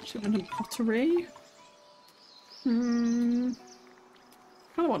 Shipment and pottery. Kind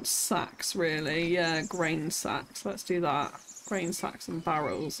of want sacks really. Yeah, grain sacks. Let's do that. Grain sacks and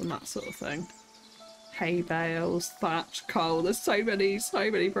barrels and that sort of thing. Hay bales, thatch, coal. There's so many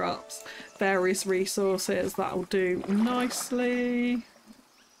props. Various resources. That'll do nicely.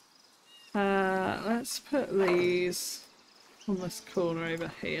 Let's put these on this corner over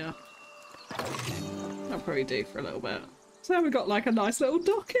here. That'll probably do for a little bit. So we've got like a nice little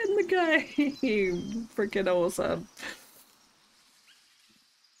dock in the game. Freaking awesome.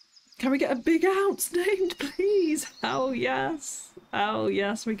 Can we get a big ounce named, please? Hell yes. Hell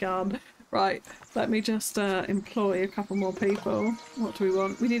yes, we can. Right, let me just employ a couple more people. What do we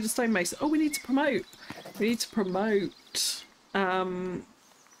want? We need a stonemason. Oh, we need to promote. We need to promote. Let's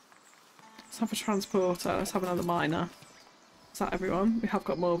have a transporter. Let's have another miner. Is that everyone? We have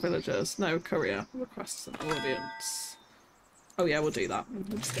got more villagers. No, courier. Requests an audience. Oh yeah, we'll do that.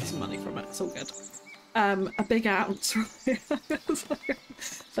 We'll just get some money from it. It's all good. A big ounce.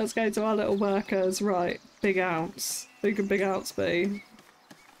 Let's go to our little workers. Right, big ounce. Who can big ounce be?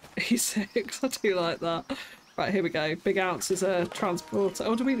 E6. I do like that. Right, here we go. Big ounce is a transporter.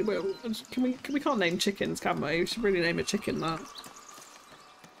 Oh, do we? We can't name chickens, can we? We should really name a chicken that.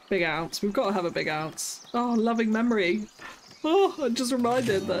 Big ounce. We've got to have a big ounce. Oh, loving memory. Oh, I'm just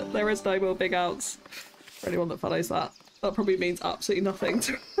reminded that there is no more big ounce. For anyone that follows that. That probably means absolutely nothing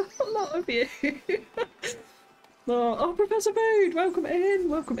to a lot of you. Oh, Professor Food, welcome in.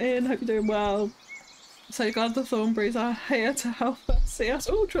 Welcome in. Hope you're doing well. So glad the Thornberries are here to help us see us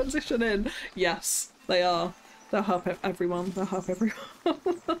all transition in. Yes, they are. They'll help everyone. They'll help everyone.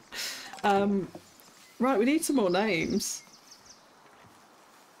 Right, we need some more names.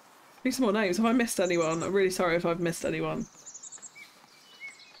 Need some more names. Have I missed anyone? I'm really sorry if I've missed anyone.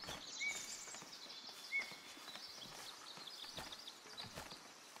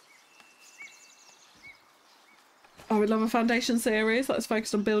 I would love a foundation series that's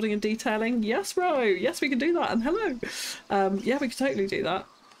focused on building and detailing. Yes, Ro. Yes, we can do that. And hello. Yeah, we could totally do that.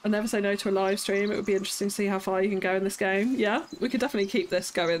 I never say no to a live stream. It would be interesting to see how far you can go in this game. Yeah, we could definitely keep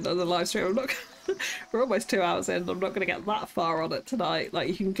this going on the live stream. I'm not. We're almost 2 hours in. I'm not going to get that far on it tonight. Like,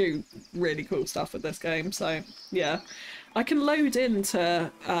 you can do really cool stuff with this game. So yeah, I can load into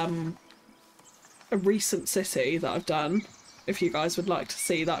a recent city that I've done if you guys would like to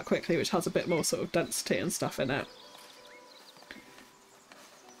see that quickly, which has a bit more sort of density and stuff in it.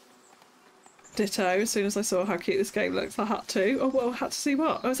 Ditto. As soon as I saw how cute this game looks, I had to. Oh, well, I had to see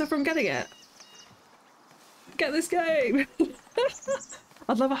what? Oh, is everyone getting it? Get this game!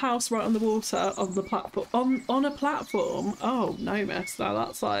 I'd love a house right on the water, on the platform. On a platform? Oh, no, miss. No,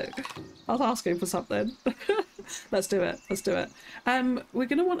 that's like... I was asking for something. Let's do it. Let's do it. We're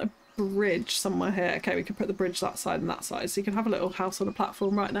going to want a bridge somewhere here. Okay, we can put the bridge that side and that side. So you can have a little house on a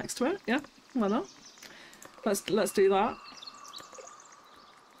platform right next to it. Yeah, why not? Let's do that.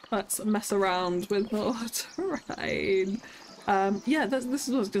 Let's mess around with more terrain. Yeah, this is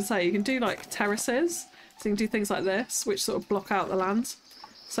what I was going to say. You can do like terraces. So you can do things like this, which sort of block out the land.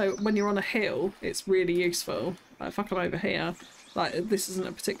 So when you're on a hill, it's really useful. Like if I come over here, like this isn't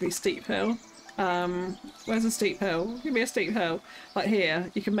a particularly steep hill. Where's a steep hill? Give me a steep hill. Like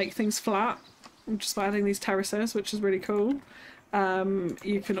here, you can make things flat just by adding these terraces, which is really cool.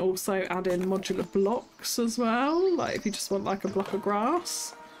 You can also add in modular blocks as well, like if you just want like a block of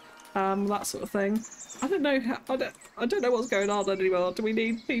grass, that sort of thing. I don't know how, I don't know what's going on anymore. Do we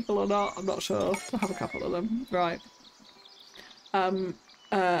need people or not? I'm not sure. I'll have a couple of them. Right.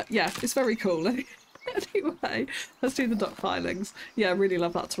 Yeah, it's very cool. Anyway, let's do the dock pilings. Yeah, I really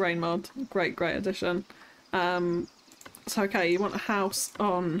love that terrain mod. Great addition. So okay, you want a house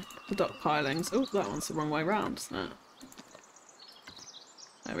on the dock pilings. Oh, that one's the wrong way round, isn't it?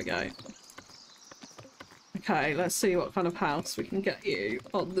 There we go. Okay, let's see what kind of house we can get you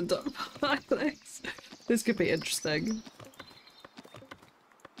on the dock pilings. This could be interesting.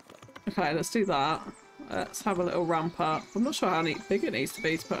 Okay, let's do that. Let's have a little ramp up. I'm not sure how big it needs to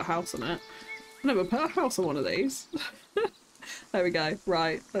be to put a house on it. I've never put a house on one of these. There we go.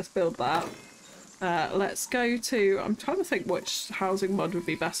 Right, let's build that. Let's go to... I'm trying to think which housing mod would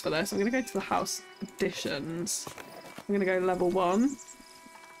be best for this. I'm going to go to the house additions. I'm going to go level 1.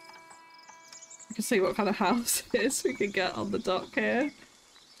 You can see what kind of house it is we can get on the dock here.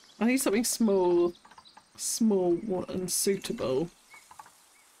 I need something small and suitable.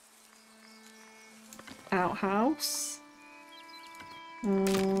 Outhouse.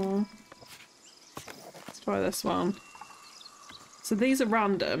 Let's try this one. So these are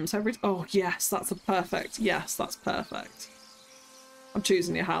random. So oh yes, that's a perfect. Yes, that's perfect. I'm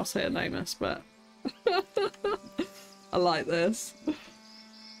choosing your house here, Namus, but I like this.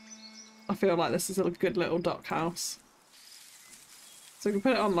 I feel like this is a good little dock house. So we can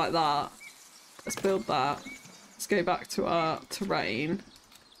put it on like that. Let's build that. Let's go back to our terrain.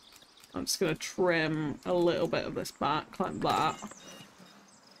 I'm just going to trim a little bit of this back like that.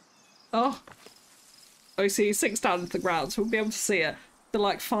 Oh, you see, it sinks down into the ground, so we'll be able to see it. The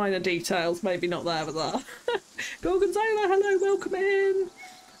like finer details, maybe not there, but there. Gorgonzola, hello, welcome in.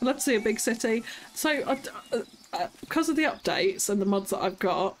 I'd love to see a big city. So, because of the updates and the mods that I've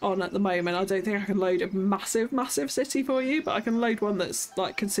got on at the moment, I don't think I can load a massive city for you, but I can load one that's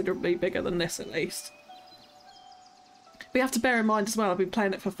like considerably bigger than this at least. But you have to bear in mind as well, I've been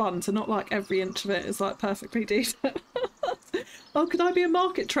playing it for fun, so not like every inch of it is like perfectly detailed. Oh, could I be a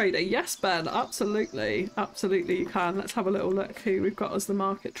market trader? Yes, Ben, absolutely. Absolutely you can. Let's have a little look who we've got as the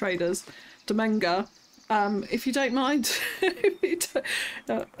market traders. Domenga, if you don't mind,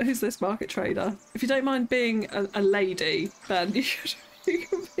 who's this market trader? If you don't mind being a lady, Ben, you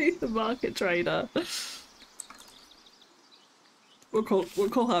can be the market trader. We'll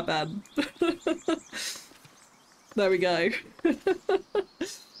call her Ben. There we go.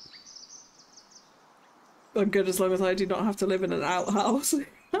 I'm good as long as I do not have to live in an outhouse.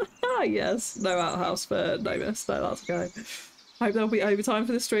 Yes, no outhouse for Nomus. No, that's okay. I hope there'll be overtime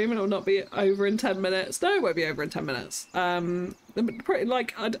for the stream and it will not be over in 10 minutes. No, it won't be over in 10 minutes. Pretty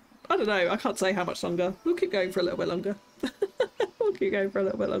like, I don't know, I can't say how much longer. We'll keep going for a little bit longer. We'll keep going for a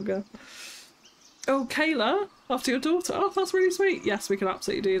little bit longer. Oh, Kayla, after your daughter. Oh, that's really sweet. Yes, we can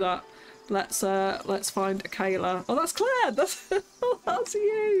absolutely do that. Let's find a Kayla. Oh, that's Claire. That's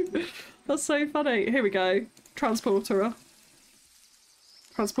you. That's so funny. Here we go. Transporter.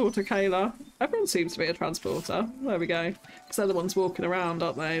 Transporter Kayla. Everyone seems to be a transporter. There we go. Because they're the ones walking around,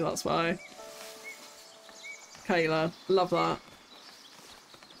 aren't they? That's why. Kayla. Love that.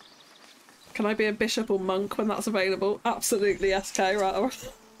 Can I be a bishop or monk when that's available? Absolutely, SK. Right, I'll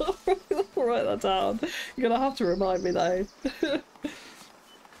write that down. You're going to have to remind me though.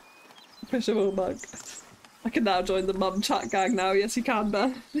 Bishop or monk. I can now join the mum chat gang now. Yes, you can,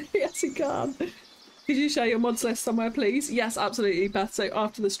 Beth. Yes, you can. Could you share your mods list somewhere, please? Yes, absolutely, Beth. So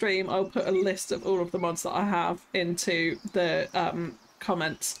after the stream, I'll put a list of all of the mods that I have into the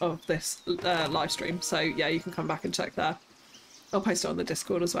comments of this live stream. So yeah, you can come back and check there. I'll post it on the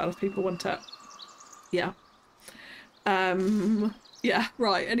Discord as well if people want it. Yeah. Yeah,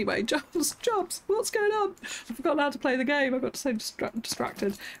 right, anyway, jobs, what's going on? I forgot how to play the game, I got so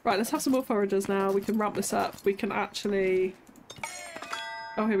distracted. Right, let's have some more foragers now, we can ramp this up, we can actually...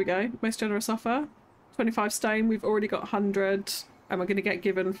 Oh, here we go, most generous offer. 25 stone, we've already got 100, and we're going to get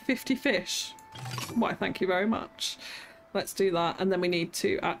given 50 fish. Why, thank you very much. Let's do that, and then we need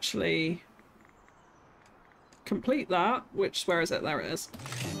to actually complete that, which, where is it? There it is.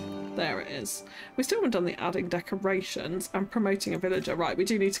 There it is. We still haven't done the adding decorations and promoting a villager. Right, we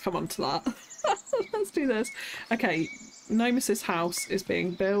do need to come on to that. Let's do this. Okay, Nomus's house is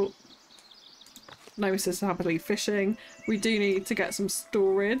being built. Nomus is happily fishing. We do need to get some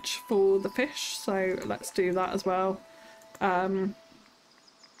storage for the fish, so let's do that as well.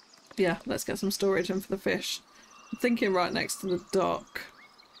 Yeah, let's get some storage in for the fish. I'm thinking right next to the dock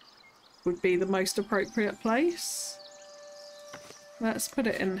would be the most appropriate place. Let's put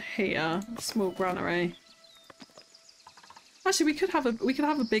it in here, small granary. Actually, we could have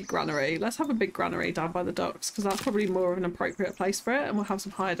a big granary. Let's have a big granary down by the docks because that's probably more of an appropriate place for it, and we'll have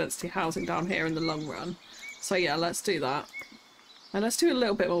some higher density housing down here in the long run. So yeah, let's do that. And let's do a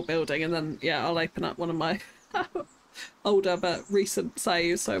little bit more building, and then yeah, I'll open up one of my older but recent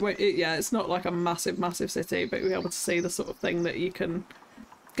saves. So yeah, it's not like a massive city, but you'll be able to see the sort of thing that you can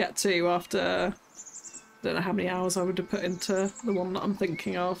get to after. I don't know how many hours I would have put into the one that I'm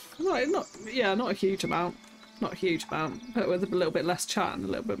thinking of. Not a huge amount. Not a huge amount, but with a little bit less chat and a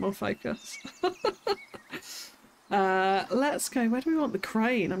little bit more focus. Let's go. Where do we want the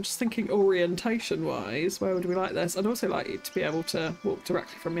crane? I'm just thinking orientation wise, where would we like this? I'd also like you to be able to walk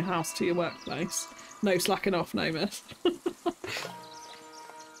directly from your house to your workplace. No slacking off, no miss.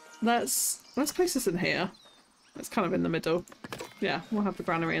 Let's place this in here. It's kind of in the middle. Yeah, we'll have the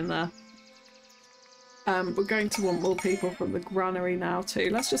granary in there. We're going to want more people from the granary now too.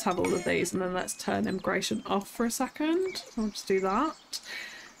 Let's just have all of these and then let's turn immigration off for a second. I'll just do that.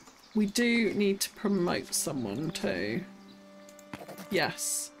 We do need to promote someone too.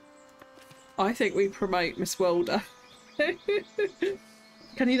 Yes. I think we promote Miss Wilder.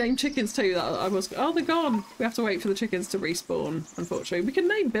 Can you name chickens too? Oh, they're gone. We have to wait for the chickens to respawn, unfortunately. We can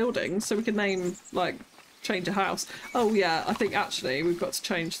name buildings, so we can name, like, change a house. Oh yeah, I think actually we've got to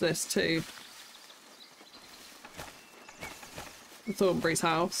change this to the Thornbury's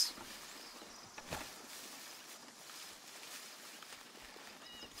house.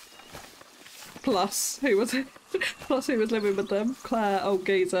 Plus, who was it? Plus, who was living with them? Claire, Old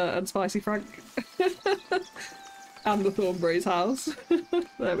Geezer, and Spicy Frank. And the Thornbury's house.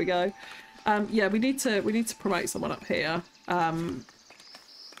 There we go. Yeah, we need to promote someone up here.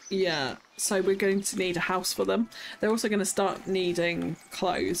 Yeah, so we're going to need a house for them. They're also going to start needing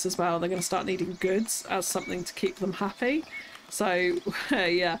clothes as well. They're going to start needing goods as something to keep them happy. So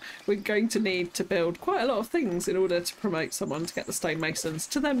yeah, we're going to need to build quite a lot of things in order to promote someone to get the stonemasons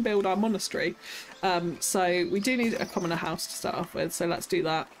to then build our monastery. So we do need a commoner house to start off with, so let's do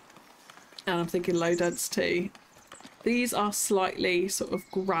that. And I'm thinking low density. These are slightly sort of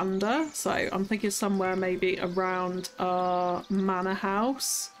grander, so I'm thinking somewhere maybe around our manor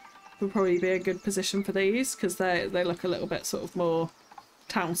house would probably be a good position for these, because they look a little bit sort of more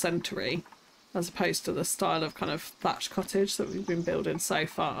town centre-y, as opposed to the style of kind of thatched cottage that we've been building so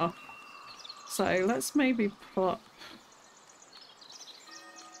far. So let's maybe plop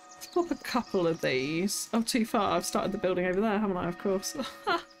a couple of these. Oh, too far. I've started the building over there, haven't I? Of course.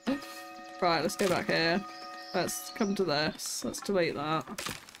 Right, let's go back here. Let's come to this. Let's delete that.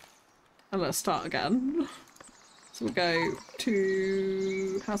 And let's start again. So we'll go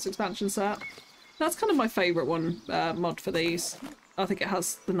to house expansion set. That's kind of my favourite one, mod for these. I think it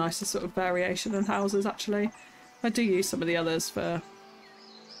has the nicest sort of variation in houses, actually. I do use some of the others for a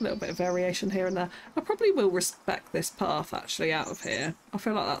little bit of variation here and there. I probably will respect this path, actually, out of here. I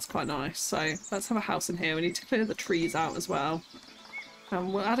feel like that's quite nice. So let's have a house in here. We need to clear the trees out as well.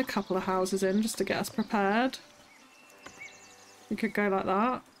 And we'll add a couple of houses in just to get us prepared. We could go like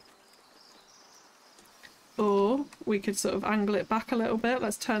that. Or we could sort of angle it back a little bit.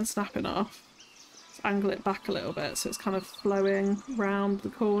 Let's turn snapping off. Let's angle it back a little bit so it's kind of flowing round the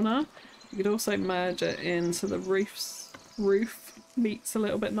corner. You could also merge it in so the roof meets a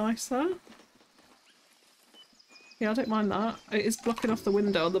little bit nicer. Yeah, I don't mind that. It is blocking off the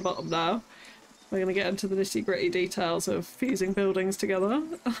window on the bottom now. We're going to get into the nitty-gritty details of fusing buildings together.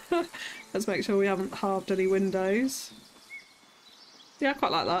 Let's make sure we haven't halved any windows. Yeah, I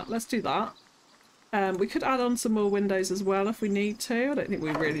quite like that. Let's do that. We could add on some more windows as well if we need to. I don't think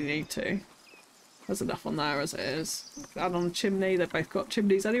we really need to. There's enough on there as it is. Add on a chimney. They've both got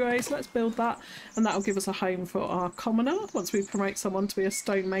chimneys anyway, so let's build that. And that'll give us a home for our commoner once we promote someone to be a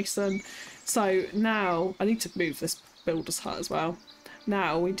stonemason. So now I need to move this builder's hut as well.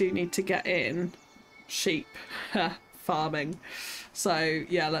 Now we do need to get in sheep farming. So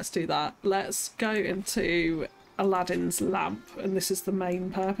yeah, let's do that. Let's go into Aladdin's lamp, and this is the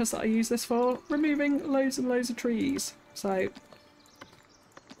main purpose that I use this for, removing loads and loads of trees. So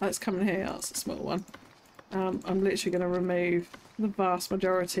let's come in here. That's a small one. I'm literally going to remove the vast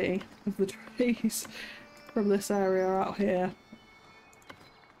majority of the trees from this area out here,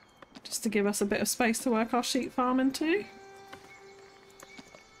 just to give us a bit of space to work our sheep farm into.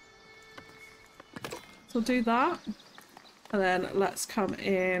 So we'll do that. And then let's come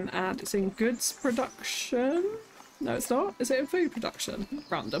in and it's in goods production. No, it's not. Is it in food production?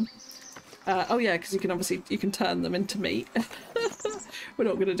 Random. Oh yeah, because you can obviously, you can turn them into meat. We're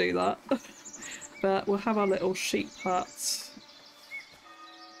not going to do that. But we'll have our little sheep huts.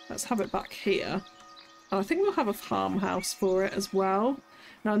 Let's have it back here. And I think we'll have a farmhouse for it as well.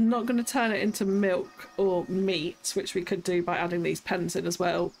 Now I'm not going to turn it into milk or meat, which we could do by adding these pens in as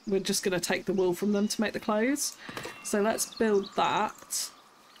well. We're just going to take the wool from them to make the clothes. So let's build that.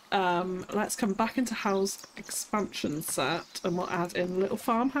 Let's come back into house expansion set and we'll add in a little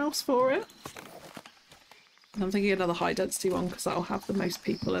farmhouse for it. And I'm thinking another high density one because that'll have the most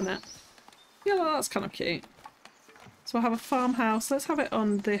people in it. Yeah, well, that's kind of cute. So we'll have a farmhouse. Let's have it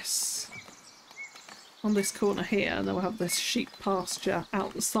on this corner here, and then we'll have this sheep pasture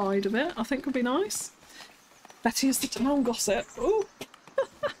out the side of it. I think would be nice. Betty is the town gossip. Ooh.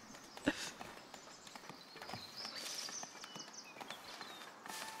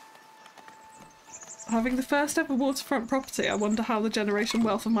 Having the first ever waterfront property, I wonder how the generation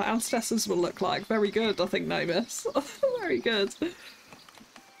wealth of my ancestors will look like. Very good, I think, Nomus. Very good.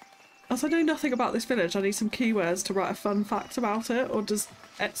 As I know nothing about this village, I need some keywords to write a fun fact about it, or does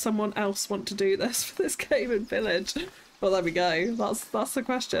someone else want to do this for this game and village? Well, there we go. That's the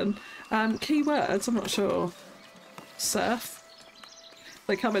question. Keywords, I'm not sure. Surf?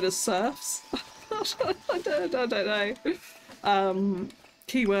 They come in as serfs? I don't know.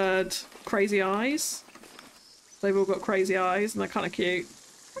 Keyword crazy eyes. They've all got crazy eyes and they're kind of cute.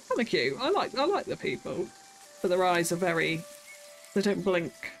 They're kind of cute. I like the people, but their eyes are very. They don't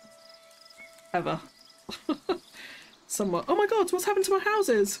blink ever. Somewhat. Oh my god! What's happened to my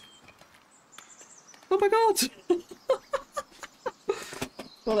houses? Oh my god!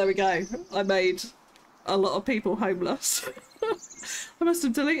 Well, there we go. I made a lot of people homeless. I must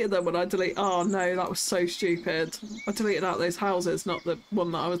have deleted them when I delete. Oh no, that was so stupid. I deleted out those houses, not the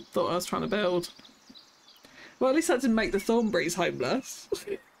one that I thought I was trying to build. Well, at least that didn't make the Thornberrys homeless.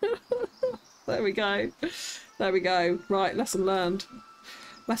 There we go. There we go. Right, lesson learned.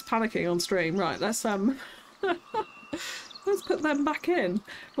 Less panicking on stream. Right, let's let's put them back in.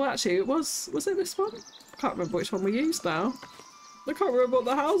 Well, actually, was it this one? I can't remember which one we used now. I can't remember what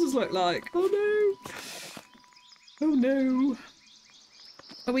the houses look like. Oh no. Oh no.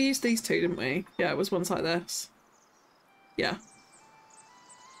 Oh, we used these two, didn't we? Yeah, it was ones like this. Yeah.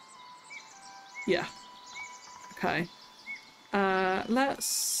 Yeah. Okay. It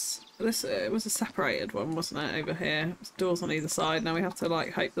was a separated one, wasn't it, over here? It was doors on either side. Now we have to,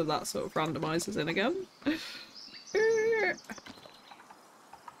 like, hope that that sort of randomises in again.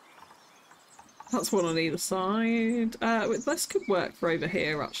 That's one on either side. This could work for over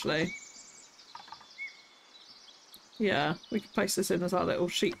here, actually. Yeah, we could place this in as our little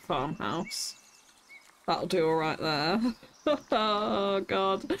sheep farmhouse. That'll do alright there. Oh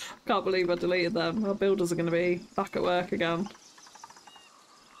god, can't believe I deleted them. Our builders are going to be back at work again.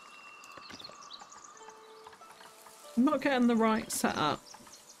 I'm not getting the right setup.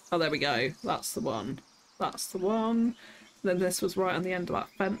 Oh, there we go. That's the one. That's the one. Then this was right on the end of that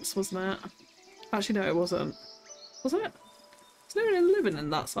fence, wasn't it? Actually, no, it wasn't. Was it? Is no one living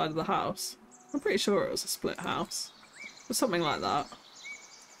in that side of the house? I'm pretty sure it was a split house. Or something like that.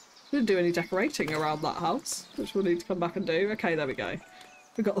 We didn't do any decorating around that house, which we'll need to come back and do. Okay, there we go.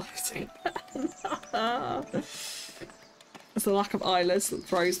 We got those again. It's the lack of eyelids that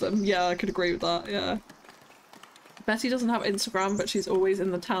throws them. Yeah, I could agree with that, yeah. Betty doesn't have Instagram, but she's always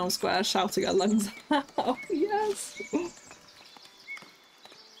in the town square shouting her lungs out. Yes!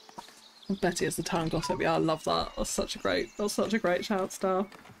 Betty is the town gossip. Yeah, I love that. That's such a great shout, Star.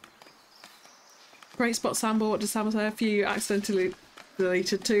 Great spot, Sambo. What does Sam say? A few accidentally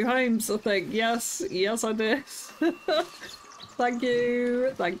deleted 2 homes, I think. Yes, yes I did. Thank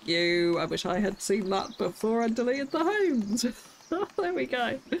you, thank you. I wish I had seen that before I deleted the homes. There we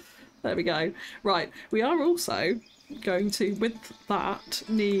go. There we go. Right, we are also going to, with that,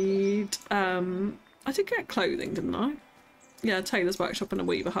 need... I did get clothing, didn't I? Yeah, Taylor's Workshop and a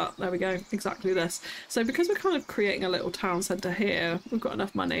Weaver Hut. There we go. Exactly this. So because we're kind of creating a little town centre here, we've got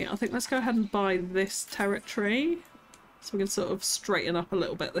enough money. I think let's go ahead and buy this territory. So we can sort of straighten up a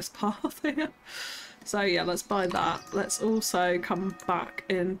little bit this path here. So yeah, let's buy that. Let's also come back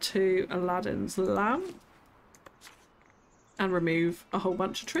into Aladdin's lamp and remove a whole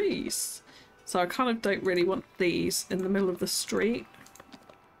bunch of trees. So I kind of don't really want these in the middle of the street.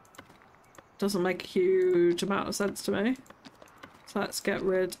 Doesn't make a huge amount of sense to me. So let's get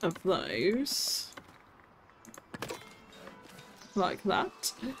rid of those. Like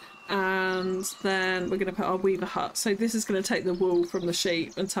that. And then we're going to put our Weaver Hut. So this is going to take the wool from the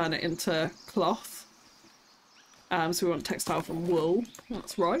sheep and turn it into cloth. So we want textile from wool.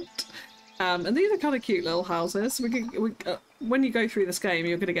 That's right. And these are kind of cute little houses. When you go through this game,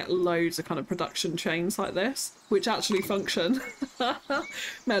 you're going to get loads of kind of production chains like this, which actually function.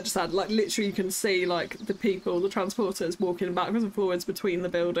 May I just add, like, literally you can see, like, the people, the transporters walking backwards and forwards between the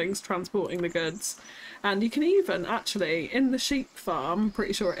buildings, transporting the goods. And you can even, actually, in the sheep farm,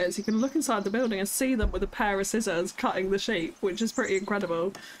 pretty sure it is, you can look inside the building and see them with a pair of scissors cutting the sheep, which is pretty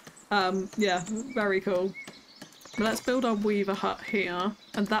incredible. Yeah, very cool. But let's build our weaver hut here,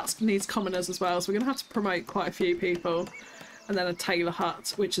 and that needs commoners as well, so we're going to have to promote quite a few people. And then a tailor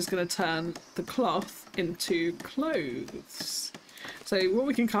hut, which is going to turn the cloth into clothes. So what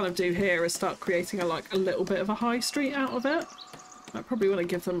we can kind of do here is start creating a little bit of a high street out of it. I probably want to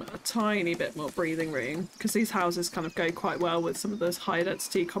give them a tiny bit more breathing room, because these houses kind of go quite well with some of those high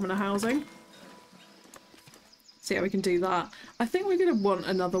density commoner housing. So yeah, we can do that. I think we're going to want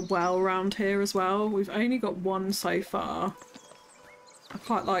another well around here as well. We've only got one so far. I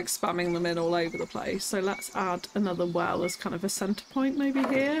quite like spamming them in all over the place. So let's add another well as kind of a centre point maybe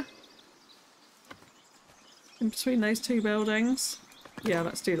here. In between those two buildings. Yeah,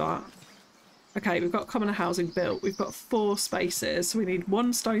 let's do that. Okay, we've got commoner housing built. We've got 4 spaces. So we need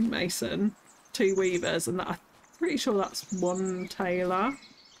 1 stonemason, 2 weavers, and I'm pretty sure that's 1 tailor.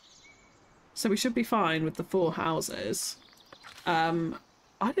 So we should be fine with the 4 houses. I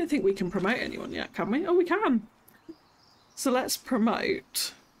don't think we can promote anyone yet, can we? Oh, we can! So let's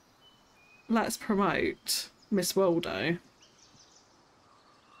promote Miss Waldo.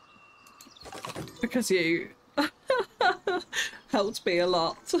 Because you helped me a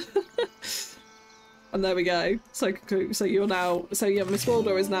lot. And there we go. So you're now, so yeah, Miss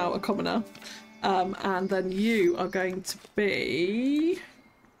Waldo is now a commoner. And then you are going to be,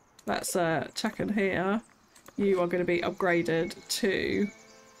 let's check in here. You are going to be upgraded to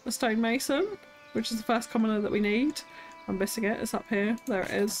a stonemason, which is the first commoner that we need. I'm missing it. It's up here. There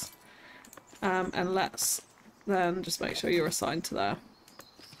it is. And let's then just make sure you're assigned to there.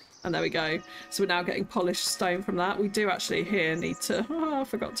 And there we go. So we're now getting polished stone from that. We do actually here need to... Oh, I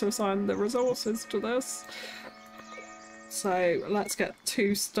forgot to assign the resources to this. So let's get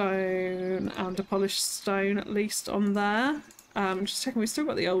 2 stone and a polished stone at least on there. Just checking, we've still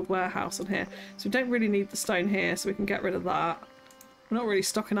got the old warehouse on here. So we don't really need the stone here, so we can get rid of that. We're not really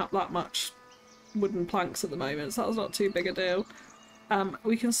stocking up that much wooden planks at the moment, so that's not too big a deal.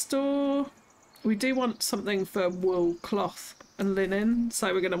 We can store... We do want something for wool, cloth and linen,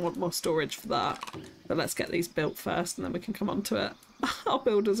 so we're going to want more storage for that. But let's get these built first and then we can come on to it. Our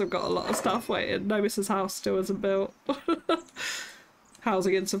builders have got a lot of stuff waiting. Novice's house still isn't built.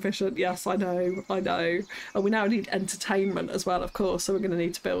 Housing insufficient, yes, I know. And we now need entertainment as well, of course, so we're going to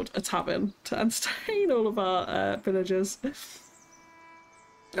need to build a tavern to entertain all of our villagers.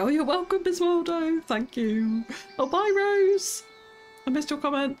 Oh, you're welcome, Miss Waldo. Thank you. Oh, bye, Rose. I missed your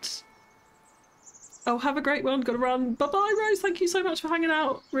comment. Oh, have a great one. Gotta run. Bye-bye, Rose. Thank you so much for hanging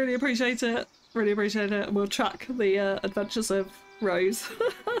out. Really appreciate it. Really appreciate it. And we'll track the adventures of Rose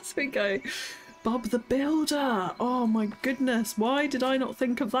as we go. Bob the Builder. Oh, my goodness. Why did I not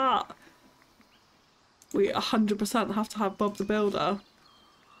think of that? We 100% have to have Bob the Builder.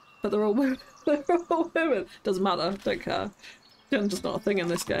 But they're all women. They're all women. Doesn't matter. Don't care. Gender's not a thing in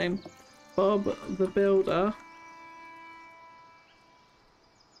this game. Bob the Builder.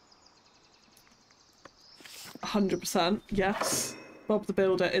 100%, yes. Bob the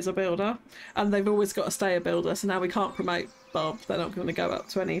Builder is a builder. And they've always got to stay a builder, so now we can't promote Bob. They're not going to go up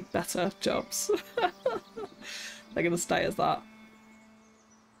to any better jobs. They're going to stay as that.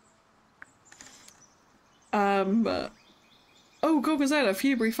 Oh, Gorgonzola,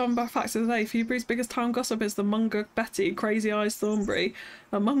 Fewbury, fun facts of the day. Fewbury's biggest town gossip is the Munger Betty, Crazy Eyes Thornbury.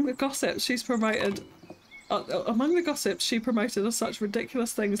 Among the gossips, she's promoted... among the gossips, she promoted as such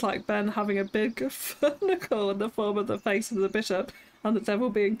ridiculous things like Ben having a big furnicle in the form of the face of the bishop and the devil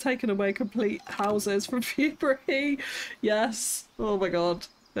being taken away complete houses from Fewbury. Yes. Oh my god.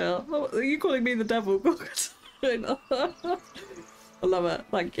 Yeah. Oh, are you calling me the devil? I love it.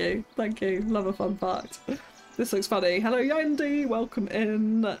 Thank you. Thank you. Love a fun fact. This looks funny. Hello, Yandy. Welcome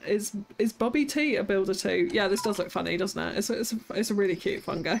in. Is Bobby T a builder too? Yeah, this does look funny, doesn't it? It's a really cute,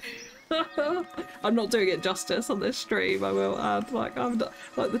 fun game. I'm not doing it justice on this stream, I will add. Like,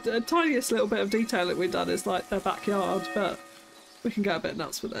 the tiniest little bit of detail that we've done is like their backyard, but we can go a bit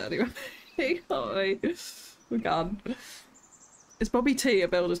nuts with it anyway. Can't we? We can. Is Bobby T a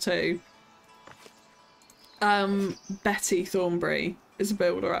builder too? Betty Thornbury is a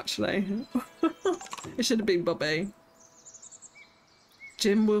builder actually. It should have been Bobby.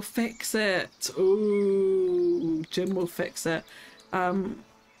 Jim will fix it. Ooh, Jim will fix it.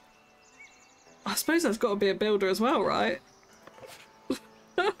 I suppose there's got to be a builder as well, right?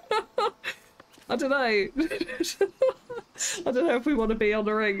 I don't know. I don't know if we want to be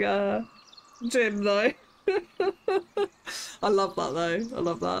honouring Jim though. I love that though. I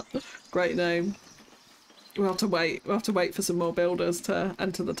love that. Great name. We'll have to wait. We'll have to wait for some more builders to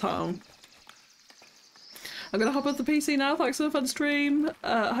enter the town. I'm going to hop off the PC now. Thanks for the fun stream.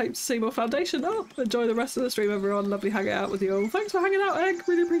 Hope to see more Foundation. Oh, enjoy the rest of the stream, everyone. Lovely hanging out with you all. Thanks for hanging out, Egg.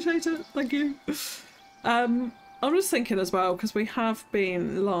 Really appreciate it. Thank you. I'm just thinking as well, because we have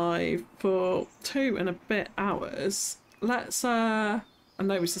been live for 2 and a bit hours. Let's, I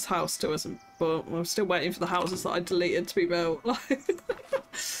know this house still isn't, but we're still waiting for the houses that I deleted to be built.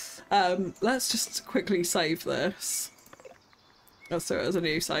 Let's just quickly save this. Let's do it as a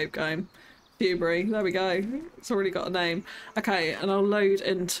new save game. Dewberry, there we go. It's already got a name. Okay, and I'll load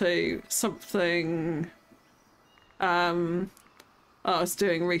into something I was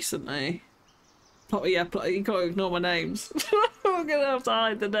doing recently. Oh yeah, you gotta ignore my names. I'm gonna have to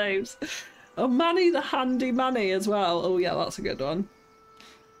hide the names. Oh, Manny the Handy Manny as well. Oh yeah, that's a good one.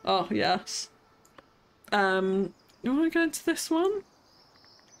 Oh yes. You want to go into this one?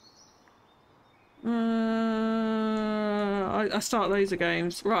 I start loads of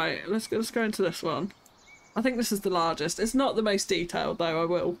games. Right, let's go into this one. I think this is the largest. It's not the most detailed though, I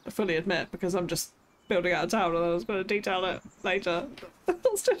will fully admit, because I'm just building out a town and I was going to detail it later. I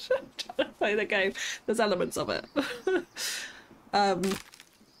was just trying to play the game. There's elements of it.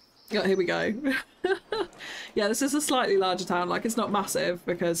 Yeah, here we go. Yeah, this is a slightly larger town. Like, it's not massive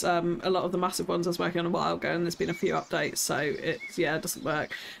because a lot of the massive ones I was working on a while ago and there's been a few updates, so it's, yeah, it doesn't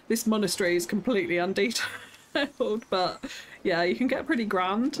work. This monastery is completely undetailed, but yeah, you can get pretty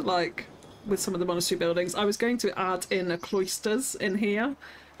grand, like, with some of the monastery buildings. I was going to add in a cloisters in here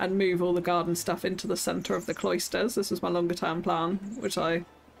and move all the garden stuff into the centre of the cloisters. This was my longer term plan, which I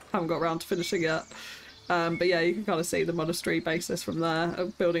haven't got around to finishing yet. But yeah, you can kind of see the monastery basis from there. I'm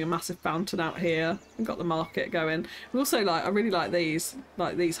building a massive fountain out here and got the market going. And also, like, I really like these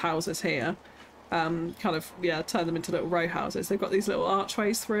houses here. Kind of, yeah, turn them into little row houses. They've got these little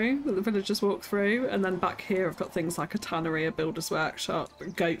archways through that the villagers walk through, and then back here I've got things like a tannery, a builder's workshop, a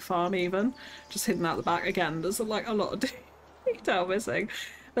goat farm even, just hidden out the back. Again, there's like a lot of detail missing.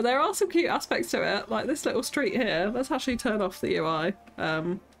 But there are some cute aspects to it, like this little street here. Let's actually turn off the UI.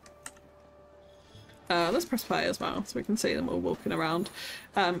 Let's press play as well so we can see them all walking around.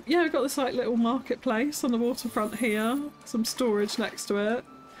 Yeah, we've got this like little marketplace on the waterfront here, some storage next to it.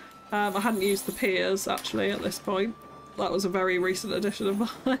 I hadn't used the piers actually at this point. That was a very recent addition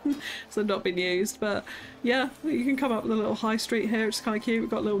of mine, so not been used. But yeah, you can come up with a little high street here, which is kind of cute. We've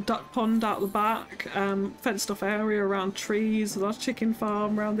got a little duck pond out the back, fenced off area around trees, a large chicken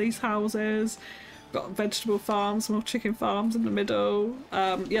farm around these houses. Got vegetable farms, more chicken farms in the middle.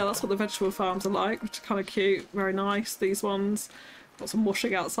 Yeah, that's what the vegetable farms are like, which are kind of cute, very nice. These ones. Got some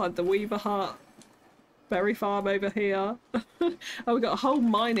washing outside the weaver hut. Berry farm over here. Oh, we've got a whole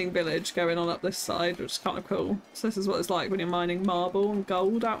mining village going on up this side, which is kind of cool. So this is what it's like when you're mining marble and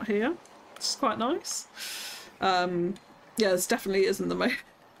gold out here, which is quite nice. Yeah, this definitely isn't the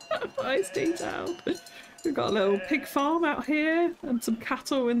most detailed. We've got a little pig farm out here and some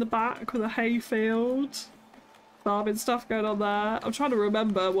cattle in the back with a hay field. Farming stuff going on there. I'm trying to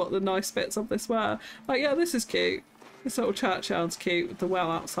remember what the nice bits of this were. Like, yeah, this is cute. This little churchyard's cute with the well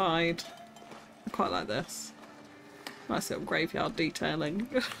outside. I quite like this. Nice little graveyard detailing.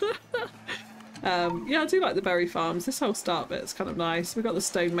 Yeah, I do like the berry farms. This whole start bit's kind of nice. We've got the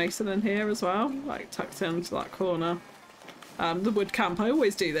stonemason in here as well, like tucked into that corner. The wood camp, I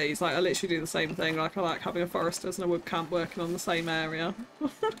always do these, like I literally do the same thing, like I like having a foresters and a wood camp working on the same area.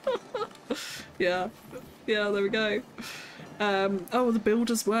 Yeah, there we go. Oh, the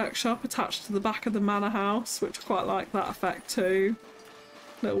builder's workshop attached to the back of the manor house, which I quite like that effect too.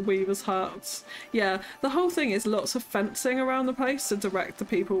 Little weavers' huts. Yeah, the whole thing is lots of fencing around the place to direct the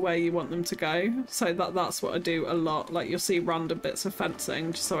people where you want them to go. So that's what I do a lot. Like, you'll see random bits of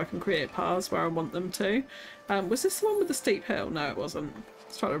fencing just so I can create paths where I want them to. Was this the one with the steep hill? No, it wasn't. I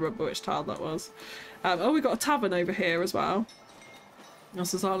was trying to remember which tile that was. Oh, we've got a tavern over here as well.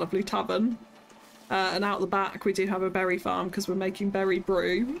 This is our lovely tavern. And out the back we do have a berry farm because we're making berry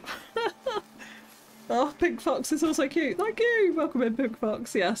brew. Oh, Pink Fox is also cute. Thank you. Welcome in, Pink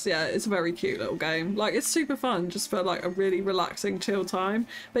Fox. Yes, yeah, it's a very cute little game. Like, it's super fun just for like a really relaxing, chill time.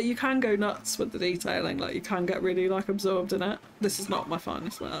 But you can go nuts with the detailing. Like, you can get really like absorbed in it. This is not my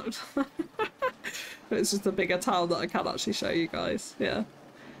finest work. But it's just a bigger tile that I can actually show you guys. Yeah,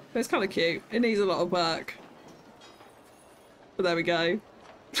 but it's kind of cute. It needs a lot of work. But there we go.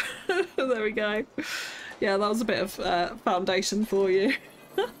 There we go. Yeah, that was a bit of foundation for you.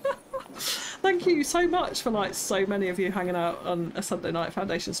 Thank you so much for like so many of you hanging out on a Sunday night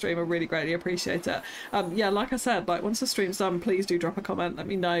Foundation stream. I really greatly appreciate it. Yeah, like I said, like once the stream's done, please do drop a comment. Let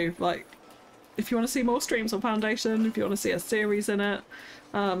me know like if you want to see more streams on Foundation, if you want to see a series in it,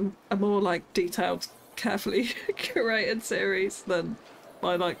 a more like detailed, carefully curated series than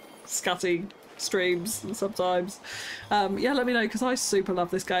my like scatty streams and sometimes. Yeah, let me know, because I super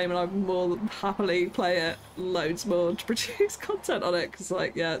love this game and I more than happily play it loads more to produce content on it, because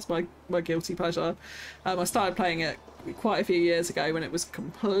like, yeah, it's my guilty pleasure. I started playing it quite a few years ago when it was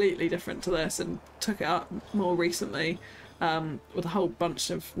completely different to this, and took it up more recently with a whole bunch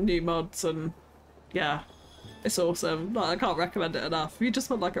of new mods, and yeah, it's awesome. Like, I can't recommend it enough. If you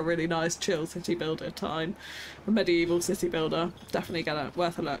just want like a really nice chill city builder time, a medieval city builder, definitely get it,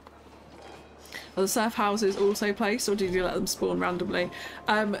 worth a look. Are the surf houses also placed, or did you let them spawn randomly?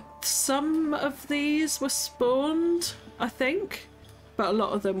 Some of these were spawned, I think, but a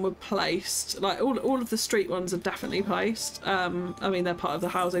lot of them were placed. Like all of the street ones are definitely placed. I mean, they're part of the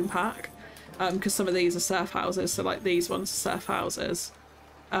housing pack, because some of these are surf houses, so like these ones are surf houses.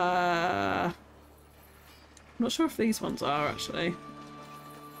 I'm not sure if these ones are actually.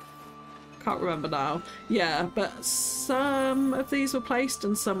 Can't remember now. Yeah, but some of these were placed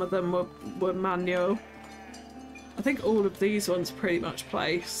and some of them were manual. I think all of these ones are pretty much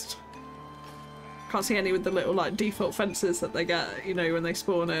placed. Can't see any with the little like default fences that they get, you know, when they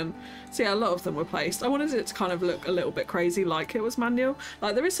spawn in. So yeah, a lot of them were placed. I wanted it to kind of look a little bit crazy like it was manual.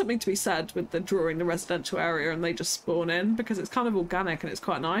 Like, there is something to be said with the drawing the residential area and they just spawn in, because it's kind of organic and it's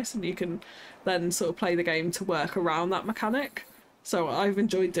quite nice, and you can then sort of play the game to work around that mechanic. So I've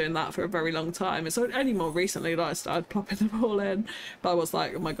enjoyed doing that for a very long time. It's only more recently that I started plopping them all in. But I was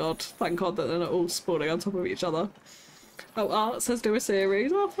like, oh my god, thank god that they're not all spawning on top of each other. Oh, Art says do a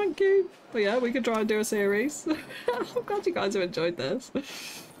series. Oh, thank you. But yeah, we could try and do a series. I'm glad you guys have enjoyed this.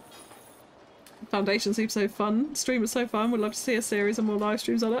 Foundation seems so fun. Stream is so fun. We'd love to see a series and more live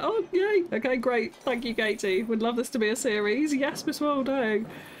streams on it. Oh, yay. Okay, great. Thank you, Katie. We'd love this to be a series. Yes, Miss Waldo.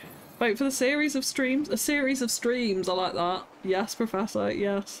 Wait for the series of streams. A series of streams. I like that. Yes, Professor.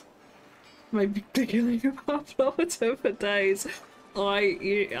 Yes. Maybe giggling about Plummeter for days.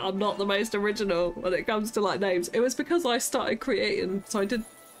 I'm not the most original when it comes to like names. It was because I started creating. So I did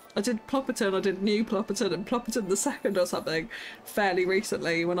Plopperton, I did New Plopperton and Plopperton the Second or something fairly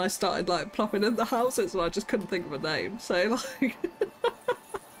recently when I started like plopping in the houses and I just couldn't think of a name. So like.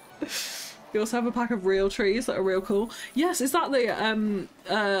 You also have a pack of real trees that are real cool. Yes, is that the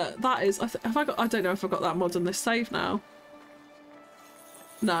that is, have I got, I don't know if I've got that mod on this save now.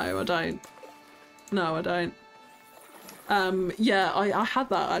 No, I don't. No, I don't. Yeah, I had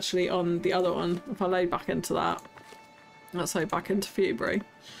that actually on the other one. If I load back into that. Let's load back into Fewbury.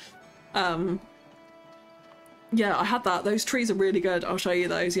 Yeah, I had that. Those trees are really good. I'll show you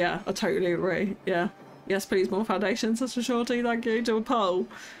those. Yeah, I totally agree. Yeah. Yes, please, more foundations. That's for shorty. Thank you. Do a poll.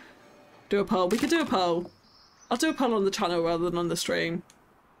 Do a poll. We could do a poll. I'll do a poll on the channel rather than on the stream.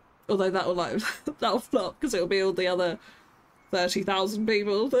 Although that'll like that'll flop because it'll be all the other 30,000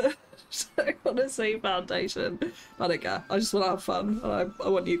 people that don't want to see Foundation. I don't care. I just want to have fun. I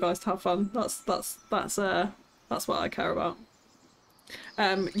want you guys to have fun. That's what I care about.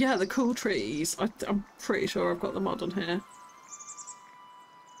 Yeah, the cool trees. I'm pretty sure I've got the mod on here.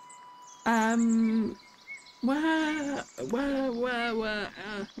 Where?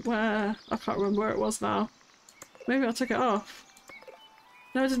 I can't remember where it was now. Maybe I took it off.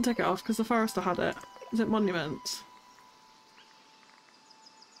 No, I didn't take it off because the Forester had it. Is it Monuments?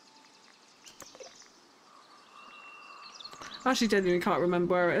 I actually genuinely can't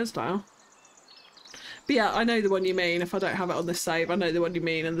remember where it is now. But yeah, I know the one you mean. If I don't have it on this save, I know the one you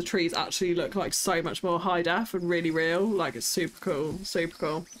mean, and the trees actually look like so much more high def and really real. Like, it's super cool. Super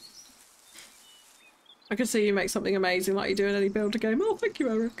cool. I can see you make something amazing like you do in any builder game. Oh, thank you,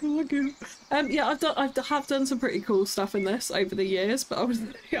 Eric. Thank you. Yeah, I have done some pretty cool stuff in this over the years, but I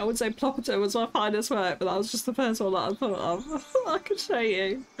would say Plopperton was my finest work, but that was just the first one that I thought of. I could show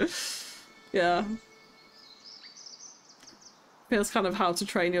you. Yeah. Feels kind of How to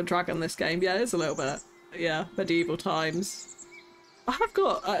Train Your Dragon, this game. Yeah, it is a little bit. Yeah, medieval times. I have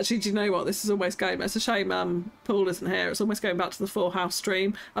got, actually, do you know what? This is almost going, it's a shame Paul isn't here. It's almost going back to the 4-house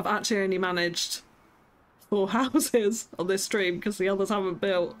stream. I've actually only managed 4 houses on this stream because the others haven't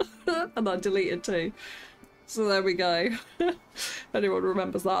built and I deleted 2. So there we go. If anyone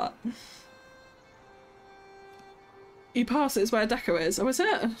remembers that. You pass it is where Deco is. Oh, is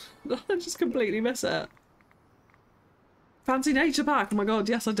it? I just completely miss it. Fancy nature pack. Oh my god,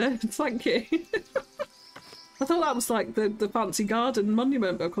 yes I did. Thank you. I thought that was like the fancy garden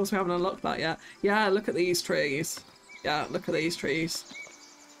monument, but of course we haven't unlocked that yet. Yeah, look at these trees. Yeah, look at these trees.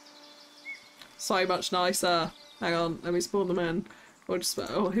 So much nicer. Hang on, let me spawn them in. Or just,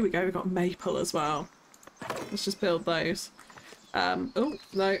 oh, here we go, we've got maple as well. Let's just build those. Oh,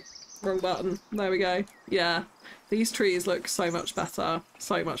 no, wrong button. There we go. Yeah, these trees look so much better.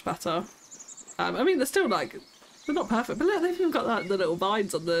 So much better. I mean, they're still like, they're not perfect, but look, they've even got like the little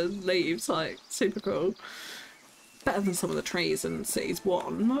vines on the leaves, like, super cool. Better than some of the trees in Cities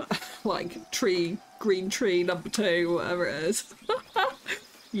 1. Like, green tree number 2, whatever it is.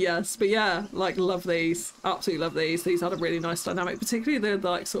 Yes, but yeah, like, love these. Absolutely love these. These had a really nice dynamic, particularly the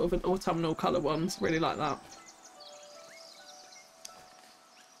like sort of an autumnal colour ones. Really like that.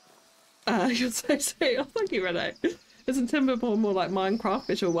 You're so sweet. Oh, thank you, Renee. Isn't Timberborn more like Minecraft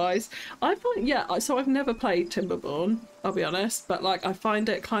visual wise? I find, yeah, so I've never played Timberborn, I'll be honest, but like I find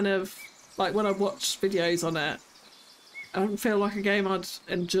it kind of like when I watch videos on it, I don't feel like a game I'd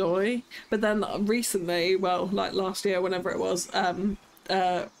enjoy. But then recently, well, like last year, whenever it was,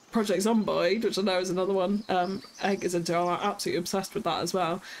 Project Zomboid, which I know is another one, Egg is into. I'm absolutely obsessed with that as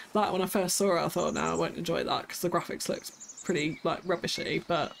well. Like when I first saw it, I thought, no, I won't enjoy that because the graphics looked pretty like rubbishy,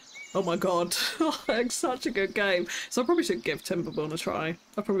 but oh my god, it's such a good game. So I probably should give Timberborn a try.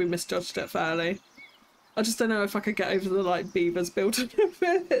 I probably misjudged it fairly. I just don't know if I could get over the like beavers building a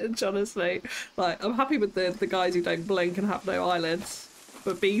village, honestly. Like I'm happy with the guys who don't blink and have no eyelids,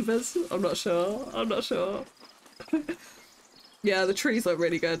 but beavers, I'm not sure. I'm not sure. Yeah, the trees look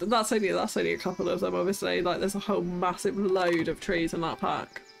really good, and that's only a couple of them, obviously. Like there's a whole massive load of trees in that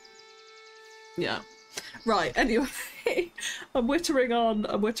pack. Yeah. Right, anyway, I'm wittering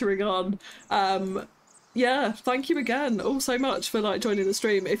on. Yeah, thank you again all so much for like joining the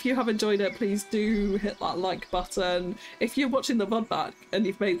stream. If you have enjoyed it, please do hit that like button. If you're watching the VOD back and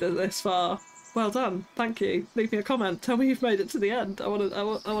you've made it this far, well done, thank you. Leave me a comment, tell me you've made it to the end. I want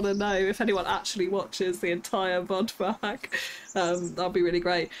to know if anyone actually watches the entire VOD back. That'll be really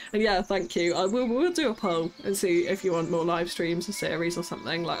great. And yeah, thank you. We'll do a poll and see if you want more live streams or series or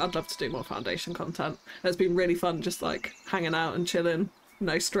something. Like I'd love to do more Foundation content. It's been really fun just like hanging out and chilling,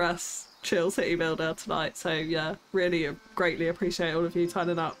 no stress, chill city builder tonight. So yeah, really greatly appreciate all of you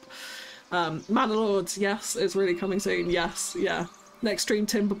turning up. Manor yes, it's really coming soon. Yes, yeah. Next stream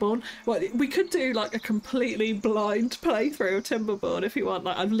Timberborn. Well, we could do like a completely blind playthrough of Timberborn if you want.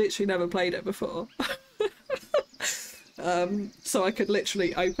 Like I've literally never played it before. So I could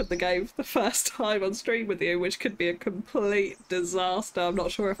literally open the game for the first time on stream with you, which could be a complete disaster. I'm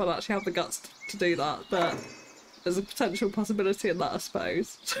not sure if I'll actually have the guts to do that, but there's a potential possibility in that, I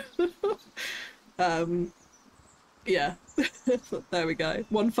suppose. Yeah. There we go.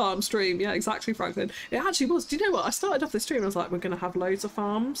 One farm stream. Yeah, exactly, Franklin. It actually was. Do you know what? I started off this stream and I was like, we're going to have loads of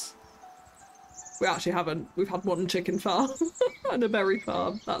farms. We actually haven't. We've had one chicken farm and a berry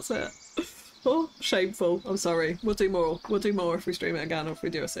farm. That's it. Oh, shameful. I'm sorry. We'll do more. We'll do more if we stream it again or if we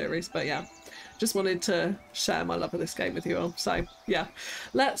do a series. But yeah, just wanted to share my love of this game with you all. So yeah,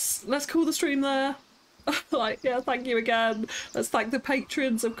 let's call the stream there. Like, yeah, thank you again. Let's thank the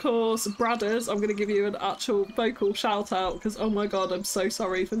patrons, of course. Bradders, I'm going to give you an actual vocal shout out because oh my god, I'm so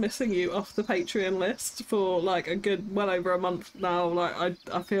sorry for missing you off the Patreon list for like a good well over a month now. Like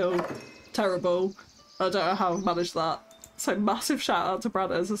I feel terrible. I don't know how I've managed that. So massive shout out to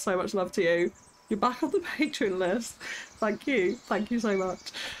Bradders. There's so much love to you. You're back on the Patreon list. Thank you so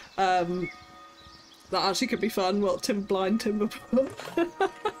much. That actually could be fun. What, Timber?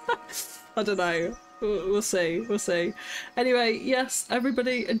 I don't know. We'll see. Anyway, yes,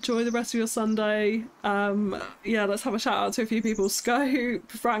 everybody enjoy the rest of your Sunday. Yeah, let's have a shout out to a few people. Scope,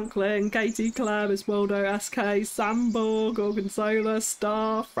 Franklin, Katie, Claire, Miss Waldo, SK, Samborg, Gorgonzola,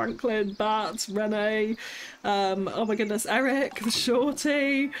 Star, Franklin, Bat, Renee, oh my goodness, Eric, the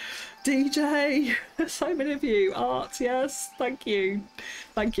Shorty, DJ, so many of you. Art, yes, thank you.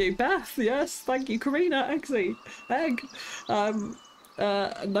 Beth, yes, thank you. Karina, Eggsy, Egg,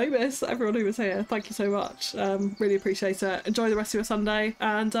 Nobis, everyone who was here, thank you so much. Really appreciate it. Enjoy the rest of your Sunday,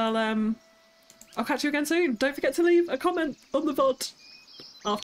 and I'll catch you again soon. Don't forget to leave a comment on the VOD.